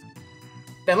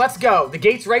 Then let's go. The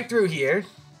gate's right through here.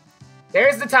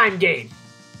 There's the time gate.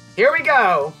 Here we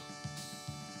go.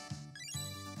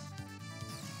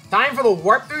 Time for the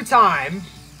warp through time.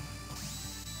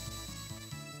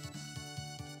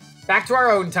 Back to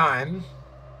our own time.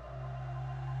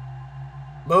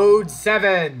 Mode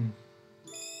 7.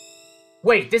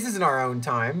 Wait, this isn't our own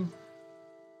time.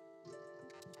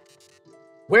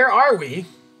 Where are we?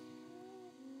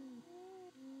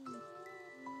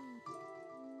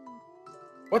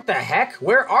 What the heck?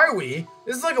 Where are we?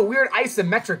 This is like a weird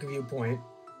isometric viewpoint.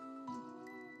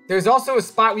 There's also a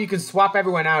spot where you can swap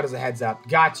everyone out as a heads up.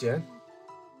 Gotcha.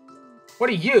 What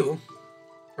are you?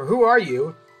 Or who are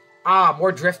you? Ah,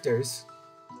 more drifters.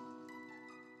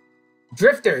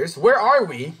 Drifters? Where are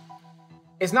we?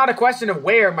 It's not a question of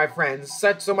where, my friends,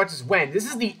 so much as when. This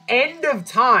is the end of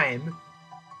time.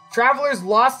 Travelers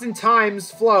lost in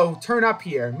time's flow turn up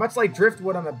here, much like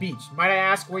driftwood on the beach. Might I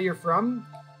ask where you're from?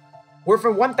 We're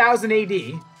from 1000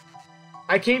 AD.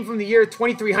 I came from the year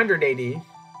 2300 AD.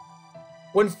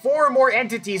 When four or more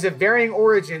entities of varying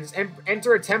origins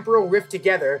enter a temporal rift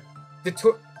together,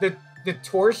 the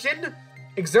torsion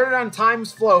exerted on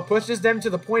time's flow pushes them to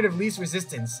the point of least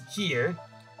resistance, here.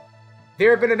 There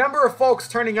have been a number of folks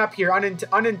turning up here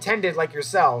unintended like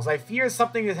yourselves. I fear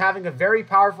something is having a very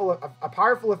powerful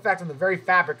effect on the very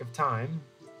fabric of time.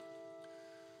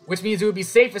 Which means it would be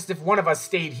safest if one of us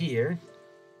stayed here.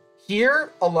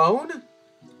 Here? Alone?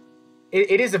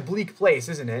 It is a bleak place,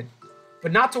 isn't it?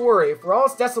 But not to worry, for all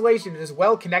its desolation, it is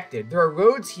well connected. There are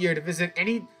roads here to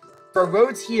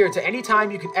any time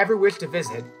you could ever wish to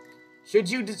visit. Should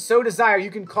you so desire,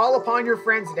 you can call upon your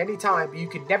friends at any time, but you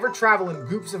can never travel in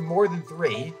groups of more than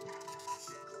 3.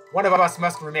 One of us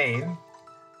must remain.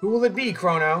 Who will it be,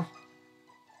 Chrono?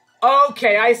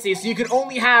 Okay, I see. So you can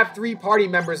only have 3 party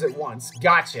members at once.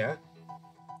 Gotcha.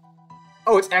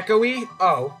 Oh, it's echoey?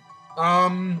 Oh.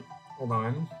 Hold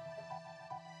on.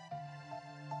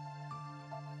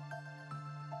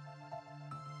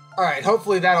 Alright,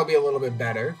 hopefully that'll be a little bit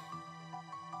better.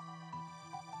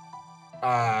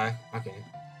 Okay.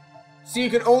 So you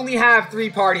can only have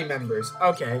 3 party members.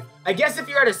 Okay. I guess if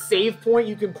you're at a save point,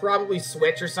 you can probably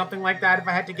switch or something like that, if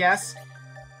I had to guess.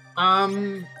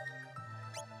 I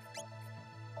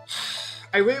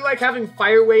really like having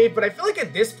Fire Wave, but I feel like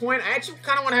at this point, I actually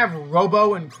kind of want to have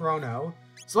Robo and Chrono.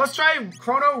 So let's try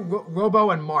Chrono, Robo,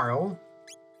 and Marl.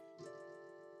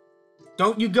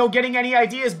 Don't you go getting any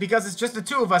ideas because it's just the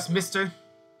 2 of us, mister.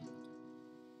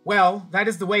 Well, that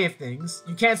is the way of things.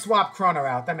 You can't swap Chrono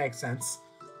out, that makes sense.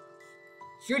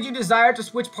 Should you desire to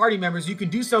switch party members, you can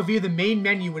do so via the main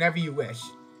menu whenever you wish.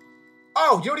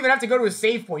 Oh, you don't even have to go to a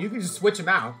save point, you can just switch them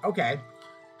out. Okay.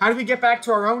 How do we get back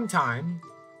to our own time?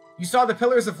 You saw the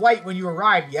Pillars of Light when you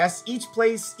arrived, yes? Each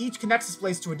connects this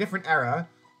place to a different era.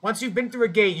 Once you've been through a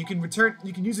gate, you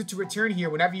can use it to return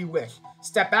here whenever you wish.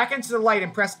 Step back into the light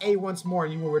and press A once more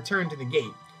and you will return to the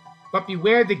gate. But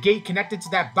beware the gate connected to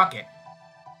that bucket.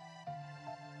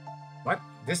 What?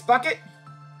 This bucket?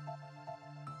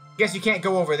 Guess you can't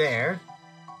go over there.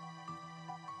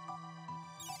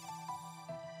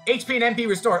 HP and MP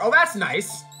restored. Oh, that's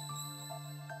nice.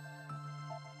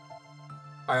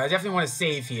 Alright, I definitely want to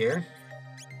save here.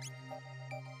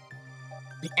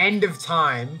 The end of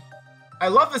time. I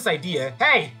love this idea.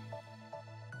 Hey!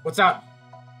 What's up?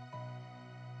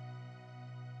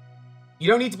 You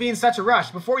don't need to be in such a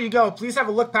rush. Before you go, please have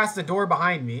a look past the door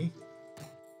behind me.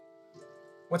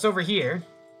 What's over here?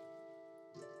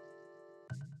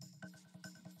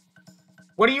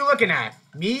 What are you looking at?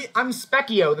 Me? I'm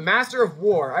Specchio, the Master of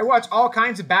War. I watch all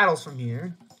kinds of battles from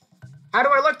here. How do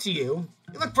I look to you?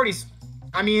 You look pretty...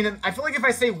 I mean, I feel like if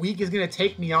I say weak, he's gonna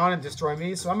take me on and destroy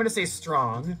me, so I'm gonna say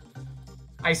strong.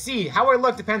 I see. How I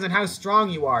look depends on how strong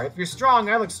you are. If you're strong,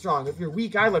 I look strong. If you're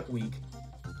weak, I look weak.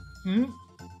 Hmm?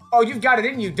 Oh, you've got it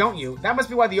in you, don't you? That must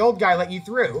be why the old guy let you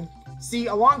through. See,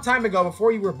 a long time ago,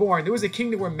 before you were born, there was a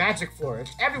kingdom where magic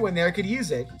flourished. Everyone there could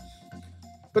use it.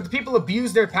 But the people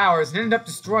abused their powers and ended up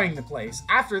destroying the place.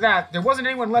 After that, there wasn't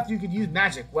anyone left who could use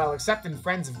magic. Well, except in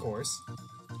friends, of course.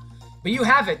 But you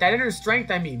have it, that inner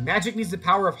strength, I mean. Magic needs the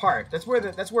power of heart. That's where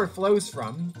it flows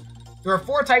from. There are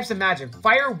 4 types of magic.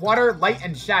 Fire, water, light,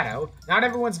 and shadow. Not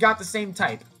everyone's got the same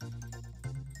type.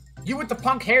 You with the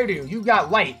punk hairdo, you've got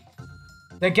light.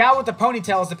 The gal with the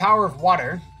ponytail is the power of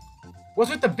water. What's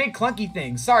with the big clunky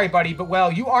thing? Sorry, buddy, but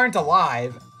well, you aren't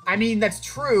alive. I mean, that's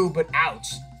true, but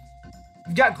ouch.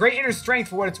 You've got great inner strength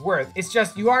for what it's worth. It's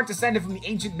just, you aren't descended from the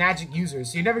ancient magic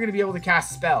users, so you're never going to be able to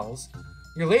cast spells.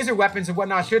 Your laser weapons and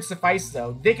whatnot should suffice,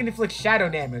 though. They can inflict shadow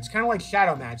damage, kind of like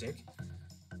shadow magic.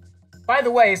 By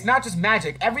the way, it's not just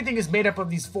magic. Everything is made up of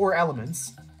these 4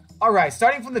 elements. Alright,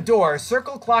 starting from the door,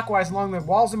 circle clockwise along the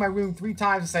walls of my room 3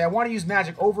 times and say, I want to use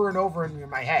magic over and over in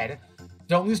my head.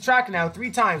 Don't lose track now,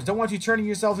 3 times. Don't want you turning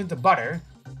yourselves into butter.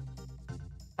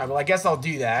 Alright, well, I guess I'll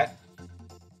do that.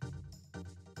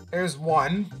 There's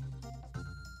 1.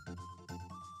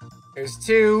 There's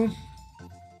 2.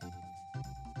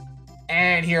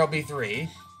 And here'll be 3.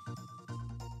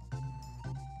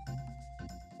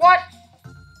 What?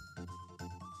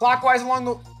 Clockwise along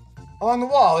the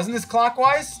wall. Isn't this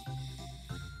clockwise?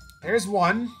 There's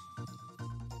 1.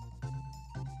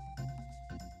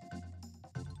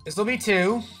 This will be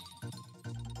 2.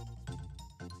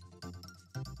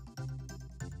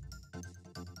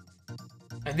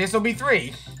 And this will be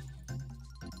 3.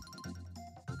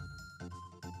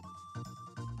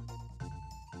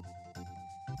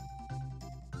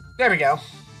 There we go.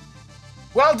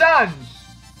 Well done!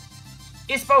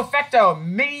 Ispo Fecto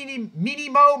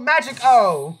Minimo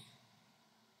Magic-O!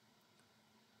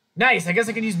 Nice, I guess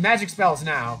I can use magic spells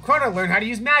now. Chrono learned how to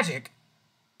use magic.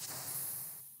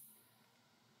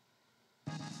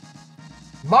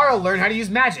 Maro learned how to use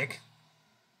magic.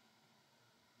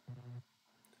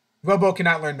 Robo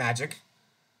cannot learn magic.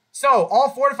 So, all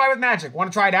fortified with magic.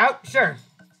 Want to try it out? Sure.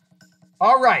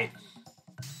 Alright.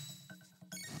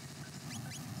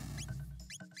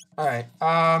 Alright,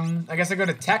 I guess I go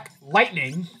to Tech.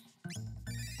 Lightning.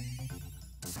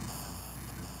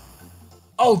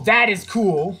 Oh, that is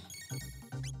cool.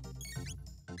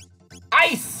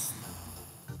 Ice!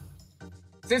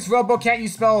 Since Robo can't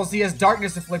use spells, he has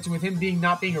Darkness Affliction with him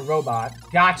not being a robot.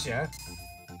 Gotcha.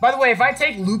 By the way, if I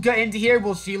take Luca into here,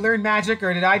 will she learn magic,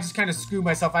 or did I just kind of screw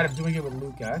myself out of doing it with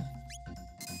Luca?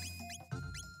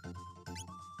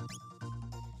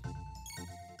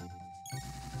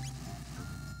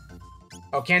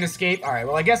 Oh, can't escape? Alright,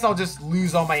 well, I guess I'll just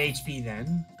lose all my HP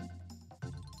then.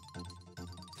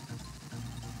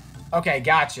 Okay,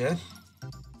 gotcha.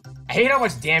 I hate how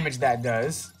much damage that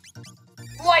does.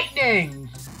 Lightning!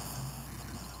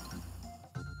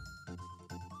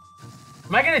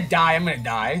 Am I gonna die? I'm gonna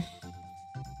die.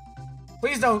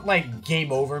 Please don't, like,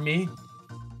 game over me.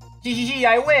 Hee,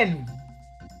 I win!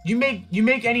 You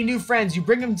make any new friends, you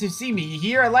bring them to see me. You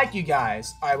hear? I like you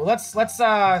guys. Alright, well, let's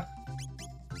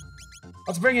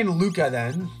bring in Luca,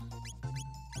 then.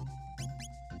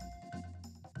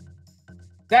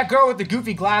 That girl with the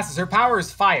goofy glasses, her power is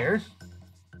fire.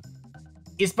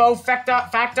 Ispo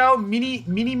Facto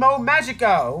Minimo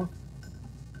Magico.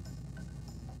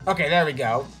 Okay, there we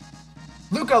go.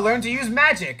 Luca learned to use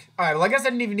magic. Alright, well, I guess I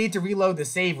didn't even need to reload the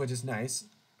save, which is nice.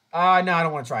 No, I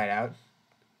don't want to try it out.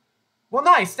 Well,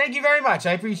 nice. Thank you very much.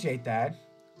 I appreciate that.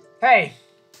 Hey.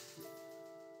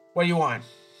 What do you want?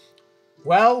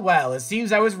 Well, it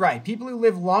seems I was right. People who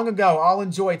lived long ago all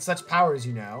enjoyed such powers,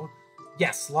 you know.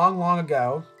 Yes, long, long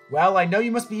ago. Well, I know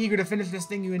you must be eager to finish this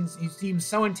thing you seem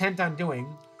so intent on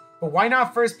doing. But why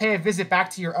not first pay a visit back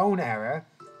to your own era?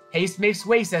 Haste makes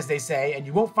waste, as they say, and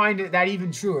you won't find it that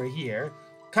even truer here.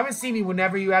 Come and see me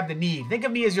whenever you have the need. Think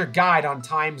of me as your guide on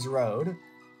Time's Road.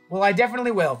 Well, I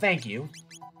definitely will. Thank you.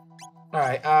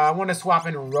 Alright, I want to swap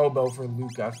in Robo for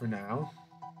Luca for now.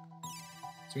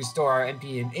 So we store our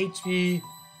NP and HP,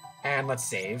 and let's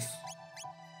save.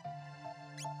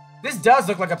 This does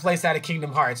look like a place out of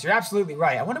Kingdom Hearts. You're absolutely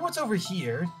right. I wonder what's over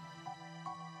here.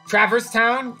 Traverse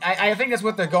Town? I think that's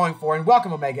what they're going for, and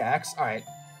welcome, Omega X. Alright.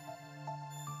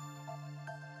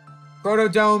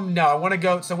 Protodome? No, I want to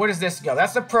go... So where does this go?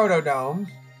 That's the Protodome.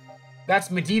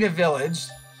 That's Medina Village.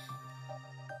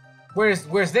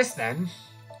 Where's this, then?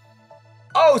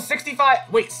 Oh,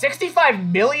 65... Wait, 65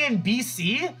 million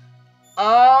BC?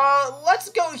 Let's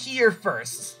go here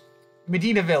first.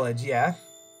 Medina Village, yeah.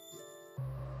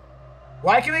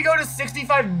 Why can we go to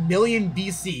 65 million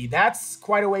BC? That's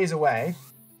quite a ways away.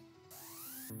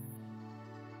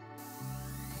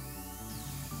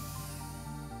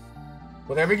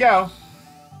 Well, there we go.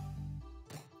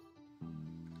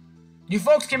 You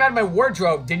folks came out of my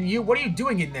wardrobe, didn't you? What are you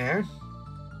doing in there?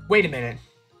 Wait a minute.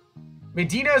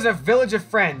 Medina is a village of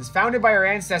friends, founded by our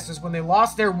ancestors when they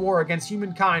lost their war against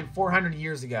humankind 400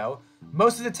 years ago.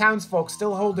 Most of the townsfolk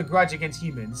still hold a grudge against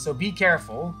humans, so be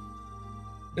careful.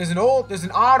 There's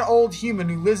an odd old human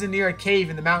who lives near a cave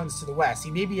in the mountains to the west.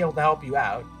 He may be able to help you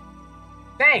out.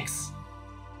 Thanks!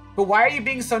 But why are you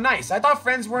being so nice? I thought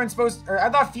fiends weren't supposed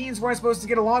to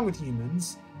get along with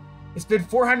humans. It's been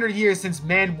 400 years since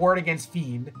man warred against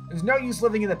fiend. There's no use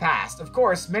living in the past. Of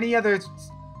course, many other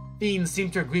fiends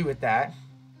seem to agree with that.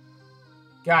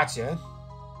 Gotcha.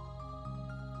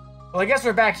 Well, I guess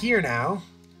we're back here now.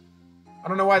 I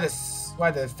don't know why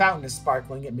the fountain is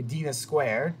sparkling at Medina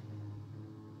Square.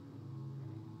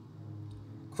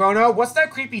 Chrono, what's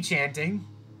that creepy chanting?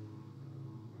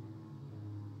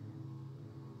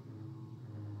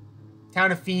 Town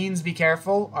of Fiends, be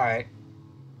careful. Alright.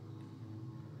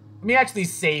 Let me actually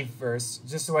save first,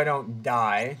 just so I don't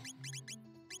die.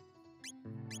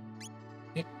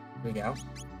 Here we go.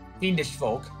 Fiendish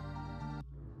folk.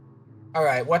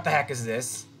 Alright, what the heck is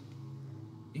this?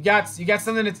 You got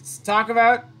something to talk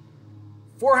about?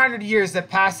 400 years have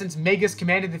passed since Magus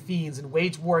commanded the fiends and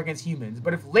waged war against humans.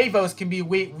 But if Lavos can be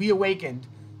reawakened,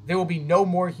 there will be no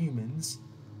more humans.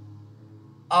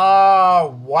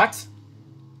 What?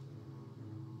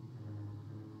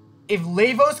 If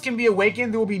Lavos can be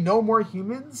awakened, there will be no more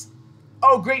humans?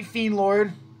 Oh, great Fiend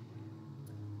Lord.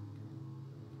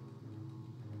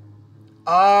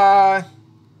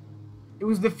 It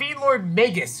was the Fiend Lord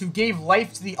Magus who gave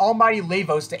life to the almighty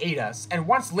Lavos to aid us. And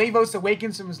once Lavos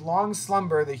awakens from his long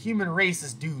slumber, the human race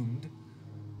is doomed.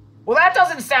 Well, that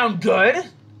doesn't sound good.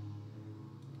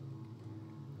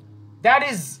 That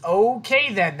is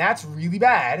okay then. That's really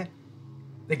bad.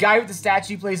 The guy with the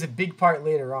statue plays a big part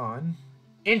later on.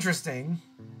 Interesting.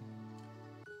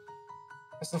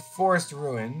 That's the forest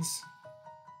ruins.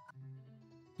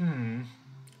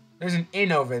 There's an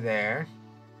inn over there.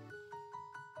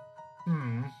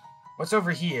 What's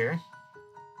over here?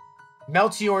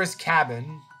 Melchior's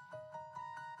cabin.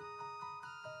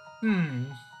 Let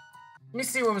me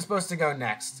see where I'm supposed to go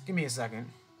next. Give me a second.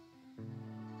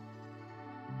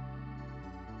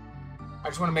 I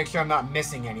just want to make sure I'm not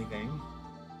missing anything.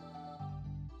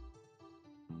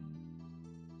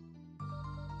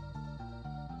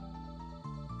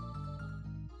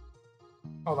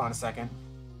 Hold on a second.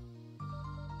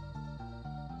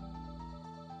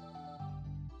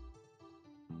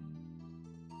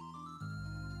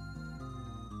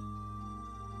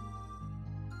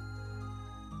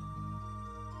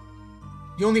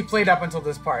 You only played up until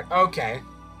this part. Okay.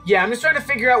 Yeah, I'm just trying to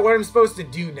figure out what I'm supposed to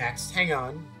do next. Hang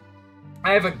on.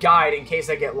 I have a guide in case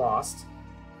I get lost.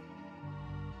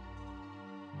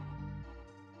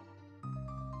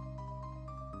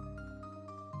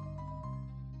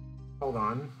 Hold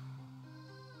on.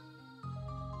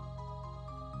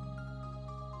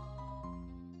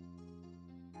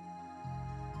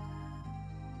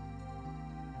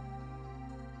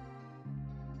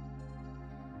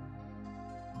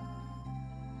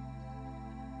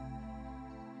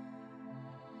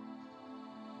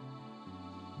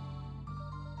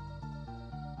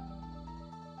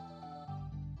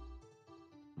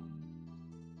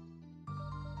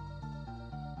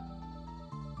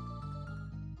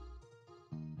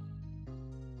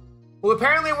 Well,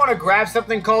 apparently I want to grab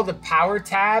something called the power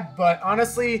tab, but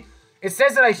honestly, it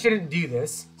says that I shouldn't do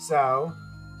this, so...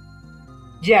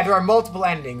 Yeah, there are multiple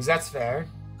endings, that's fair.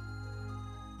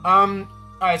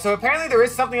 Alright, so apparently there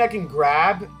is something I can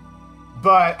grab,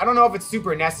 but I don't know if it's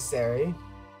super necessary.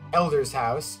 Elder's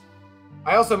house.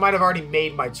 I also might have already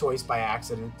made my choice by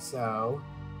accident, so...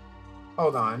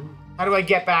 Hold on. How do I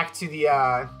get back to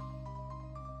the,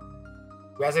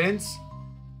 residence?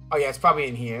 Oh yeah, it's probably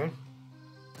in here.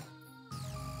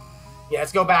 Yeah,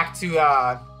 let's go back to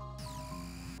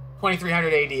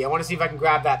 2300 AD. I want to see if I can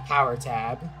grab that power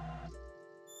tab.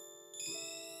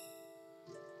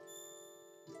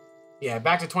 Yeah,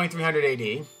 back to 2300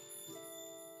 AD.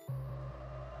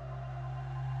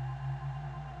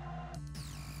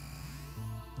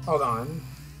 Hold on.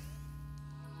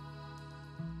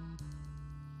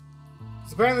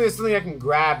 So apparently there's something I can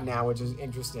grab now, which is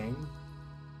interesting.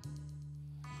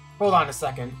 Hold on a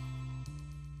second.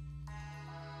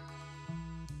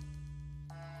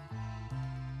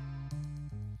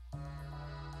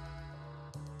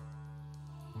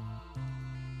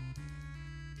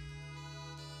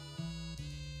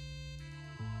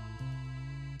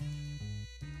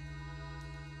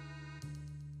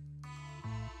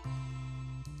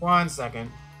 One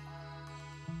second.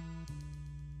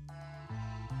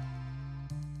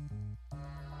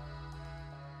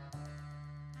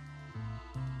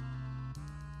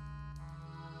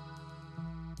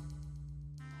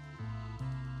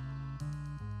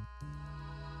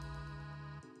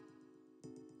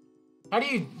 How do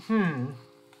you...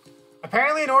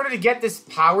 Apparently, in order to get this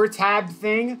power tab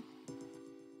thing,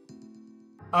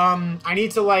 I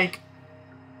need to, like...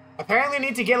 Apparently, I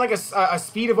need to get, like, a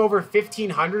speed of over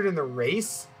 1,500 in the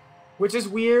race, which is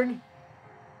weird.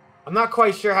 I'm not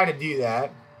quite sure how to do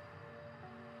that.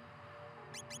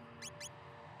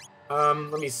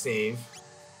 Let me save.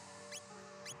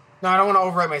 No, I don't want to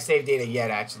overwrite my save data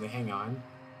yet, actually. Hang on.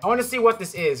 I want to see what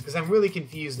this is, because I'm really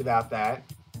confused about that.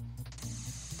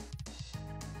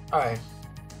 Alright.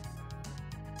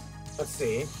 Let's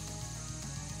see.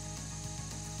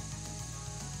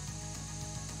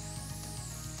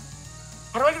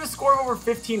 How do I get a score of over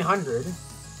 1,500?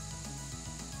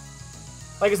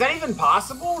 Like, is that even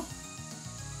possible?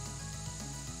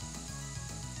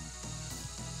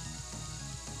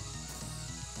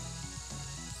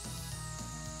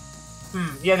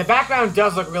 Yeah, the background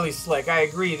does look really slick. I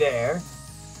agree there.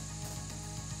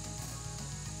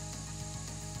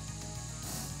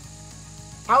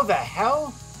 How the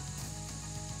hell?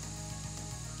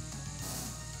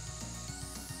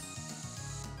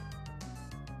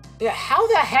 Yeah, how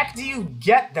the heck do you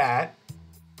get that?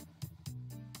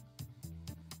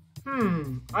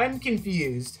 I'm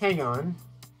confused. Hang on.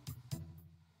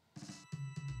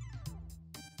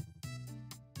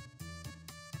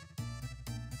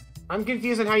 I'm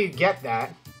confused on how you get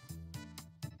that.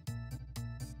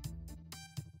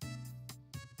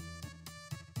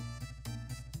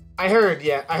 I heard,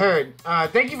 yeah, I heard.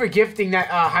 Thank you for gifting that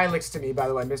Hilux to me, by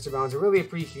the way, Mr. Bones. I really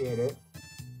appreciate it.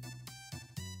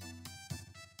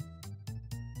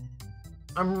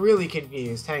 I'm really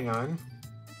confused. Hang on.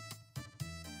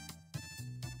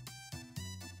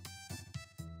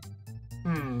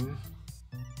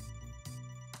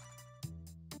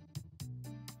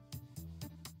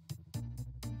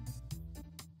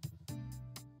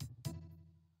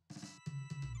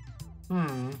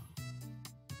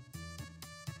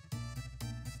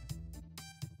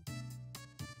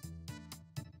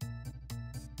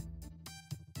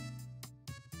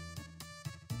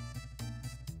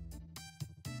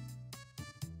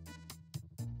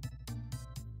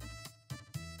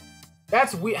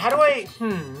 That's weird. How do I...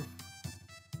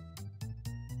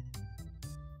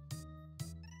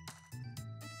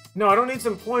 No, I don't need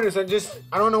some pointers. I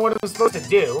don't know what I'm supposed to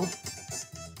do.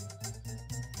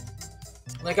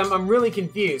 Like, I'm really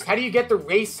confused. How do you get the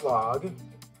race log? Am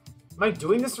I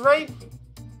doing this right?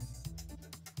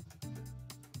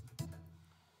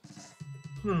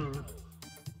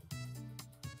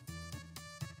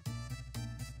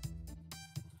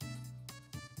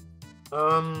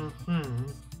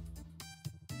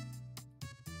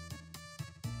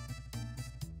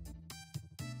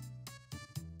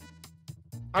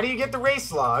 How do you get the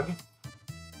race log?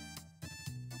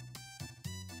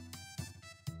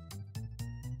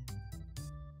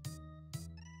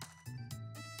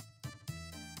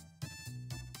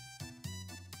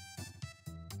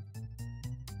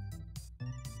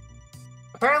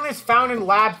 Apparently it's found in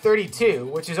Lab 32,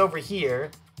 which is over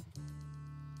here.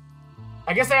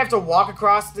 I guess I have to walk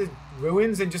across the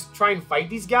ruins and just try and fight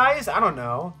these guys? I don't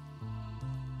know.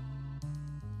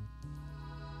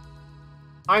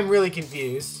 I'm really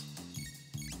confused.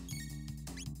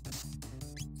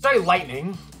 Sorry,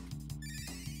 lightning.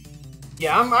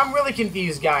 Yeah, I'm really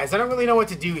confused, guys. I don't really know what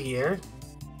to do here.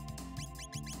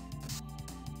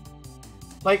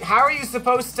 Like, how are you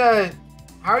supposed to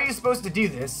do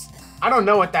this? I don't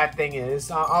know what that thing is.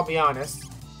 I'll be honest.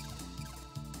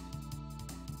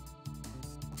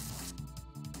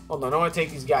 Hold on, I want to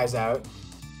take these guys out.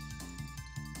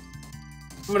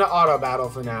 I'm gonna auto battle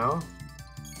for now.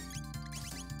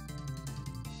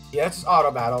 Yeah, let's just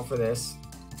auto battle for this.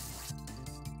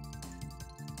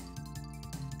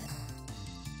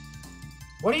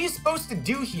 What are you supposed to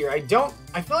do here? I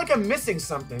feel like I'm missing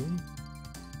something.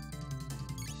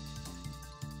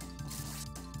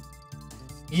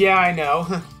 Yeah, I know.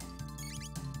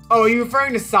 Oh, are you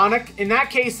referring to Sonic? In that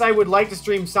case, I would like to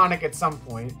stream Sonic at some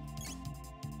point.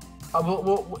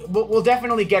 We'll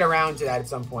definitely get around to that at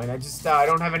some point. I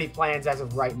don't have any plans as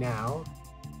of right now.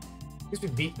 I guess we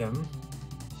beat them.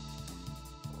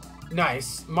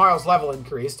 Nice. Marl's level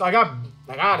increased. I got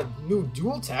a new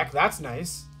dual tech. That's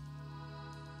nice.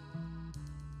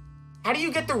 How do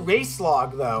you get the race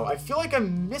log, though? I feel like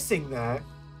I'm missing that.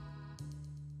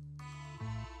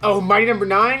 Oh, Mighty Number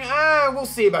 9? We'll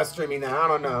see about streaming that. I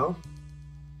don't know.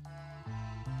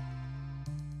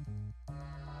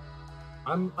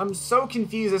 I'm so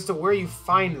confused as to where you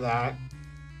find that.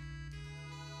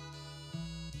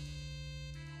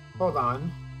 Hold on.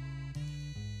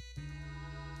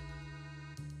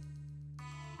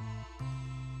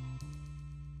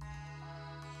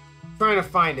 Trying to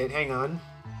find it. Hang on.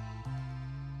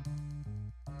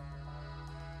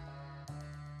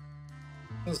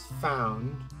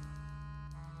 found.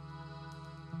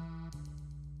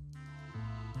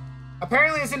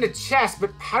 Apparently it's in the chest,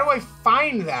 but how do I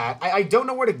find that? I don't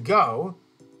know where to go.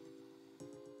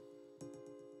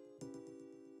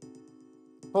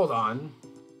 Hold on.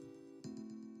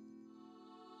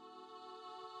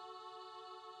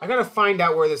 I gotta find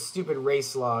out where this stupid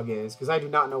race log is, because I do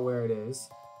not know where it is.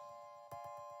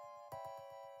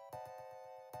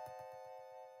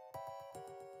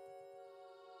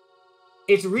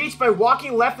 It's reached by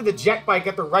walking left with a jet bike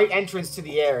at the right entrance to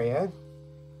the area.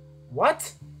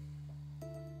 What?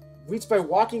 Reached by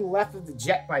walking left with the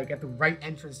jet bike at the right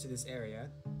entrance to this area.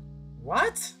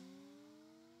 What?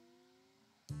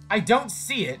 I don't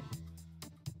see it.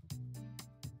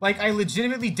 Like, I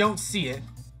legitimately don't see it.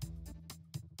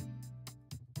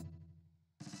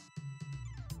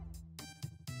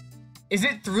 Is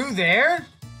it through there?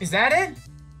 Is that it?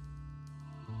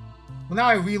 Well, now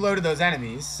I reloaded those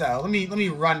enemies, so let me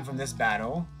run from this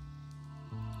battle.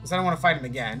 Because I don't want to fight him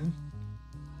again.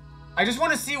 I just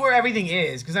want to see where everything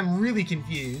is, because I'm really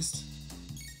confused.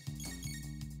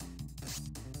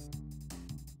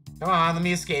 Come on, let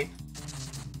me escape.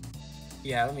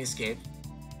 Yeah, let me escape.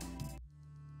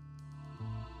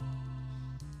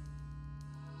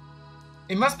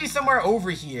 It must be somewhere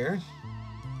over here.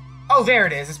 Oh, there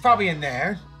it is. It's probably in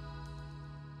there.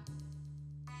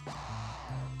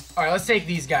 Alright, let's take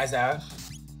these guys out.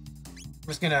 I'm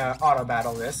just gonna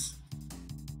auto-battle this.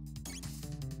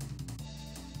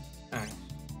 Alright.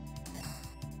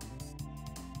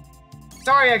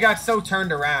 Sorry I got so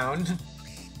turned around.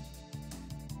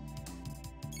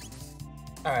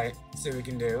 Alright, see what we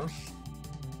can do.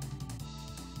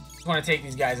 Just want to take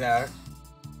these guys out.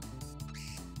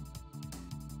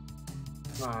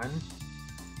 Come on.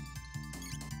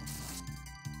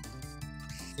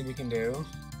 See what we can do.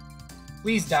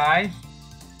 Please die.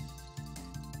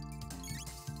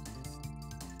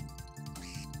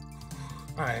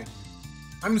 Alright.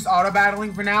 I'm just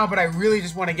auto-battling for now, but I really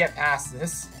just want to get past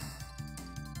this.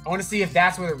 I want to see if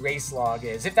that's where the race log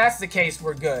is. If that's the case,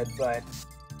 we're good, but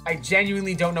I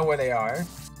genuinely don't know where they are.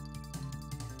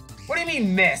 What do you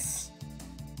mean, miss?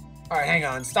 Alright, hang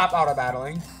on. Stop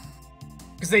auto-battling.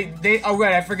 Because oh,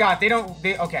 right, I forgot.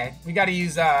 Okay. We gotta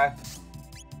use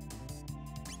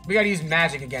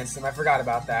magic against them. I forgot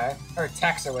about that. Or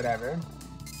text or whatever.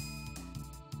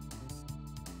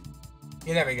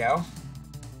 Yeah, there we go.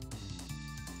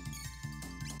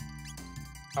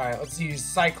 Alright, let's use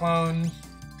Cyclone.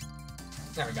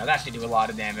 There we go. That should do a lot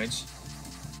of damage.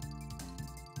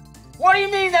 What do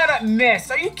you mean that I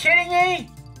missed? Are you kidding me?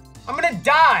 I'm gonna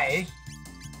die.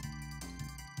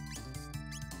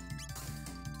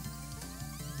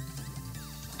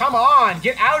 Come on,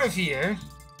 get out of here.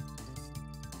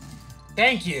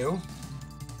 Thank you.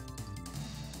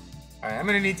 Alright, I'm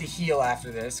gonna need to heal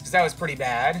after this, because that was pretty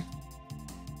bad.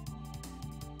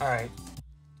 Alright.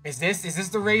 Is this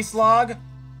the race log?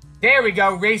 There we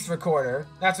go, race recorder.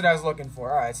 That's what I was looking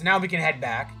for. Alright, so now we can head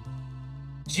back.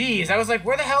 Jeez, I was like,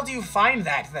 where the hell do you find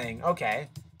that thing? Okay.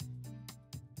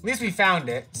 At least we found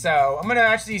it. So, I'm gonna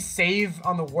actually save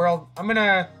on the world. I'm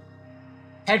gonna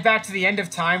head back to the end of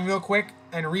time real quick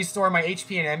and restore my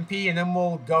HP and MP, and then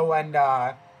we'll go and,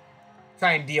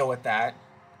 try and deal with that.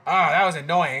 Ah, that was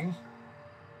annoying.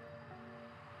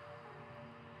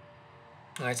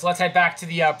 Alright, so let's head back to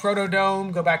the Proto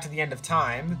Dome, go back to the end of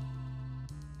time,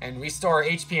 and restore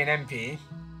HP and MP.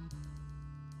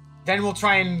 Then we'll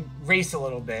try and race a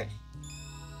little bit.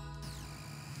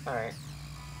 Alright.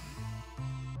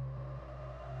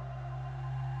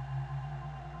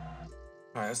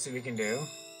 Alright, let's see what we can do.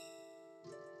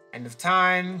 End of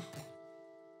time.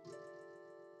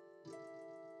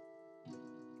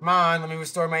 Come on, let me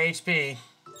restore my HP.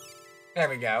 There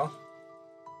we go.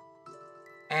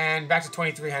 And back to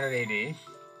 2300 AD.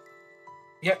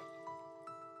 Yep.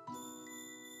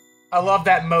 I love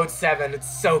that mode 7.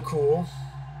 It's so cool.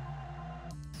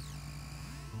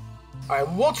 Alright,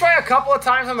 we'll try a couple of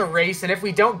times on the race, and if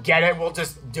we don't get it, we'll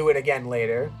just do it again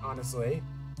later, honestly.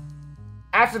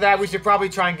 After that, we should probably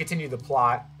try and continue the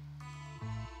plot.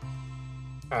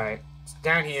 Alright, it's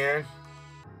down here.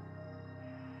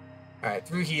 Alright,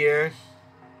 through here.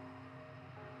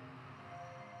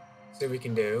 See what we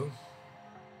can do.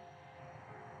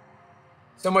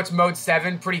 So much mode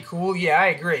 7, pretty cool. Yeah, I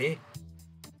agree.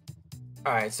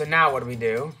 Alright, so now what do we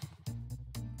do?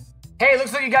 Hey,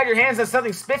 looks like you got your hands on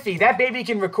something spiffy. That baby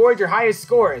can record your highest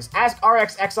scores. Ask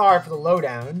RXXR for the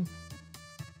lowdown.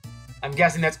 I'm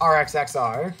guessing that's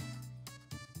RXXR.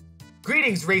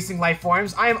 Greetings, racing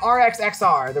lifeforms. I am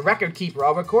RXXR, the record keeper.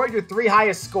 I'll record your 3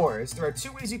 highest scores. There are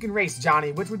 2 ways you can race,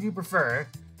 Johnny. Which would you prefer?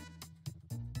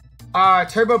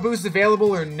 Turbo boost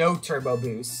available or no turbo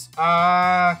boost?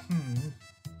 Hold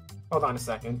on a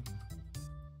second.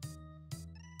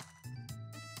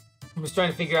 I'm just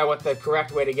trying to figure out what the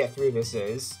correct way to get through this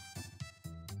is.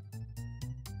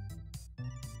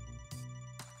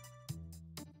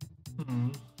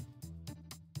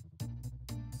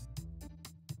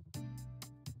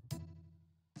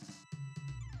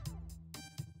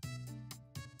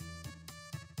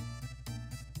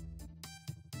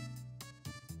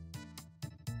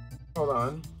 Hold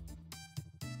on.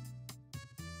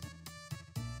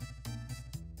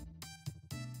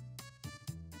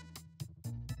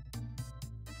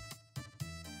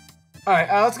 Alright,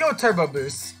 let's go with Turbo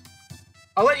Boost.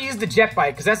 I'll let you use the jet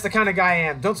bike, because that's the kind of guy I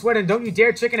am. Don't sweat and don't you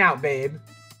dare chicken out, babe.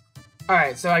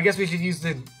 Alright, so I guess we should use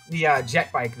the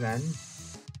jet bike then.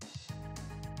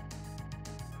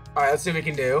 Alright, let's see what we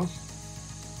can do.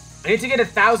 I need to get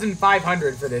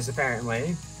 1,500 for this,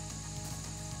 apparently.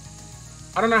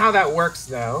 I don't know how that works,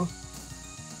 though.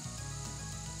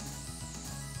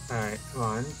 Alright, come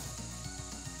on.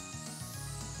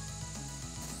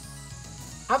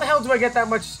 How the hell do I get that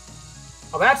much...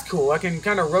 Oh, that's cool. I can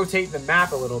kind of rotate the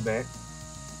map a little bit.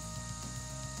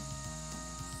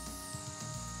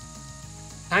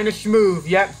 Kind of schmoove,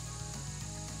 yep.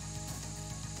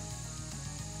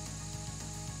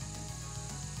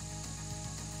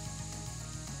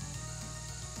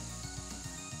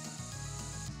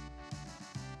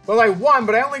 Well, I won,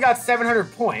 but I only got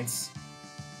 700 points.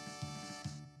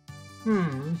 How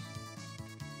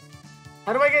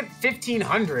do I get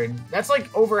 1,500? That's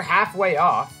like over halfway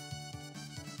off.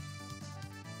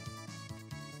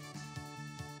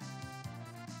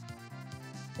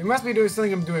 It must be doing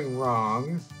something I'm doing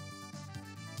wrong.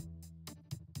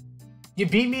 You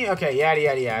beat me? Okay, yada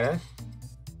yada yada.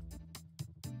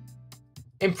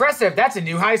 Impressive, that's a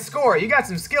new high score. You got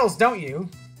some skills, don't you?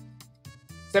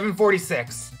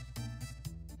 746.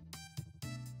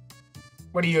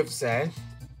 What do you have to say?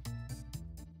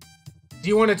 Do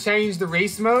you want to change the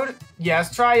race mode? Yeah,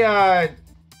 let's try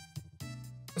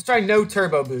no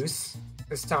turbo boost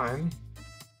this time.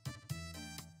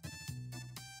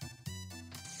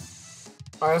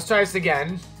 Alright, let's try this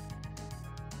again.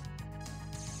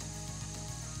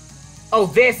 Oh,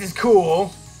 this is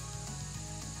cool.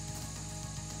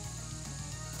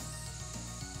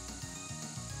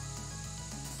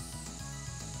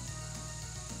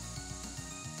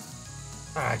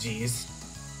 Ah, jeez.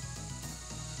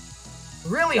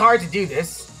 Really hard to do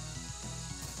this.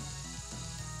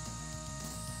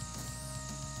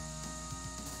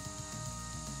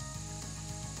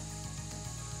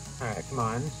 Alright, come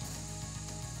on.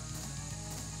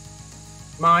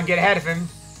 Come on, get ahead of him.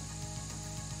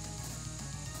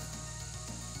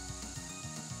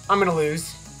 I'm gonna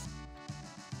lose.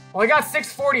 Well, I got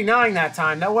 649 that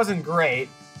time. That wasn't great.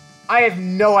 I have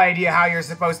no idea how you're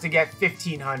supposed to get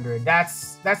 1,500. That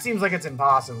seems like it's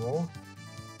impossible.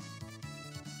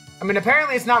 I mean,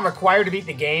 apparently it's not required to beat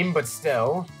the game, but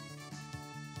still.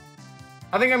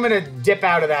 I think I'm gonna dip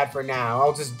out of that for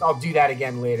now. I'll do that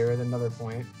again later at another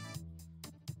point.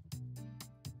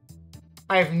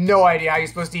 I have no idea how you're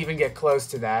supposed to even get close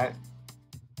to that.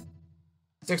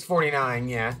 649,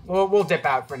 yeah. We'll dip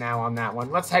out for now on that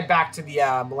one. Let's head back to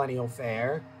the Millennial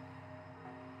Fair.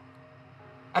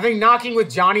 I think knocking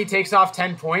with Johnny takes off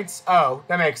 10 points. Oh,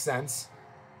 that makes sense.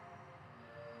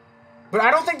 But I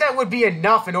don't think that would be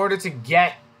enough in order to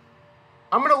get...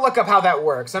 I'm going to look up how that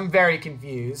works. I'm very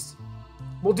confused.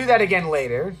 We'll do that again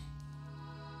later.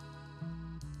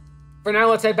 For now,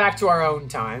 let's head back to our own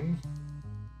time.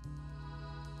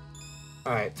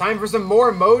 Alright, time for some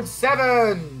more Mode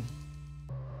 7!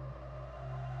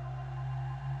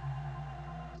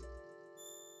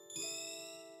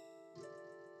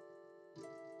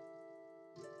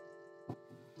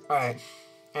 Alright,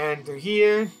 and through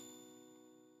here...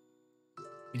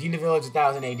 Medina Village,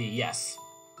 1000 AD, yes.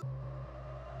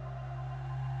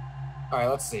 Alright,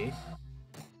 let's see.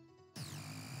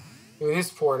 Through this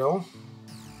portal.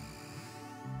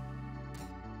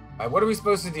 Alright, what are we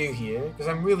supposed to do here? Because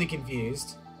I'm really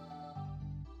confused.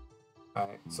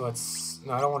 Alright, so let's...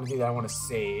 No, I don't want to do that. I want to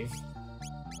save.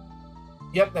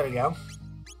 Yep, there we go.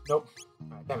 Nope.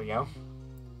 Alright, there we go.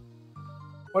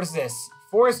 What is this?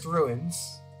 Forest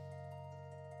Ruins.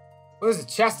 Well, there's a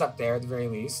chest up there, at the very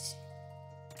least.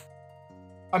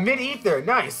 A mid-ether,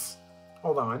 nice!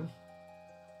 Hold on.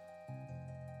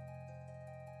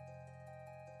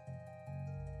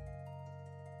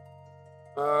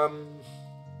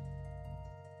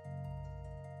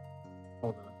 Hold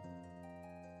on.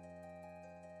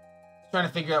 Trying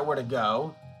to figure out where to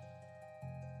go.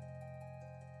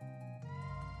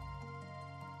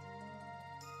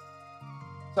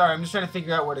 Sorry, I'm just trying to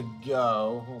figure out where to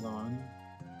go. Hold on.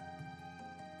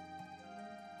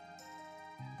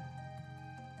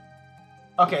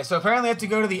 Okay, so apparently I have to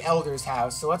go to the Elder's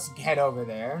house, so let's head over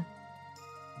there.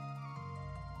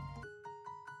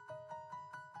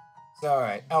 So,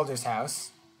 alright, Elder's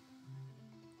house.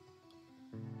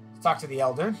 Let's talk to the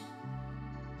Elder.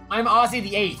 I'm Ozzy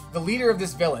the Eighth, the leader of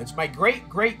this village. My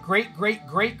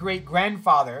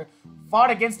great-great-great-great-great-great-grandfather fought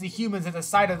against the humans at the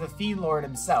side of the Fiend Lord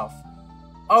himself.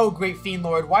 Oh, great Fiend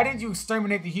Lord, why didn't you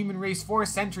exterminate the human race 4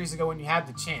 centuries ago when you had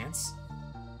the chance?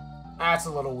 That's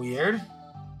a little weird.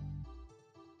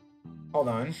 Hold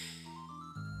on.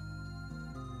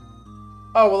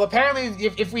 Oh, well, apparently,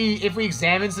 if we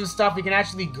examine some stuff, we can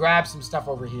actually grab some stuff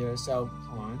over here, so,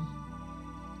 hold on.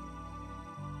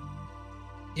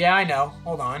 Yeah, I know.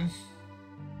 Hold on.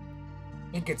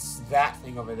 I think it's that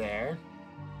thing over there.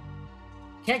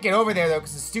 Can't get over there, though,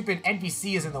 because the stupid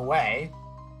NPC is in the way.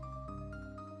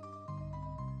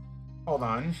 Hold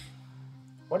on.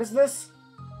 What is this?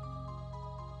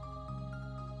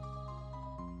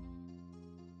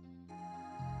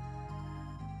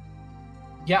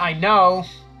 Yeah, I know.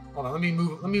 Hold on, let me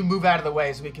move out of the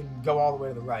way so we can go all the way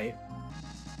to the right.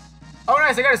 Oh,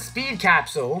 nice, I got a speed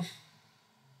capsule.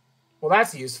 Well,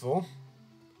 that's useful.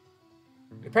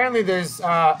 Apparently there's,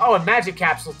 oh, a magic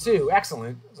capsule too.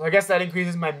 Excellent. So I guess that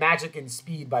increases my magic and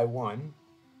speed by 1.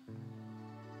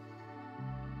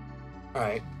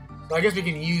 Alright. So I guess we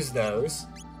can use those.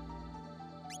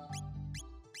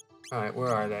 Alright, where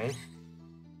are they?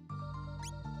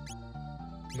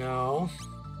 No.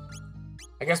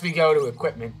 I guess we go to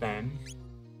equipment then.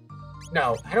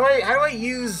 No. How do I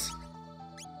use...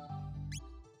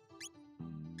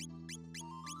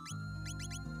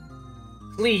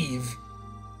 Cleave.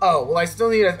 Oh, well I still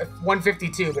need a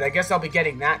 152, but I guess I'll be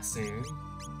getting that soon.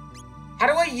 How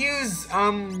do I use,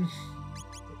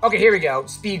 Okay, here we go.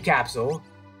 Speed capsule.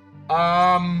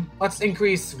 Let's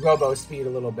increase Robo speed a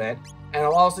little bit. And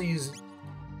I'll also use,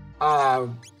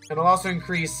 and I'll also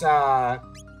increase,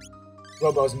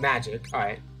 Robo's magic.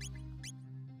 Alright.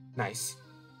 Nice.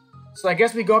 So I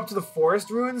guess we go up to the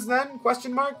forest ruins then?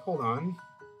 Question mark? Hold on.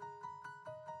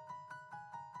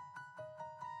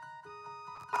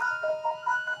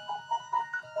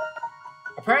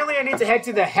 Apparently I need to head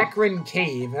to the Hecarim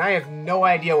Cave, and I have no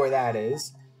idea where that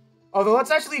is. Although let's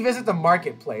actually visit the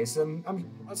marketplace.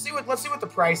 Let's see what the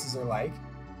prices are like.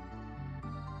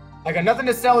 I got nothing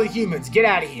to sell to humans. Get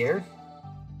out of here.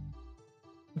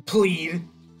 Plead.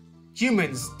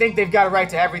 Humans think they've got a right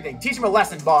to everything. Teach them a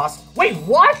lesson, boss. Wait,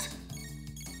 what?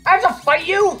 I have to fight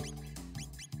you?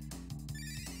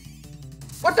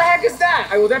 What the heck is that?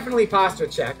 I will definitely posture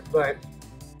check, but...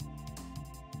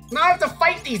 Now I have to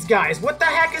fight these guys. What the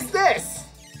heck is this?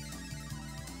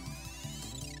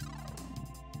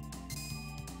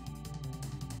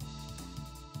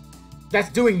 That's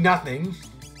doing nothing.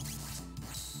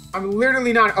 I'm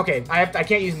literally not... Okay, I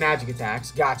can't use magic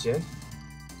attacks. Gotcha.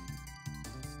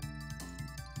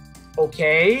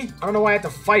 Okay. I don't know why I have to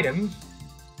fight him.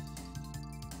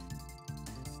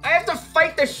 I have to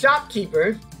fight the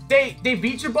shopkeeper. They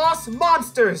beat your boss?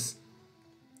 Monsters!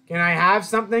 Can I have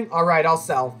something? Alright, I'll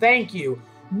sell. Thank you.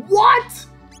 What?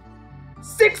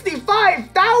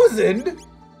 65,000?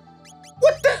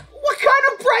 What kind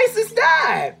of price is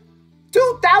that?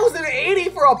 2,080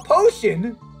 for a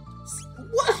potion?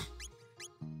 What?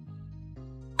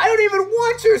 I don't even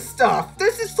want your stuff.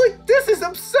 This is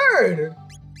absurd.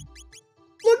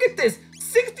 Look at this.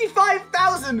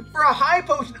 65,000 for a high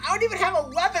potion. I don't even have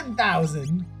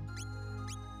 11,000.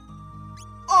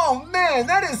 Oh man,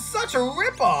 that is such a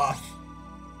ripoff.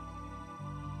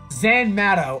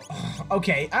 Zanmato.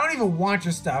 Okay, I don't even want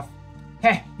your stuff.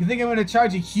 Hey, you think I'm gonna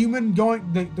charge a human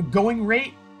the going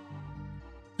rate?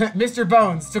 Mr.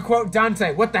 Bones, to quote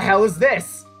Dante, what the hell is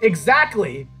this?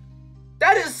 Exactly.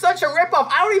 That is such a ripoff.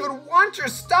 I don't even want your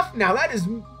stuff now. That is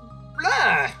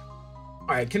blah.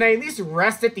 Alright, can I at least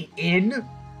rest at the inn?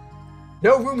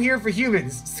 No room here for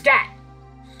humans. Scat.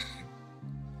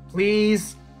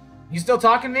 Please. You still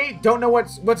talking to me? Don't know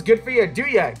what's good for you, do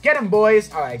ya? Get him, boys!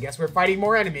 Alright, I guess we're fighting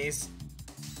more enemies.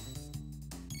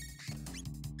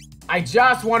 I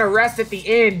just want to rest at the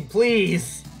inn,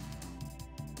 please.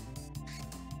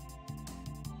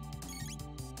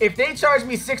 If they charge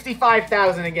me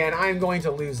 65,000 again, I'm going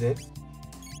to lose it.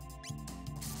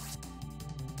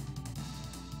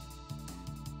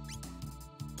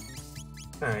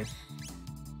 Alright.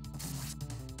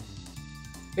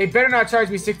 They better not charge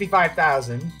me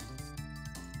 65,000.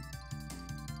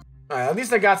 Alright, at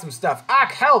least I got some stuff.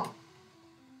 Ak, help!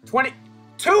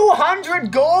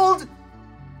 200 gold?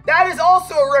 That is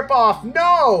also a ripoff.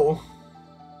 No!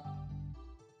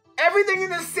 Everything in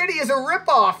this city is a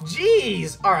ripoff.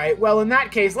 Jeez. All right. Well, in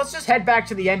that case, let's just head back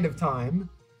to the end of time,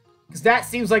 because that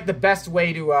seems like the best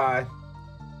way to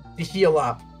heal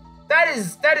up. That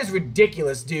is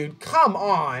ridiculous, dude. Come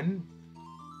on.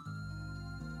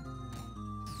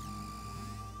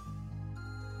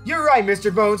 You're right,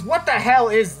 Mr. Bones. What the hell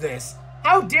is this?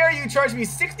 How dare you charge me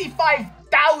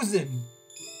 65,000?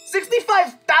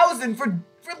 65,000 for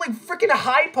like freaking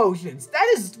high potions. That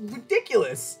is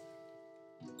ridiculous.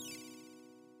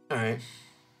 Alright.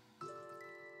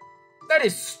 That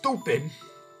is stupid.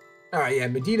 Alright, yeah,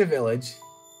 Medina Village.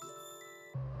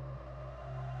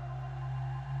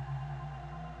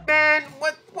 Man,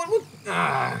 what,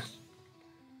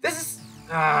 this is,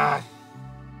 I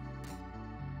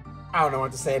don't know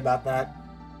what to say about that.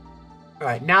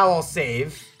 Alright, now I'll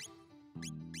save.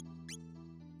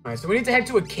 Alright, so we need to head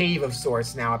to a cave of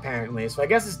sorts now, apparently. So I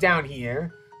guess it's down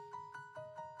here.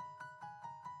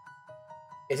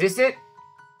 Is this it?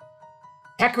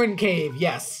 Hecarim Cave,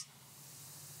 yes.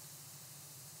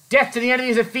 Death to the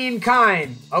enemies of fiend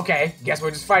kind. Okay, guess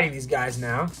we're just fighting these guys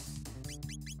now.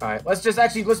 Alright, let's do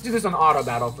this on auto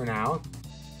battle for now.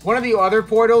 One of the other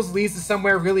portals leads to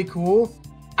somewhere really cool.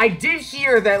 I did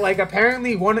hear that, like,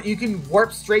 apparently you can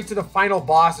warp straight to the final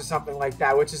boss or something like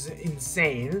that, which is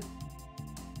insane.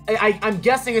 I'm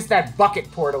guessing it's that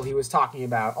bucket portal he was talking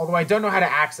about, although I don't know how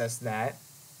to access that.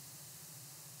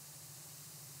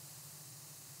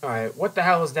 Alright, what the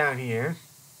hell is down here?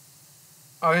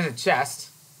 Oh, there's a chest.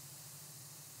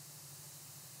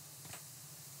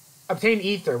 Obtain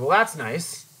ether. Well, that's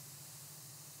nice.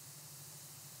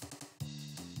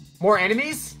 More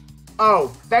enemies?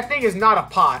 Oh, that thing is not a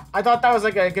pot. I thought that was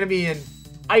like gonna be an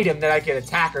item that I could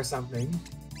attack or something.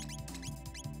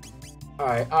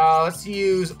 Alright, let's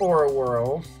use Aura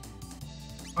Whirl.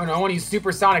 Oh no, I want to use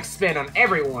Supersonic Spin on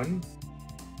everyone.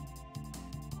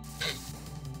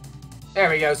 There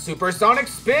we go, Supersonic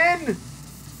Spin!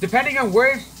 Depending on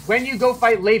when you go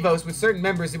fight Lavos with certain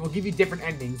members, it will give you different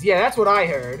endings. Yeah, that's what I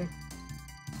heard.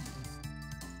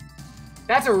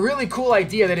 That's a really cool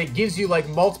idea that it gives you, like,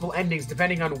 multiple endings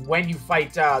depending on when you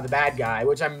fight the bad guy,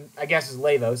 which I guess is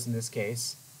Lavos in this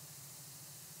case.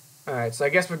 Alright, so I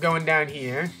guess we're going down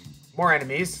here. More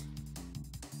enemies.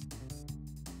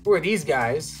 Who are these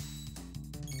guys?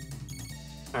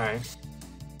 Alright.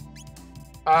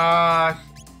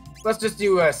 Let's just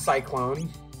do a Cyclone.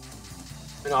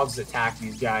 And I'll just attack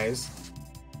these guys.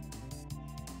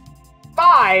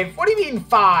 5? What do you mean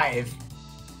 5?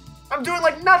 I'm doing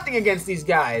like nothing against these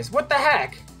guys. What the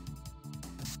heck?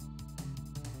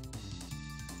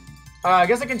 I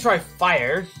guess I can try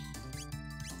fire.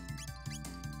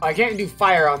 I can't do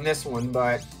fire on this one,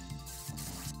 but...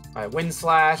 Alright, Wind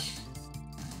Slash.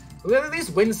 Well, at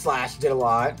least Wind Slash did a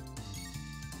lot.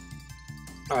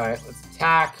 Alright, let's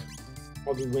attack.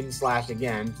 I'll do Wind Slash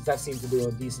again, because that seems to do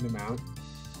a decent amount.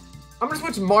 I'm gonna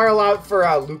switch Marl out for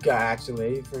Luca,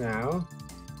 actually, for now.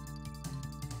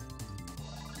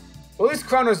 Well, at least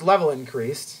Chrono's level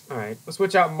increased. Alright, we'll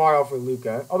switch out Marl for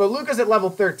Luca. Although Luca's at level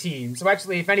 13, so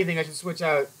actually, if anything, I should switch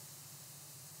out...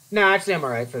 No, actually, I'm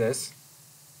alright for this.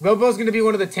 Robo's gonna be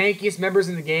one of the tankiest members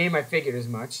in the game. I figured as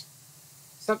much.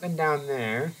 Something down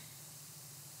there.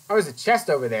 Oh, there's a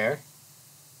chest over there.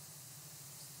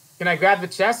 Can I grab the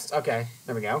chest? Okay,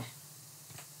 there we go.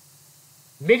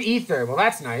 Mid-ether. Well,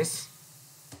 that's nice.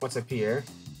 What's up here?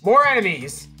 More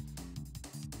enemies!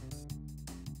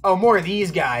 Oh, more of these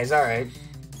guys. Alright.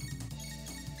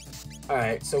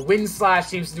 Alright, so Wind Slash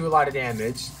seems to do a lot of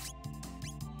damage.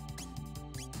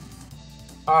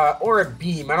 Or a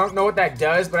Beam. I don't know what that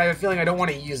does, but I have a feeling I don't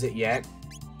want to use it yet.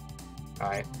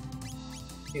 Alright.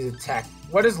 Use a tech.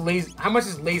 What is laser... How much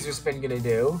is Laser Spin gonna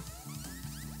do?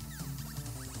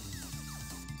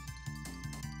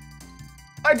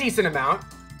 A decent amount.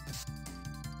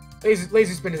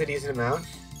 Laser Spin is a decent amount.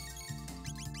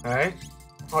 Alright.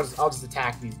 I'll just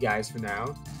attack these guys for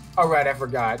now. Oh, right, I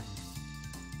forgot.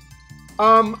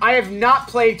 I have not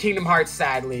played Kingdom Hearts,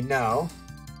 sadly, no.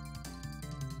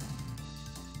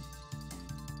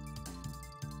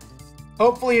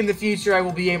 Hopefully in the future I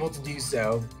will be able to do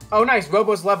so. Oh, nice,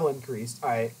 Robo's level increased.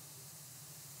 Alright.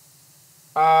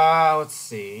 Let's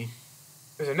see.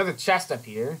 There's another chest up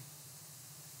here.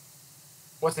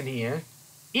 What's in here?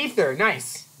 Ether,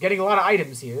 nice. Getting a lot of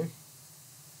items here.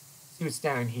 Let's see what's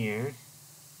down here.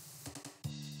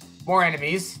 More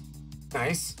enemies.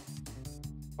 Nice.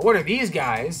 What are these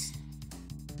guys?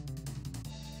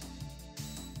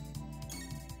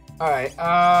 Alright,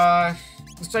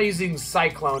 let's try using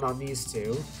Cyclone on these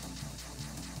two.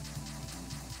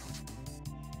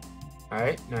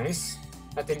 Alright, nice.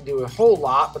 That didn't do a whole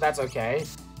lot, but that's okay.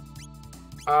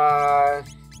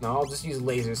 No, I'll just use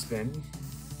laser spin.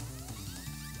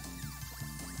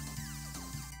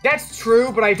 That's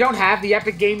true, but I don't have the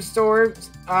Epic Games Store,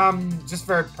 just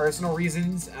for personal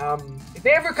reasons. If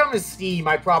they ever come to Steam,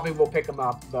 I probably will pick them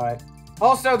up, but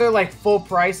also they're like full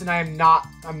price, and I'm not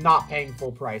paying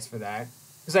full price for that.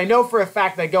 Because I know for a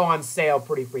fact they go on sale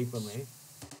pretty frequently.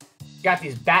 Got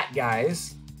these bat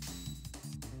guys.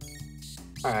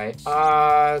 Alright,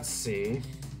 let's see.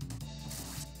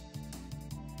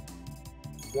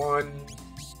 One.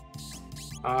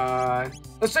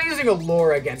 Let's try using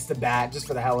Allure against the bat, just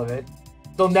for the hell of it.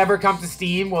 They'll never come to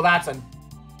Steam? Well, that's on...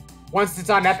 Once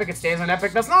it's on Epic, it stays on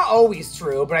Epic. That's not always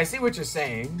true, but I see what you're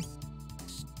saying.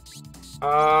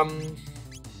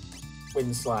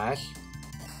 Wind Slash.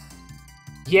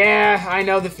 Yeah, I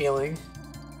know the feeling.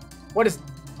 What is...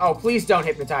 Oh, please don't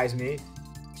hypnotize me.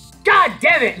 God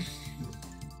damn it!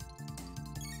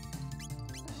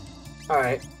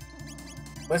 Alright.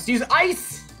 Let's use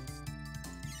Ice!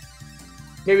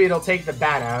 Maybe it'll take the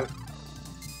bat out.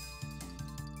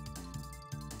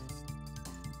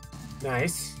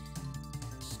 Nice.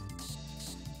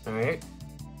 Alright.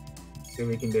 See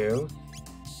what we can do.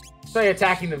 Try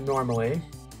attacking them normally.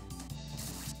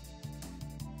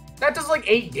 That does like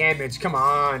 8 damage, come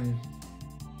on.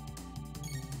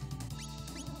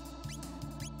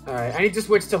 Alright, I need to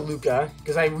switch to Luca,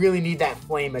 because I really need that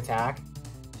flame attack.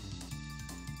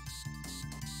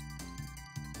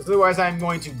 Otherwise, I'm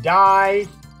going to die.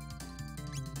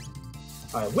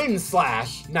 Alright, Wind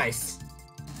Slash. Nice.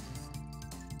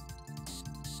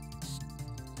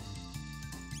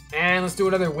 And let's do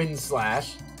another Wind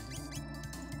Slash.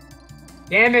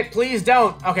 Damn it, please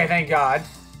don't. Okay, thank God.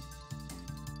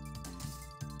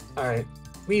 Alright,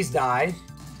 please die.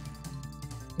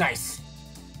 Nice.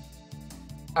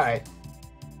 Alright.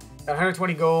 Got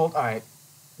 120 gold. Alright.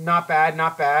 Not bad,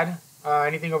 not bad.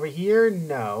 Anything over here?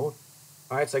 No.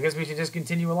 Alright, so I guess we should just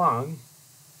continue along.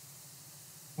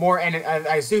 More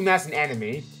I assume that's an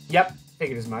enemy. Yep,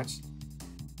 figured as much.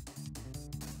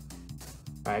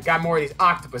 Alright, got more of these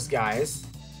octopus guys.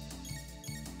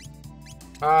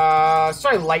 Let's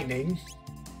try lightning.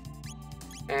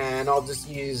 And I'll just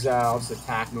use, I'll just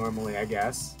attack normally, I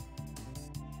guess.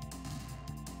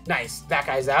 Nice, that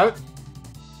guy's out.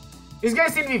 These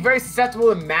guys seem to be very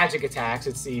susceptible to magic attacks,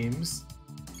 it seems.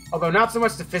 Although not so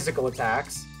much to physical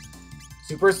attacks.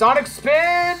 Supersonic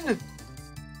Spin!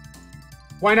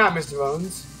 Why not, Mr.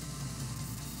 Bones?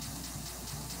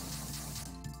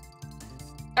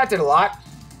 That did a lot.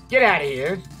 Get out of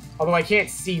here. Although I can't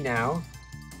see now.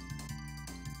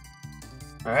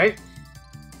 Alright.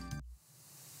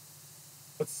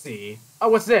 Let's see. Oh,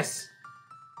 what's this?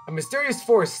 A mysterious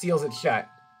force seals it shut.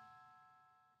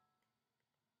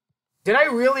 Did I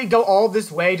really go all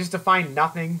this way just to find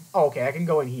nothing? Oh, okay, I can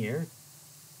go in here.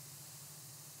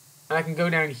 And I can go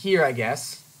down here, I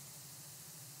guess.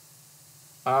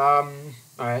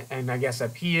 Alright, and I guess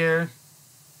up here.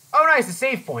 Oh, nice, a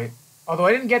save point. Although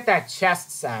I didn't get that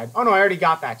chest, sad. Oh, no, I already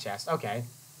got that chest. Okay.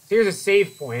 So here's a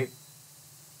save point.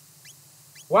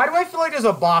 Why do I feel like there's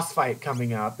a boss fight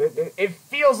coming up? It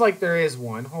feels like there is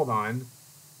one. Hold on.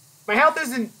 My health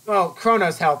isn't... Well,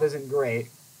 Chrono's health isn't great.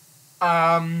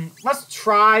 Let's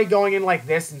try going in like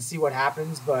this and see what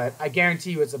happens, but I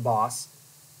guarantee you it's a boss.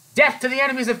 Death to the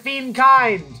enemies of fiend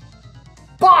kind!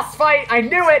 Boss fight! I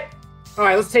knew it!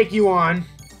 Alright, let's take you on.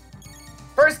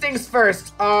 First things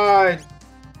first, no,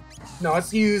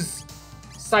 let's use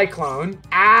Cyclone.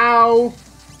 Ow!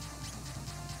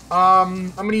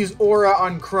 I'm gonna use Aura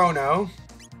on Chrono.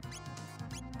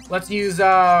 Let's use,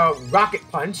 Rocket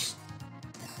Punch.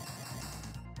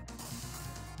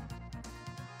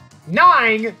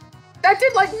 9? That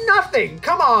did, like, nothing!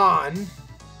 Come on!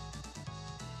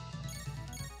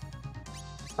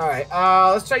 Alright,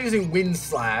 let's try using Wind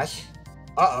Slash.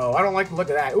 Uh-oh, I don't like the look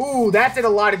of that. Ooh, that did a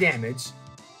lot of damage.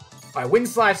 Alright, Wind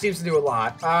Slash seems to do a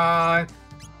lot.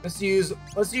 Let's use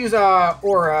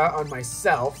Aura on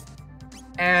myself.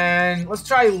 And let's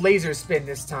try Laser Spin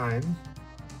this time.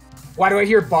 Why do I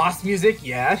hear boss music?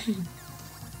 Yeah.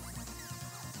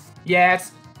 Yeah,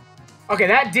 it's... Okay,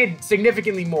 that did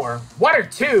significantly more. Water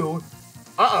 2?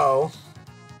 Uh-oh.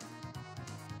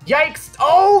 Yikes!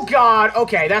 Oh, God!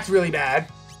 Okay, that's really bad.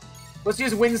 Let's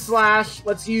use Wind Slash.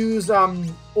 Let's use,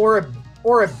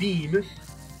 Aura Beam.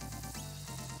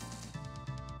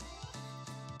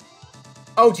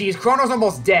 Oh, geez. Chrono's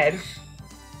almost dead.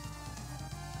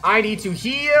 I need to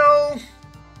heal.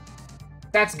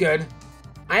 That's good.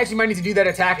 I actually might need to do that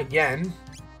attack again.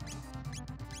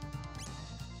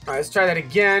 Alright, let's try that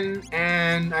again.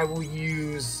 And I will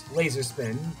use Laser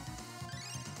Spin.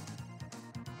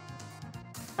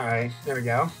 Alright, there we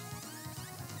go.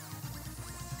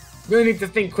 Really need to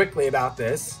think quickly about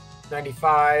this.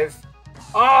 95.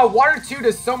 Oh, Water 2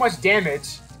 does so much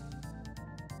damage.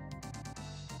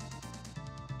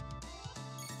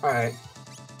 Alright.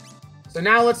 So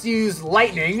now let's use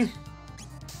Lightning.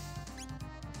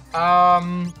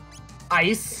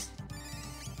 Ice.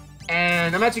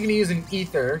 And I'm actually going to use an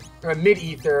Ether, or a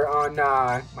Mid-Ether on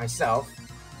myself.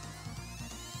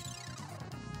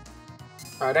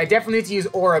 Alright, I definitely need to use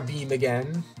Aura Beam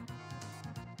again.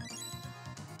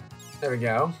 There we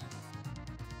go.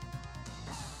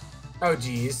 Oh,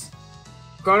 jeez.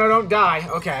 Chrono, don't die.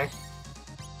 Okay.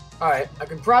 Alright, I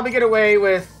can probably get away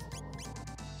with...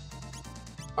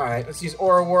 Alright, let's use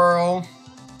Aura Whirl.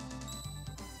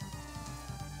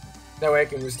 That way I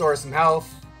can restore some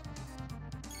health.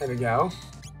 There we go.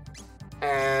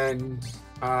 And,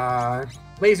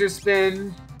 Laser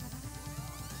Spin.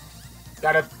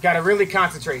 Gotta really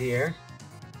concentrate here.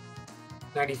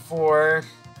 94.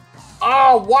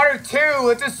 Oh, Water 2!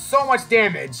 It does so much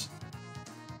damage.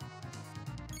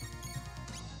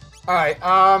 Alright,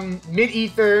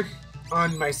 Mid-Ether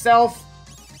on myself.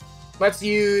 Let's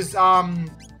use,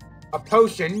 a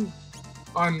potion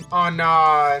on,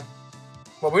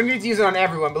 well, we need to use it on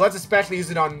everyone, but let's especially use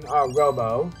it on,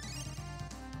 Robo.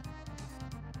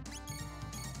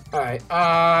 Alright,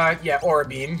 yeah, Aura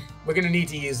Beam. We're gonna need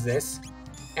to use this.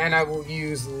 And I will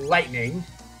use Lightning.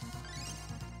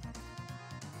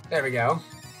 There we go.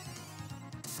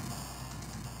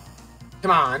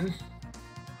 Come on.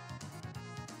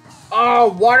 Oh,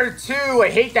 Water 2! I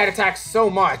hate that attack so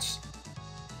much.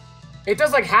 It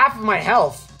does like half of my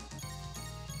health.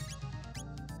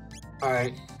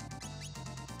 Alright.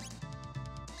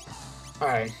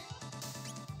 Alright.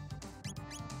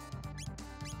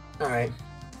 Alright.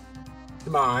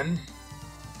 Come on.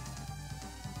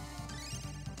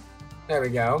 There we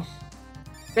go.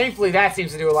 Thankfully, that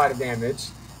seems to do a lot of damage.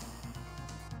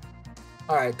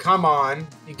 Alright, come on.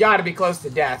 You gotta be close to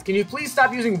death. Can you please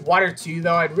stop using Water 2,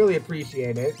 though? I'd really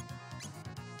appreciate it.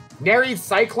 Nereid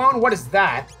Cyclone? What is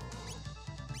that?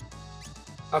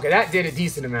 Okay, that did a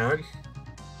decent amount.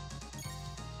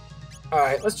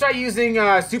 Alright, let's try using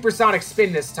Supersonic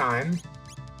Spin this time.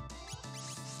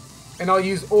 And I'll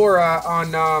use Aura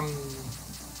on,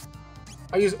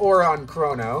 I'll use Aura on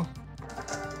Chrono.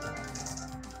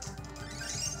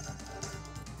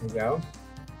 There we go.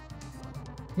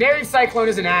 Nereid Cyclone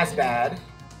isn't as bad.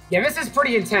 Yeah, this is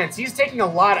pretty intense. He's taking a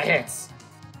lot of hits.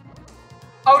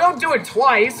 Oh, don't do it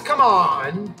twice. Come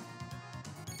on.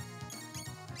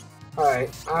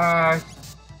 Alright,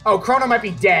 oh, Chrono might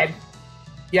be dead.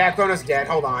 Yeah, Chrono's dead.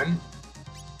 Hold on.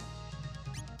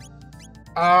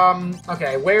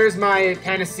 Okay, where's my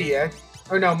Panacea?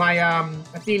 Or no, my,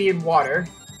 Athenian Water.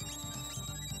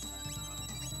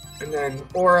 And then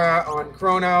Aura on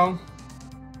Chrono.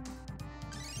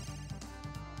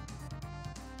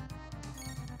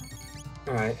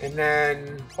 Alright, and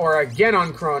then Aura again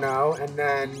on Chrono, and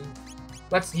then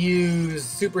let's use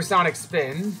Supersonic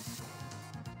Spin.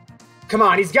 Come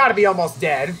on, he's gotta be almost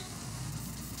dead.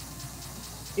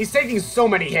 He's taking so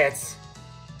many hits.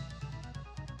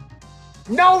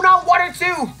 No, not Water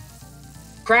 2!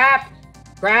 Crap.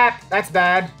 Crap, that's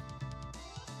bad.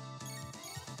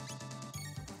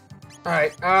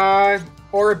 Alright,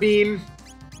 Aura Beam.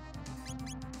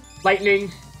 Lightning.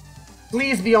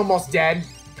 Please be almost dead.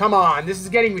 Come on, this is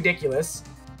getting ridiculous.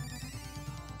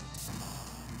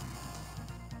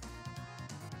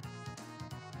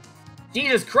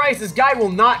 Jesus Christ, this guy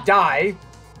will not die.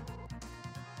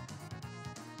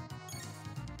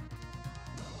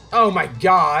 Oh my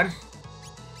god.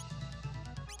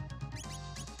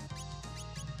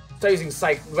 Start using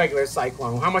regular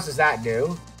Cyclone. How much does that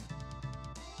do?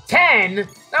 10?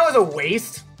 That was a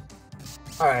waste.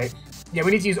 Alright. Yeah,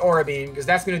 we need to use Aura Beam, because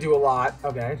that's going to do a lot.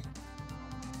 Okay.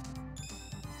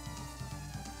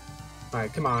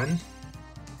 Alright, come on.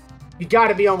 You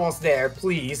gotta be almost there,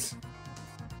 please.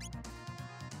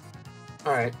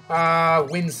 Alright,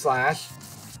 Wind Slash.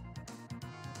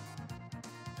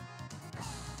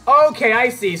 Okay, I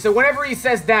see. So whenever he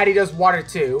says that, he does Water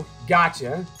 2.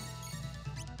 Gotcha.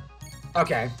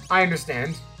 Okay, I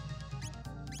understand.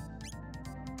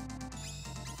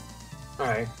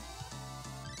 Alright.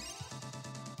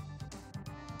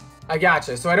 I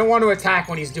gotcha. So I don't want to attack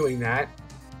when he's doing that.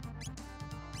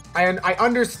 I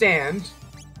understand.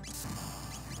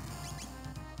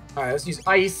 Alright, let's use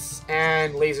Ice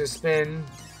and Laser Spin.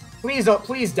 Please don't,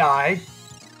 please die.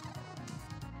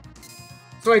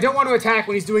 So I don't want to attack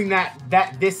when he's doing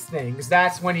this thing, because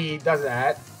that's when he does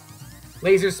that.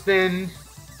 Laser Spin.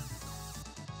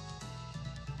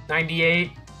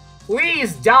 98.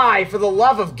 Please die, for the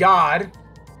love of God.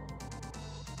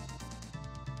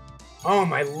 Oh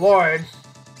my lord.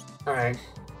 Alright.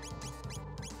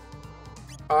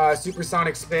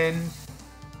 Supersonic spin.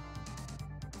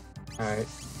 Alright.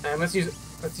 And let's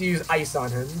use ice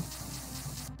on him.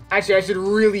 Actually, I should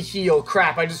really heal.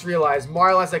 Crap, I just realized.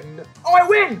 Marl has like... Oh, I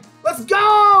win! Let's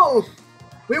go!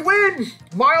 We win!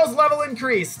 Marl's level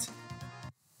increased.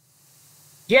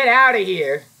 Get out of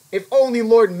here. If only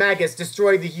Lord Magus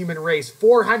destroyed the human race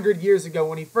 400 years ago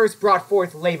when he first brought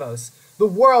forth Lavos, the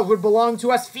world would belong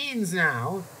to us fiends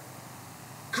now.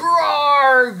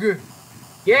 Grarg!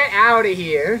 Get out of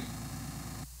here.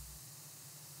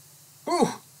 Whew,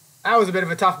 that was a bit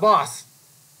of a tough boss.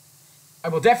 I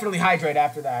will definitely hydrate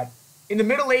after that. In the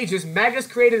Middle Ages, Magus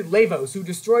created Lavos, who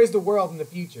destroys the world in the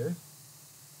future.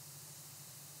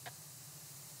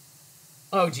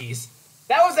 Oh, geez.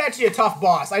 That was actually a tough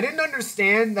boss. I didn't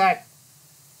understand that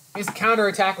his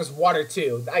counterattack was water,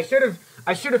 too. I should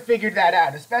have figured that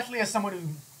out, especially as someone who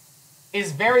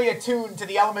is very attuned to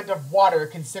the element of water,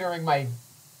 considering my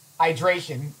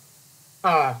hydration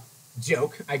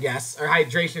joke, I guess. Or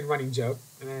hydration running joke.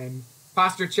 And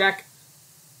posture check.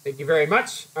 Thank you very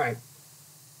much. Alright.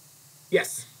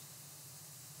 Yes.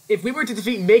 If we were to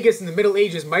defeat Magus in the Middle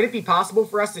Ages, might it be possible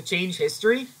for us to change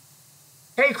history?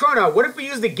 Hey, Chrono, what if we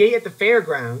use the gate at the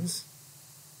fairgrounds?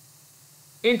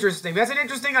 Interesting. That's an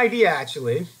interesting idea,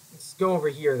 actually. Let's go over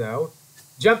here, though.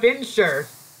 Jump in? Sure.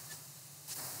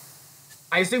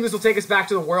 I assume this will take us back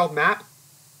to the world map.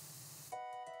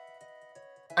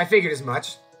 I figured as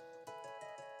much.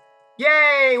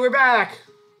 Yay! We're back!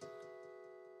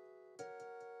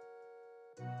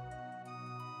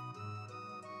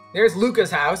 There's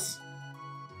Luca's house.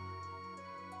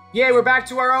 Yay, we're back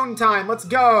to our own time. Let's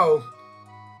go!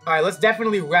 Alright, let's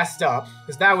definitely rest up,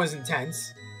 because that was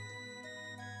intense.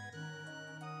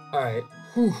 Alright.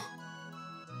 Whew.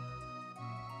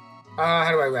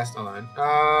 How do I rest? Hold on.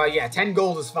 Yeah, 10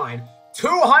 gold is fine.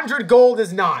 200 gold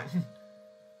is not.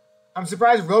 I'm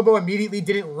surprised Robo immediately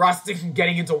didn't rust in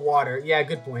getting into water. Yeah,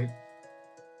 good point.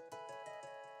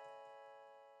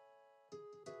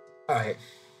 Alright.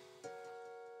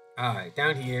 Alright,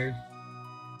 down here.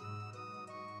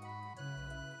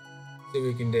 See what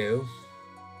we can do.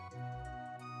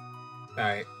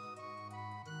 Alright.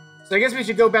 So I guess we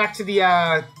should go back to the,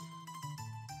 Yeah,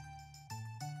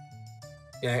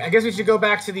 I guess we should go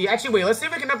back to the... Actually, wait, let's see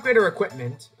if we can upgrade our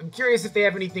equipment. I'm curious if they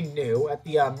have anything new at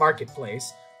the,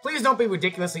 marketplace. Please don't be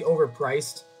ridiculously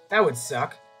overpriced. That would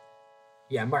suck.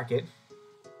 Yeah, market.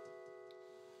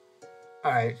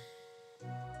 Alright.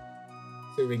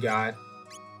 See what we got.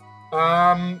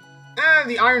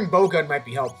 The iron bowgun might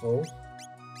be helpful.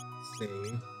 Let's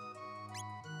see.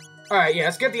 Alright, yeah,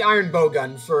 let's get the iron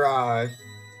bowgun for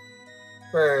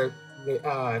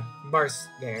the, Mars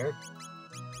there.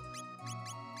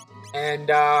 And,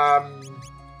 how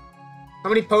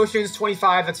many potions?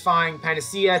 25, that's fine.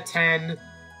 Panacea, 10.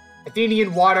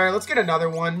 Athenian water, let's get another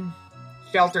one.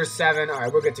 Shelter, 7.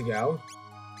 Alright, we're good to go.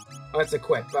 Let's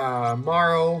equip,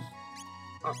 Marl.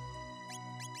 Oh.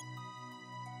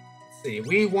 Let's see,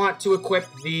 we want to equip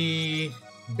the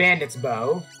bandit's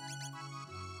bow.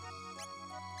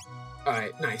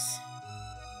 Alright, nice.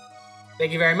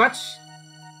 Thank you very much.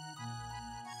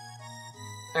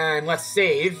 And let's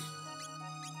save.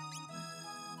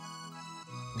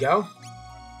 Go.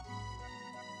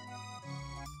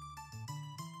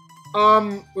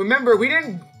 Remember, we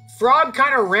didn't... Frog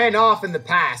kind of ran off in the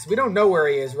past. We don't know where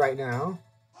he is right now.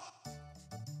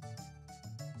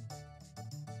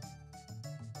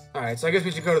 Alright, so I guess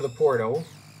we should go to the portal.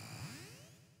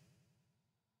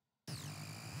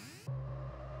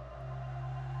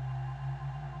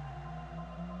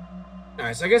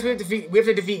 Alright, so I guess we have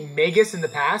to defeat Magus in the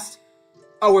past.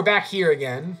 Oh, we're back here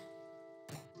again.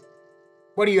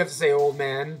 What do you have to say, old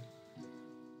man?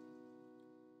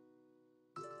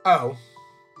 Oh.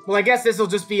 Well, I guess this will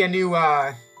just be a new,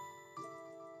 No,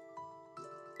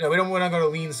 we don't want to go to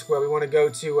Lean Square. We want to go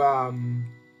to,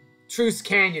 Truce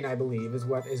Canyon, I believe, is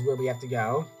where we have to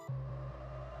go.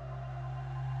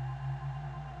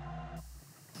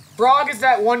 Frog is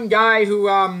that one guy who,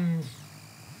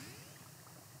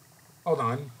 Hold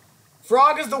on.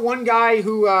 Frog is the one guy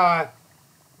who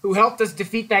helped us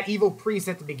defeat that evil priest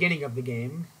at the beginning of the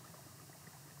game.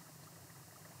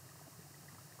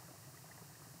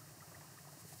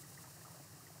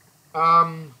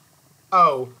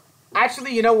 Oh.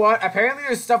 Actually, you know what? Apparently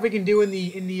there's stuff we can do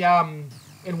in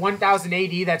 1000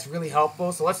 AD that's really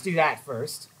helpful, so let's do that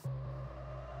first.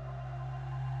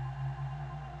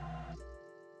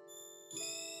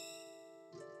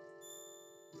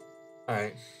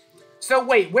 Alright. So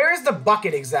wait, where is the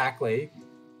bucket exactly?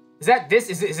 Is that this?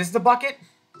 Is this the bucket?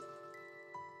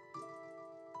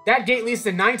 That date leads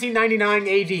to 1999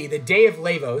 AD, the day of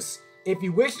Lavos. If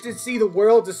you wish to see the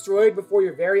world destroyed before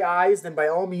your very eyes, then by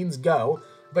all means go.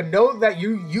 But know that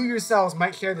you yourselves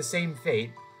might share the same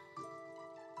fate.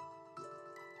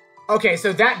 Okay,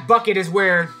 so that bucket is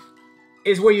where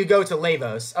you go to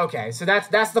Lavos. Okay, so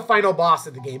that's the final boss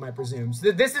of the game, I presume.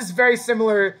 So this is very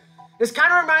similar. This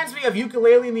kind of reminds me of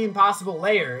Yooka-Laylee and the Impossible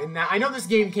Lair, in that I know this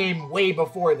game came way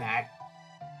before that.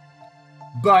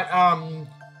 But,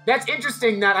 that's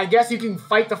interesting that I guess you can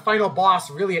fight the final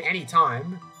boss really at any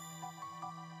time.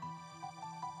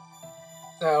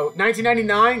 So,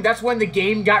 1999, that's when the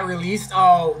game got released.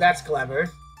 Oh, that's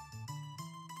clever.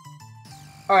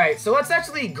 Alright, so let's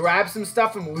actually grab some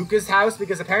stuff from Luca's house,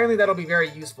 because apparently that'll be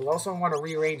very useful. Also, I want to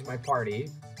rearrange my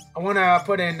party. I want to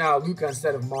put in Luca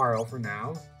instead of Maro for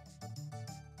now.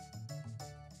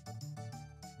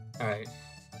 Alright.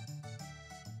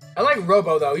 I like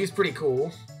Robo, though. He's pretty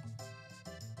cool.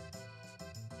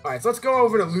 Alright, so let's go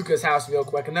over to Luca's house real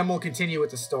quick, and then we'll continue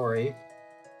with the story.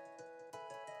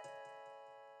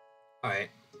 Alright.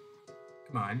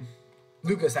 Come on.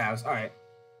 Luca's house. Alright.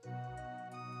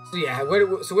 So yeah, where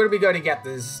do we go to get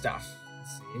this stuff?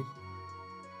 Let's see.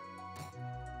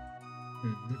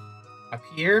 Up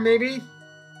here, maybe?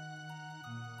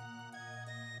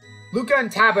 Luca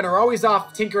and Tabin are always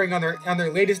off tinkering on their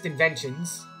latest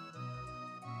inventions.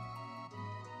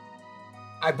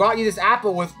 I brought you this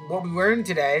apple with what we learned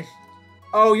today.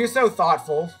 Oh, you're so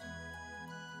thoughtful.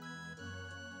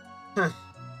 Huh.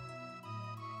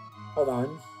 Hold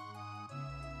on.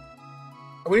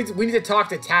 We need to talk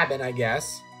to Tabin, I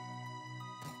guess.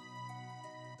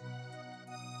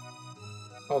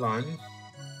 Hold on.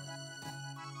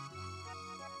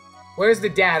 Where's the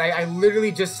dad? I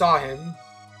literally just saw him.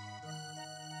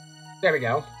 There we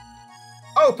go.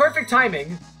 Oh, perfect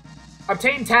timing.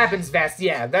 Obtain Tabin's vest.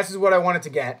 Yeah, this is what I wanted to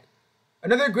get.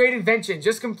 Another great invention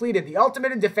just completed. The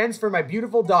ultimate in defense for my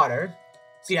beautiful daughter.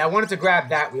 So yeah, I wanted to grab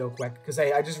that real quick because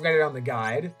I just read it on the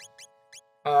guide.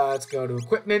 Let's go to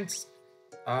equipment.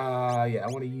 Yeah, I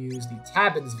want to use the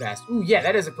Tabin's vest. Ooh, yeah,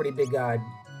 that is a pretty big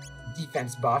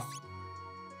defense buff.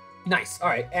 Nice. All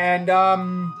right, and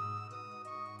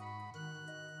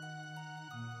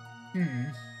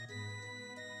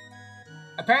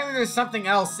apparently there's something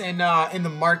else in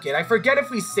the market. I forget if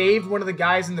we saved one of the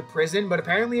guys in the prison, but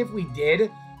apparently if we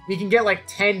did, we can get like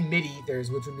 10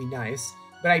 mid-ethers, which would be nice.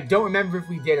 But I don't remember if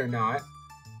we did or not.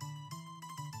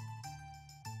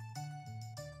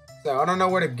 So I don't know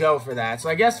where to go for that. So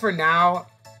I guess for now,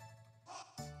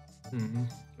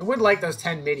 I would like those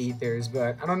 10 mid-ethers,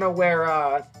 but I don't know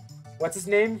where, what's his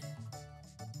name?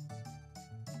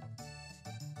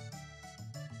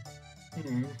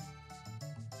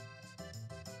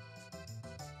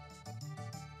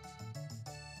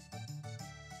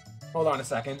 Hold on a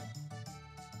second.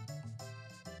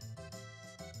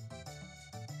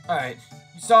 Alright.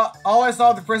 All I saw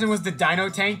at the prison was the dino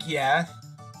tank? Yeah.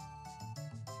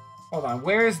 Hold on.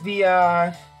 Where's the,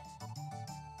 I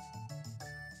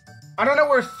don't know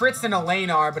where Fritz and Elaine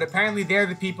are, but apparently they're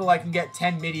the people I can get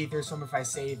 10 mid-ethers from if I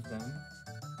save them.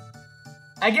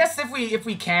 I guess if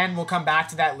we can, we'll come back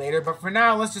to that later, but for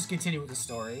now, let's just continue with the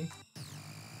story.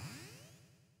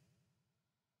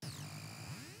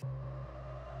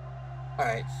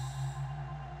 Alright.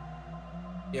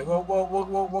 Yeah,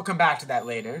 we'll come back to that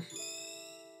later.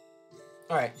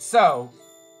 Alright, so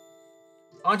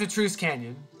on to Truce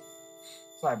Canyon.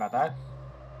 Sorry about that.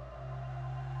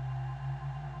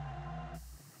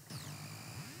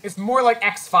 It's more like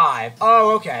X5.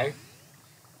 Oh, okay.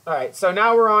 Alright, so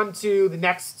now we're on to the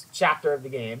next chapter of the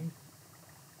game.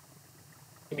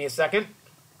 Give me a second.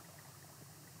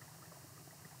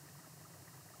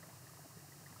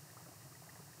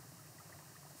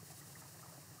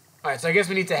 Alright, so I guess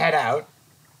we need to head out.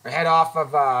 Or head off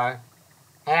of,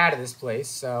 head out of this place.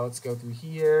 So let's go through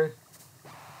here.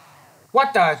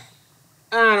 What the?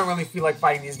 I don't really feel like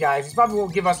fighting these guys. These probably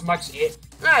won't give us much.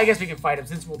 I guess we can fight them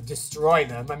since we'll destroy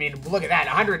them. I mean, look at that,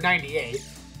 198.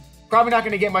 Probably not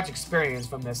going to get much experience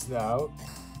from this, though.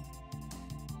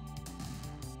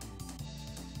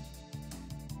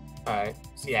 Alright,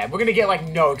 so yeah, we're going to get, like,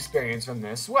 no experience from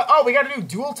this. Well, oh, we got a new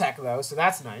dual tech, though, so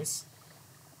that's nice.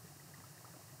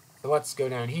 So let's go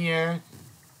down here.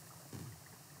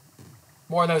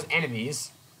 More of those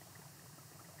enemies.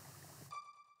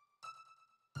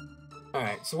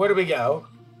 Alright, so where do we go?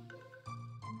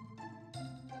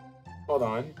 Hold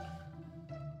on.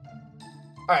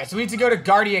 Alright, so we need to go to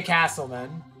Guardia Castle,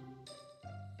 then.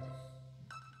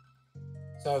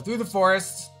 So, through the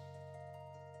forest.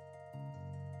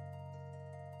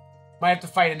 Might have to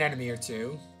fight an enemy or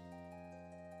two.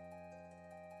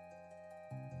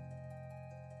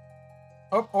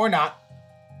 Oh, or not.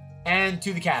 And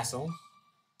to the castle.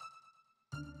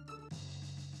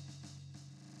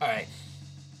 Alright.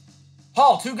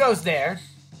 Halt, who goes there?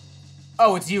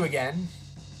 Oh, it's you again.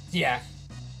 Yeah.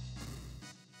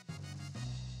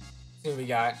 See what we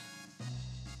got.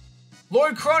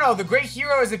 Lord Chrono, the great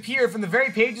hero, has appeared from the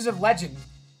very pages of legend.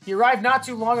 He arrived not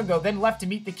too long ago, then left to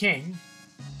meet the king.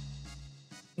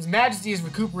 His Majesty is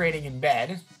recuperating in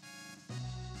bed.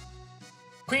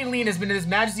 Queen Lean has been at His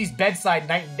Majesty's bedside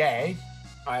night and day.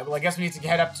 Alright, well I guess we need to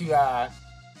head up to the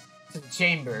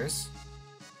chambers.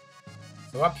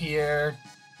 So up here,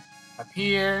 and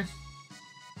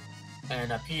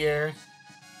up here.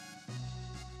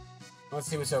 Let's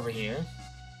see what's over here.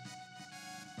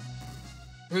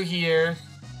 Through here.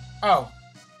 Oh.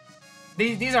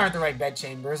 These aren't the right bed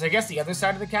chambers. I guess the other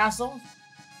side of the castle?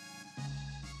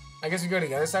 I guess we go to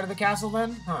the other side of the castle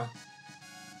then? Huh.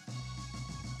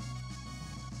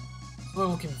 A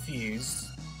little confused.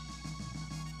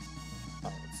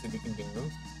 Alright, let's see what we can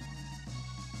do.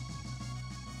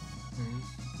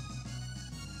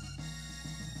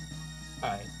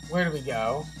 Alright, where do we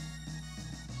go?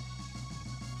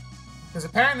 Because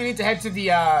apparently we need to head to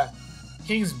the,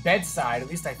 king's bedside. At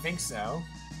least I think so.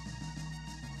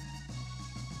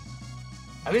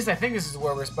 At least I think this is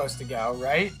where we're supposed to go,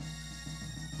 right?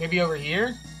 Maybe over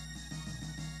here?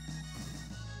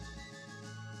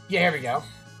 Yeah, here we go.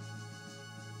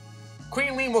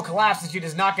 Queen Lean will collapse if she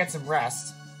does not get some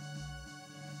rest.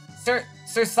 Sir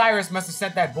Cyrus must have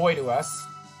sent that boy to us.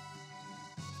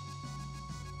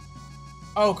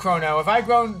 Oh, Chrono, have I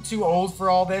grown too old for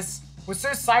all this? With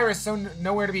Sir Cyrus so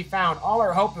nowhere to be found, all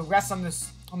our hope rests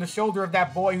on the shoulder of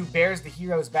that boy who bears the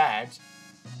hero's badge.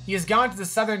 He has gone to the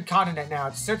southern continent now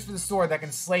to search for the sword that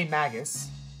can slay Magus.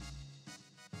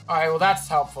 Alright, well that's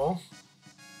helpful.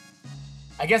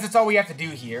 I guess that's all we have to do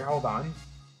here. Hold on.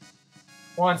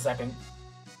 1 second.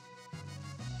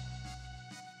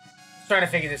 Let's try to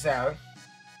figure this out.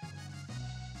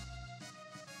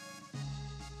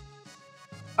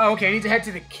 Oh, okay, I need to head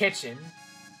to the kitchen.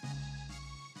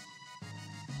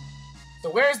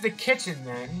 So where's the kitchen,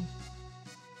 then?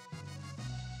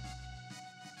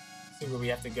 Let's see where we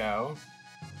have to go.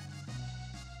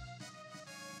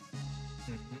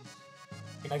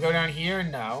 Can I go down here?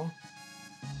 No.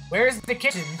 Where's the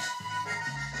kitchen?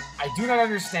 I do not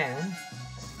understand.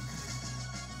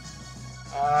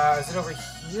 Is it over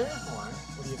here? Hold on.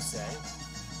 What do you have to say?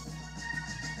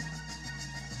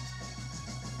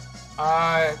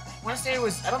 I want to say it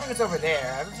was... I don't think it's over there.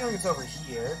 I have a feeling it's over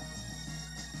here.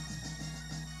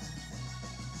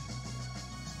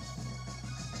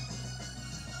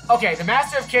 Okay, the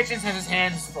Master of Kitchens has his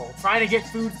hands full, trying to get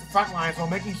food to the front lines while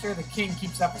making sure the king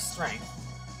keeps up his strength.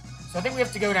 So I think we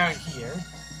have to go down here.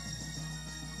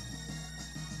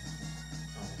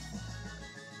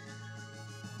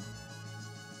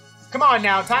 Come on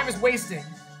now, time is wasting.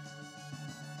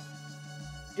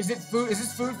 Is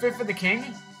this food fit for the king?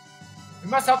 We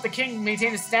must help the king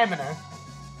maintain his stamina.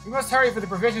 We must hurry for the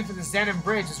provision for the Zenon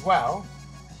Bridge as well.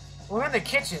 We're in the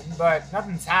kitchen, but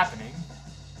nothing's happening.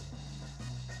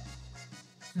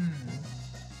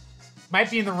 Might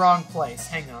be in the wrong place.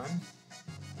 Hang on.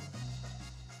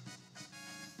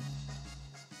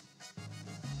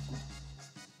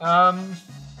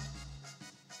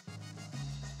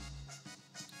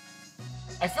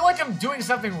 I feel like I'm doing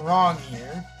something wrong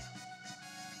here.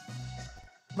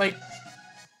 Like,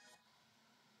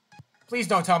 please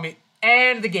don't tell me.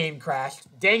 And the game crashed.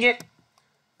 Dang it.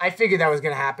 I figured that was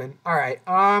gonna happen. Alright,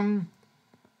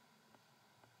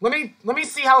 Let me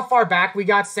see how far back we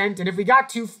got sent, and if we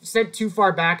got sent too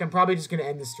far back, I'm probably just gonna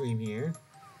end the stream here.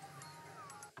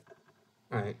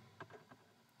 Alright.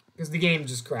 Because the game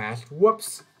just crashed.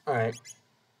 Whoops. Alright.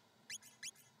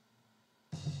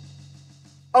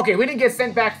 Okay, we didn't get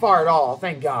sent back far at all,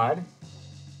 thank God.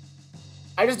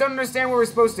 I just don't understand what we're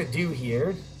supposed to do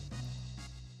here.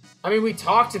 I mean, we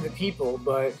talked to the people,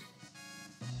 but...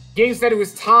 Game said it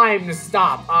was time to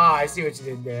stop. Ah, I see what you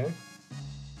did there.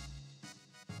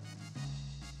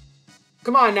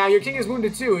 Come on now, your king is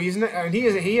wounded too.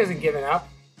 He hasn't given up.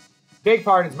 Beg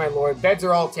pardons, my lord. Beds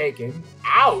are all taken.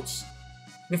 Ouch!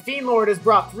 The Fiend Lord has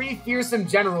brought 3 fearsome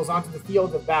generals onto the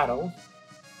field of battle.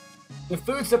 The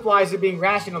food supplies are being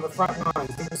rationed on the front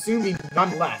lines. There will soon be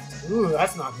none left. Ooh,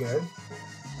 that's not good.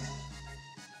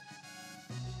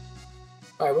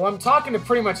 Alright, well, I'm talking to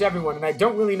pretty much everyone, and I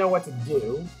don't really know what to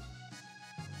do.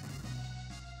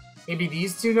 Maybe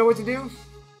these two know what to do?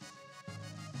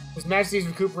 His Majesty is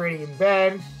recuperating in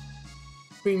bed.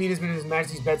 Queen Lean has been in His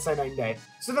Majesty's bedside night and day.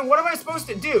 So then what am I supposed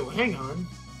to do? Hang on.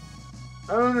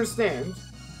 I don't understand.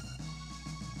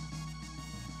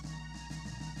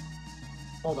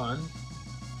 Hold on.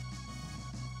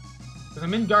 Because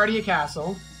I'm in Guardia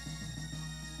Castle.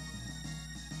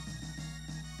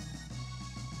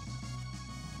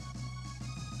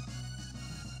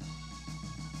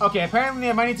 Okay, apparently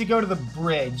I might need to go to the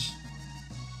bridge.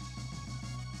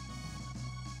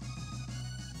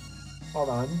 Hold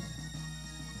on.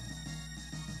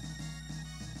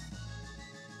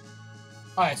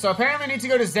 Alright, so apparently I need to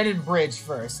go to Zenin Bridge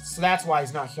first. So that's why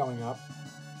he's not showing up.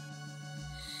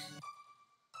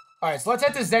 Alright, so let's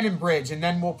head to Zenin Bridge, and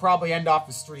then we'll probably end off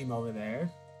the stream over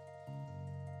there.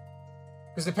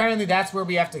 Because apparently that's where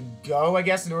we have to go, I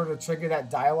guess, in order to trigger that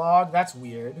dialogue. That's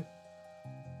weird.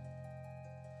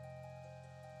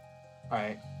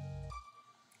 Alright.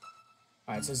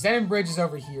 Alright, so Zenin Bridge is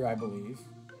over here, I believe.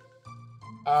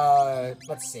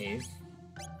 Let's save.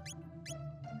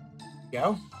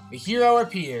 Go. The hero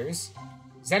appears.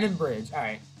 Zenin Bridge.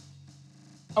 Alright.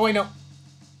 Oh, wait, no.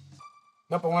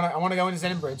 Nope, I wanna go into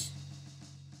Zenin Bridge.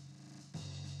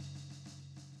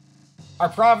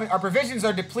 Our provisions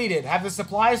are depleted. Have the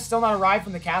supplies still not arrived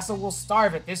from the castle? We'll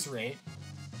starve at this rate.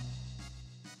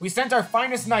 We sent our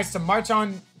finest knights to march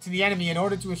on to the enemy in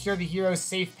order to assure the hero's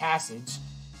safe passage.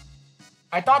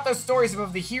 I thought those stories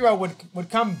of the hero would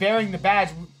come bearing the badge.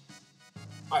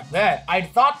 I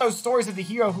thought those stories of the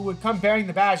hero who would come bearing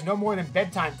the badge no more than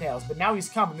bedtime tales, but now he's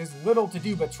come and there's little to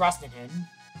do but trust in him.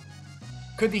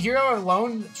 Could the hero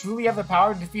alone truly have the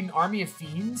power to defeat an army of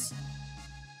fiends?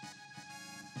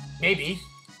 Maybe.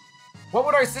 What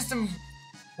would our system...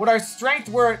 Would our strength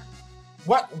were...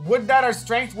 What would that our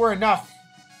strength were enough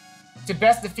to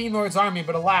best the Fiend Lord's army,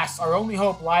 but alas, our only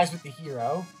hope lies with the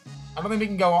hero. I don't think we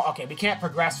can go... Okay, we can't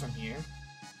progress from here.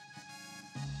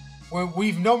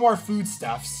 We've no more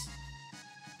foodstuffs.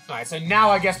 Alright, so now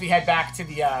I guess we head back to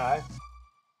the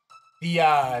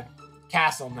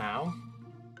castle now.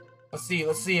 Let's see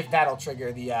if that'll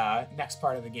trigger the next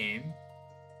part of the game.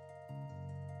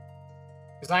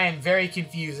 Because I am very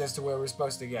confused as to where we're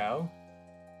supposed to go.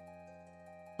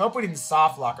 Hope we didn't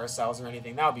soft lock ourselves or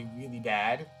anything. That would be really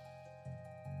bad.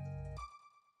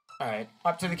 Alright,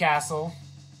 up to the castle.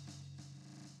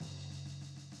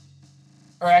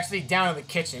 Or actually, down to the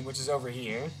kitchen, which is over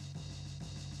here.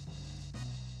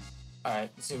 Alright,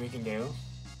 let's see what we can do.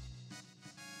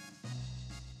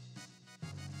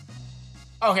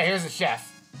 Okay, here's the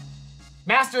chef.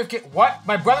 Master of What?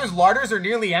 My brother's larders are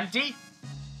nearly empty?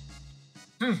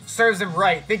 Serves him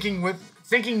right,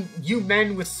 thinking you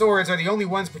men with swords are the only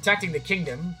ones protecting the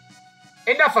kingdom.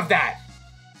 Enough of that!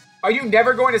 Are you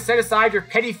never going to set aside your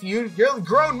petty feud? You're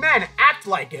grown men, act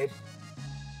like it!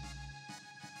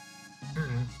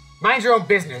 Mind your own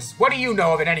business. What do you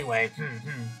know of it anyway?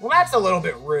 Well, that's a little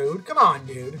bit rude. Come on,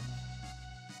 dude.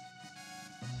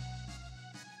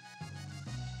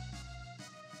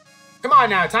 Come on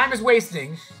now, time is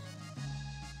wasting.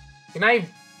 Can I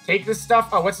take this stuff?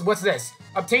 Oh, what's this?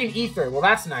 Obtain ether. Well,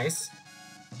 that's nice.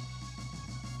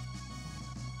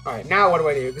 Alright, now what do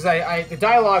I do? Because the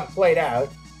dialogue played out.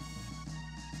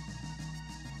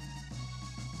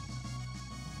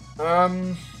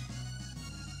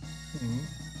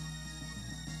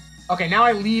 Okay, now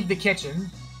I leave the kitchen.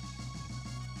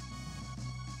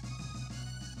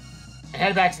 I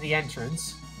head back to the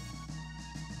entrance.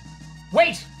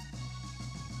 Wait!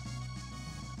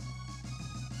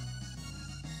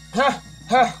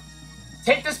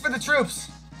 Take this for the troops.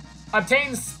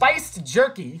 Obtain spiced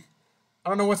jerky. I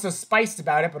don't know what's so spiced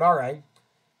about it, but alright.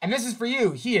 And this is for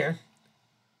you, here.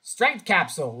 Strength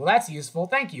capsule. Well, that's useful.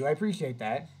 Thank you, I appreciate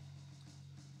that.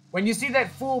 When you see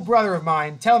that fool brother of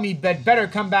mine, tell me better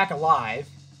come back alive.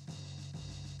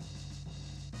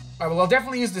 Alright, well, I'll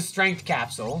definitely use the strength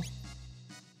capsule.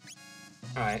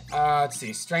 Alright, let's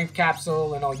see. Strength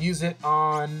capsule, and I'll use it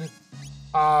on...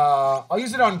 I'll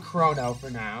use it on Chrono for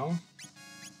now.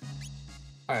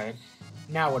 Alright,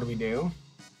 now what do we do?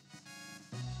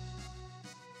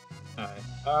 Alright,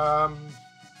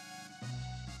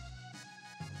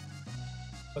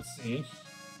 let's see.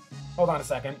 Hold on a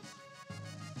second.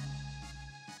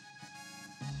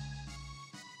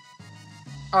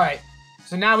 Alright,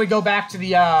 so now we go back to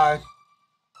the, Alright,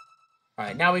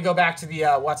 now we go back to the,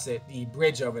 the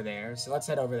bridge over there. So let's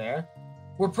head over there.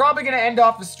 We're probably going to end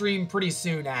off the stream pretty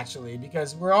soon, actually,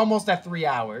 because we're almost at 3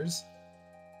 hours.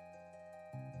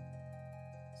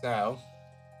 So.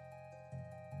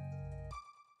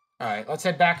 Alright, let's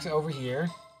head back to over here.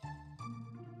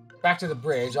 Back to the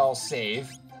bridge, I'll save.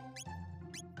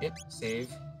 Yep,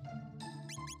 save.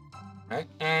 Alright,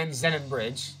 and Zenin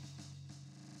Bridge.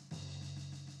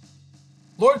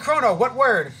 Lord Chrono, what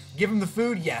word? Give him the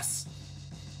food? Yes.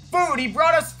 Food! He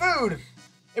brought us food!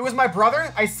 It was my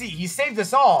brother? I see. He saved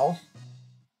us all.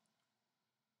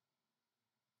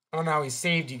 I don't know how he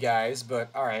saved you guys,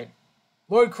 but alright.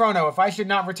 Lord Chrono, if I should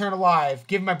not return alive,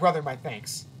 give my brother my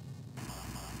thanks.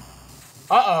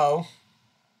 Uh-oh.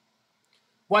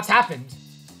 What's happened?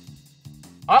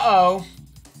 Uh-oh.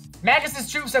 Magus's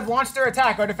troops have launched their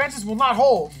attack. Our defenses will not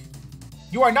hold.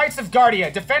 You are Knights of Guardia.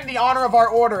 Defend the honor of our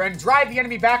order and drive the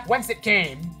enemy back whence it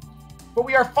came. But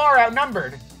we are far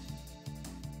outnumbered.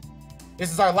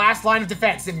 This is our last line of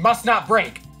defense. It must not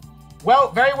break. Well,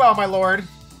 very well, my lord.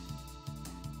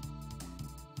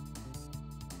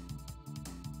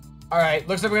 Alright,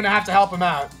 looks like we're gonna have to help him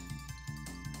out.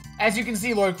 As you can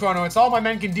see, Lord Chrono, it's all my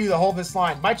men can do to hold this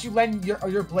line. Might you lend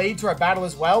your blade to our battle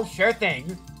as well? Sure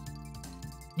thing.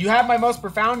 You have my most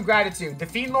profound gratitude. The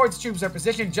Fiend Lord's troops are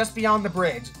positioned just beyond the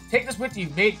bridge. Take this with you.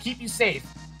 May it keep you safe.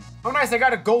 Oh, nice. I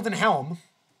got a golden helm.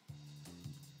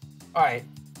 Alright.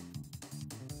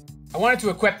 I wanted to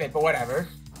equip it, but whatever.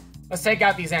 Let's take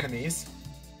out these enemies.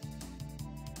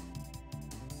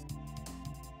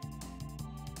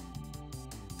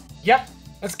 Yep.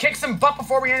 Let's kick some butt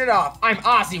before we end it off. I'm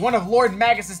Ozzy, one of Lord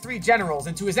Magus's 3 generals,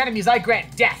 and to his enemies I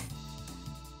grant death.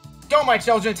 Go, my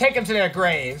children. Take them to their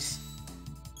graves.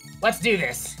 Let's do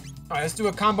this. Alright, let's do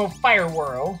a combo fire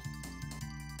whirl.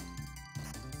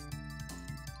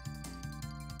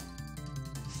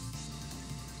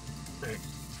 Right.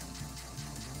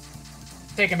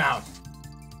 Take him out.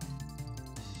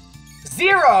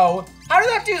 0? How did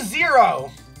that do 0?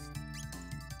 Alright,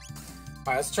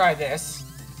 let's try this.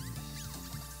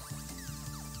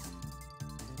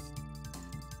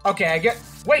 Okay, I get...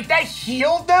 Wait, that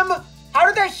healed them? How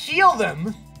did that heal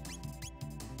them?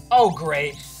 Oh,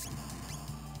 great.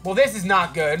 Well, this is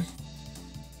not good.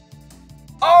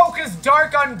 Oh, because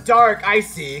dark on dark. I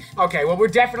see. Okay, well, we're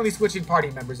definitely switching party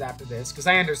members after this, because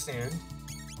I understand.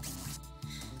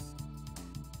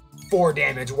 4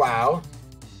 damage, wow.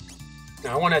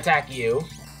 Now, I want to attack you.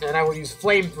 And I will use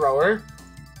Flamethrower.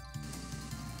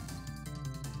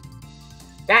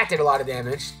 That did a lot of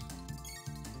damage.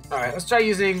 Alright, let's try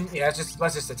using... Yeah,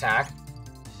 let's just attack.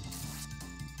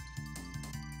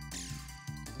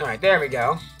 Alright, there we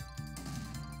go.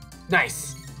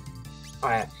 Nice.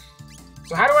 Alright.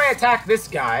 So how do I attack this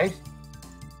guy?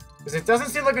 Because it doesn't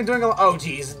seem like I'm doing a... Oh,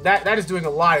 geez. That is doing a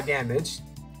lot of damage.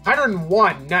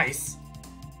 101. Nice.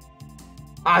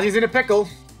 Ozzy's in a pickle.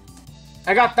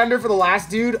 I got Thunder for the last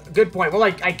dude. Good point. Well,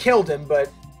 I killed him, but...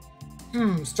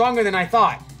 stronger than I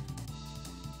thought.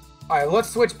 Alright, let's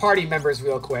switch party members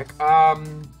real quick. I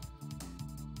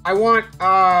want,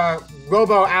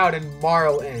 Robo out and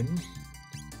Marl in.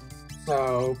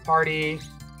 So, party...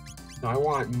 No, I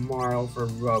want Marl for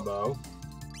Robo.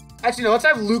 Actually, no, let's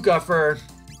have Luca for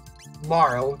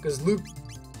Marl, because Luke...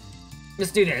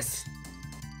 Let's do this.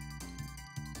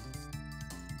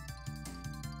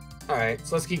 Alright,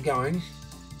 so let's keep going.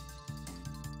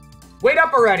 Wait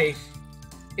up already!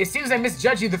 It seems I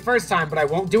misjudged you the first time, but I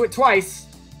won't do it twice.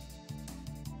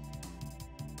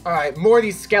 Alright, more of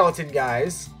these skeleton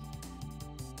guys.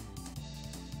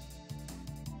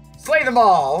 Slay them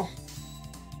all!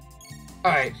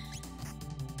 Alright.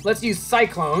 Let's use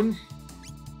Cyclone.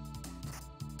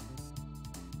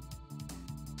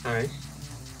 Alright.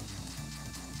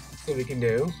 See what we can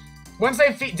do. Once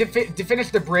I finish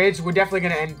the bridge, we're definitely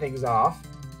gonna end things off.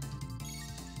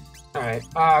 Alright,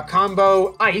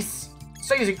 combo Ice.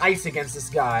 Start using Ice against this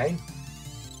guy.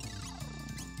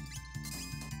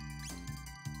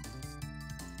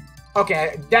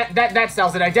 Okay, that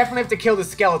sells it. I definitely have to kill the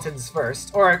skeletons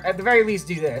first. Or, at the very least,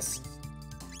 do this.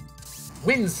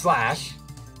 Wind Slash.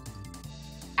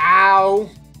 Ow.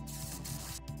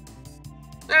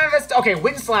 Okay,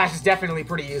 Wind Slash is definitely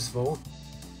pretty useful.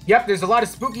 Yep, there's a lot of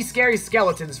spooky, scary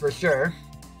skeletons for sure.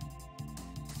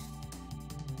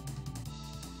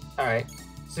 Alright,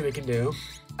 see what we can do.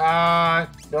 No, I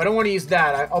don't want to use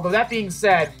that. Although, that being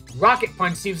said, Rocket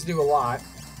Punch seems to do a lot.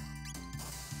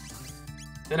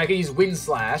 Then I can use Wind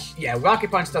Slash. Yeah, Rocket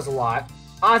Punch does a lot.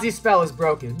 Ozzy's spell is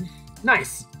broken.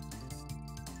 Nice.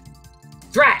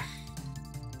 Drat!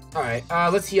 Alright,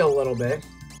 let's heal a little bit.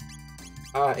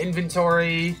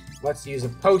 Inventory. Let's use a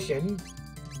potion.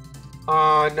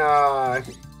 On, I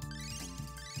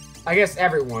guess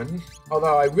everyone.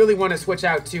 Although, I really want to switch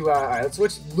out to, alright, let's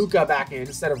switch Luca back in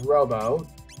instead of Robo.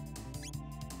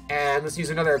 And let's use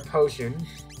another potion.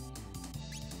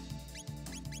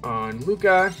 On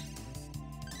Luca.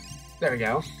 There we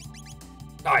go.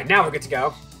 Alright, now we're good to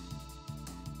go.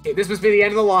 Okay, this must be the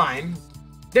end of the line.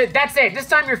 That's it! This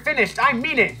time you're finished! I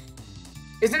mean it!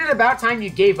 Isn't it about time you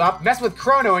gave up? Mess with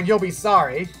Chrono and you'll be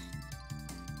sorry.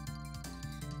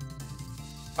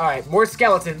 Alright, more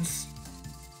skeletons.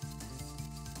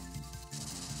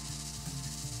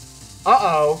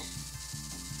 Uh-oh.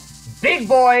 Big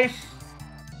boy!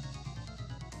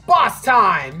 Boss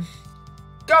time!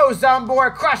 Go,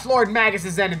 Zombor! Crush Lord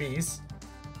Magus's enemies!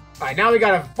 Alright, now we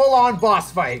got a full-on boss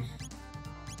fight.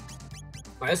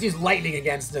 Alright, let's use lightning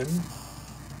against him.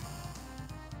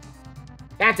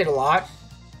 That did a lot.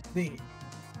 The...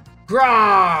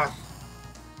 Grah!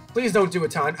 Please don't do a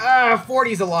ton.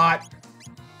 40's a lot.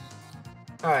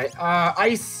 Alright,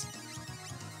 ice.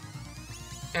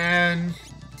 And...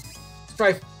 let's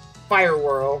try Fire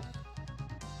Whirl.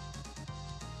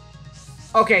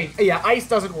 Okay, yeah, ice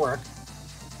doesn't work.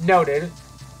 Noted.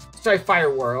 Let's try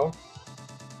Fire Whirl.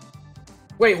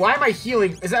 Wait, why am I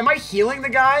healing? Am I healing the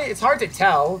guy? It's hard to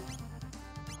tell.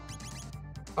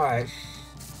 Alright.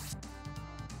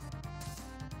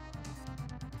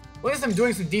 At least I'm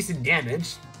doing some decent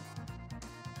damage.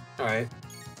 Alright.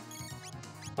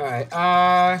 Alright,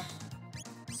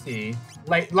 let's see.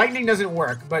 Lightning doesn't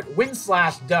work, but Wind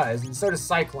Slash does, and so does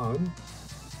Cyclone.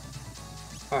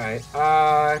 Alright,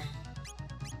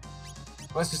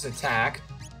 let's just attack.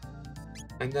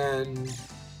 And then,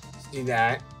 let's do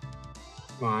that.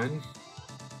 Come on.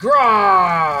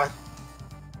 Grah!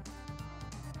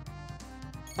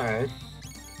 Alright.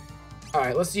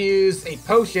 Alright, let's use a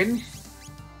potion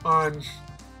on...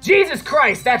 Jesus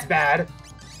Christ, that's bad!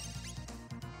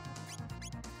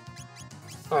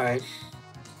 Alright.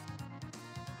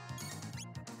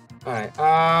 Alright,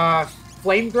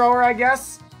 Flamethrower, I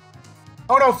guess?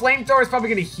 Oh no, Flamethrower is probably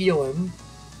gonna heal him.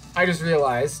 I just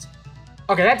realized.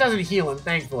 Okay, that doesn't heal him,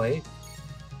 thankfully.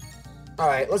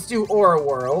 Alright, let's do Aura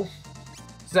Whirl.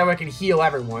 So that way I can heal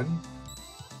everyone.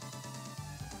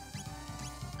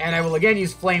 And I will again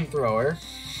use Flamethrower.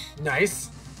 Nice.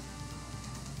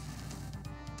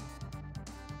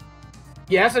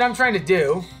 Yeah, that's what I'm trying to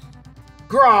do.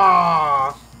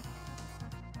 Grah!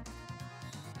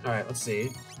 Alright, let's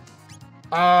see.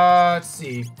 Let's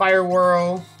see. Fire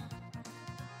Whirl.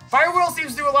 Fire Whirl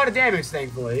seems to do a lot of damage,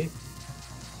 thankfully.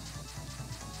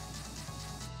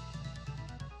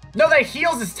 No, that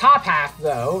heals his top half,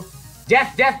 though.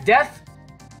 Death, death, death.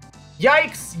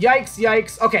 Yikes, yikes,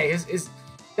 yikes. Okay,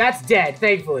 that's dead,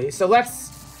 thankfully. So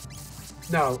let's...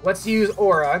 no, let's use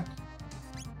Aura.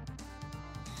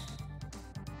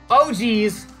 Oh,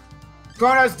 geez.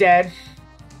 Chrono's dead.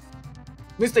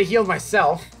 At least I healed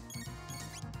myself.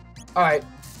 Alright.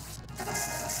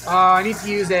 I need to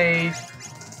use a...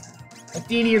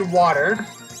 Athenian Water.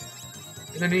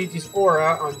 And then I need to use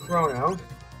Aura on Chrono.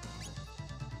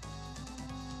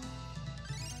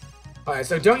 Alright,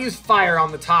 so don't use fire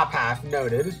on the top half,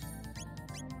 noted.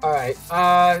 Alright,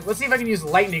 let's see if I can use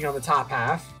lightning on the top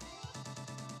half.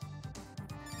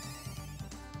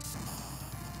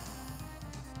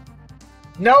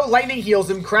 No, lightning heals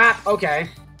him. Crap, okay.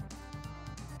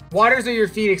 Waters are your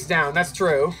Phoenix down, that's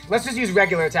true. Let's just use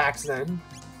regular attacks then.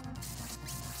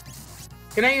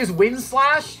 Can I use Wind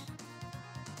Slash?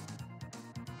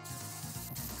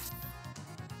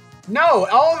 No!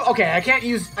 Oh, okay, I can't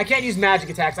use magic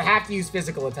attacks. I have to use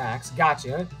physical attacks.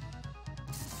 Gotcha.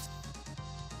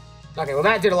 Okay, well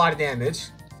that did a lot of damage.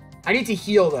 I need to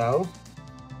heal, though.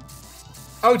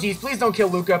 Oh, geez, please don't kill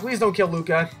Luca. Please don't kill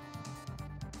Luca.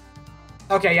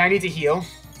 Okay, yeah, I need to heal.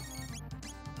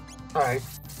 Alright.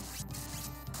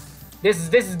 This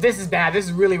is bad. This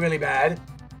is really, really bad.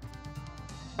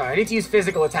 Alright, I need to use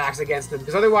physical attacks against him,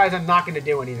 because otherwise I'm not going to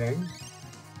do anything.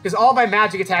 Because all my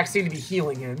magic attacks seem to be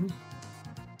healing him.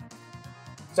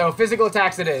 So, physical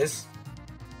attacks it is.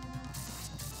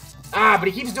 Ah, but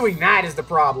he keeps doing that is the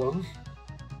problem.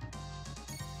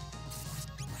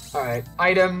 Alright,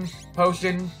 item,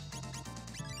 potion.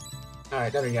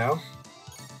 Alright, there we go.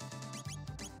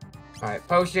 Alright,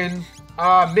 potion.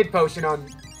 Mid potion on...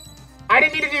 I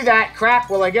didn't mean to do that!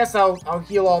 Crap, well I guess I'll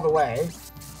heal all the way.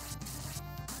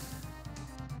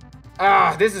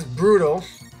 Ah, this is brutal.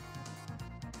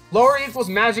 Lower equals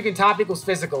magic and top equals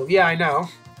physical. Yeah, I know.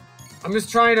 I'm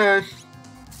just trying to...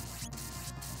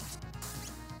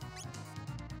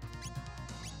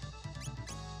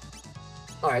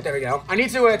 Alright, there we go. I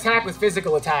need to attack with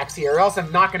physical attacks here, or else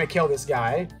I'm not going to kill this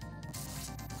guy.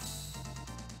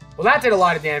 Well, that did a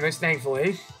lot of damage,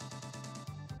 thankfully.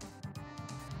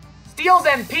 Steals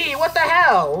MP? What the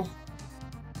hell?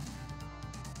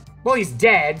 Well, he's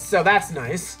dead, so that's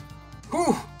nice.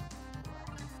 Whew.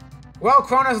 Well,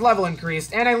 Chrono's level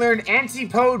increased, and I learned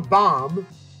Antipode Bomb.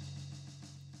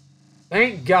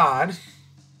 Thank God.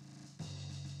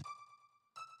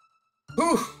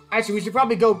 Whew. Actually, we should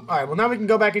probably go... Alright, well now we can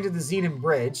go back into the Xenon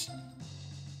Bridge.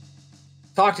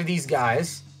 Talk to these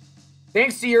guys.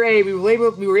 Thanks to your aid, we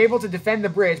were able to defend the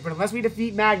bridge, but unless we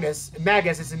defeat Magus,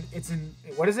 it's in...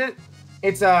 What is it?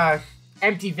 It's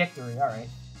empty victory, alright.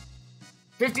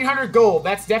 1,500 gold,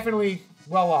 that's definitely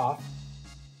well off.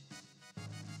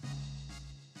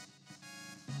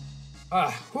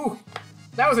 Whew.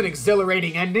 That was an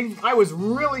exhilarating ending. I was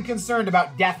really concerned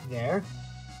about death there.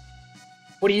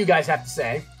 What do you guys have to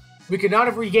say? We could not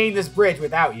have regained this bridge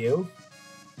without you.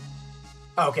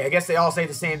 Okay, I guess they all say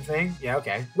the same thing. Yeah,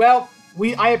 okay. Well,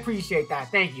 I appreciate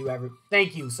that. Thank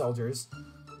you, soldiers.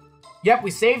 Yep,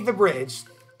 we saved the bridge.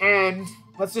 And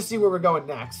let's just see where we're going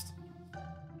next.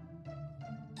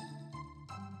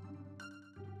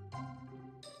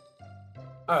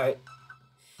 Alright.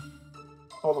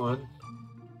 Hold on.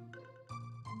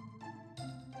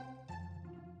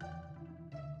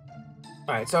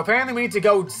 Alright, so apparently we need to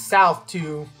go south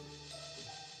to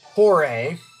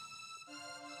Hore.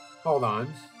 Hold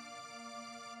on.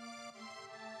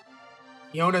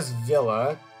 Iona's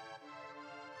Villa.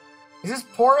 Is this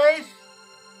Pore?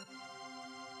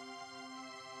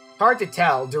 Hard to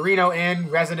tell. Dorino Inn,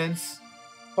 Residence.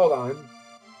 Hold on.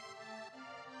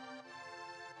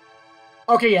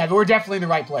 Okay, yeah, we're definitely in the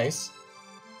right place.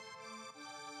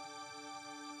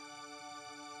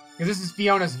 Because this is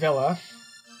Fiona's Villa.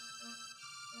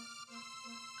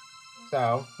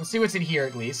 So, let's see what's in here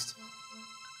at least.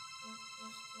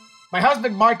 My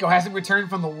husband Marco hasn't returned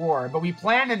from the war, but we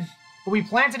planted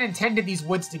and tended these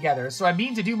woods together, so I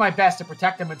mean to do my best to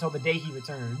protect them until the day he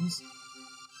returns.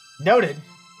 Noted.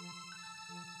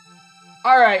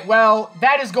 Alright, well,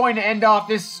 that is going to end off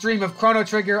this stream of Chrono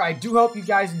Trigger. I do hope you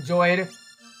guys enjoyed.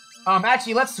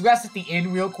 Actually, let's rest at the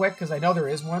inn real quick, because I know there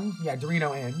is one. Yeah,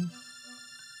 Dorino Inn.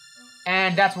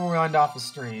 And that's where we'll end off the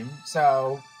stream.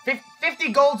 So, 50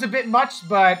 gold's a bit much,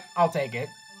 but I'll take it.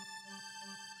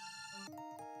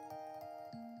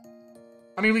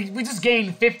 I mean, we just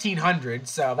gained 1,500,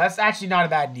 so that's actually not a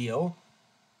bad deal.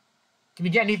 Can we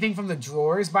get anything from the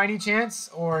drawers by any chance?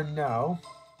 Or no?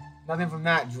 Nothing from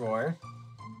that drawer.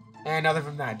 And nothing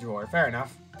from that drawer. Fair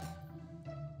enough.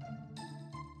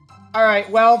 Alright,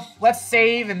 well, let's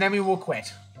save and then we will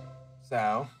quit.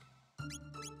 So.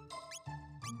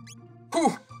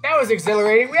 Whew, that was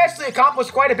exhilarating. We actually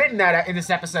accomplished quite a bit in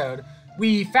this episode.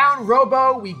 We found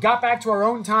Robo, we got back to our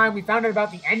own time, we found out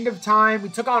about the end of time, we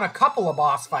took on a couple of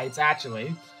boss fights,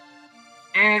 actually.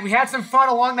 And we had some fun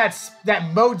along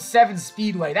that Mode 7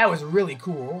 speedway. That was really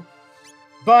cool.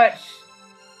 But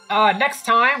next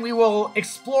time, we will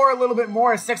explore a little bit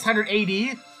more of 600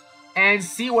 AD and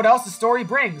see what else the story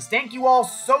brings. Thank you all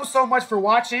so much for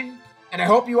watching, and I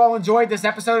hope you all enjoyed this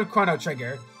episode of Chrono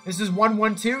Trigger. This is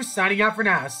 112 signing out for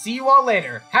now. See you all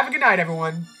later. Have a good night,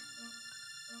 everyone.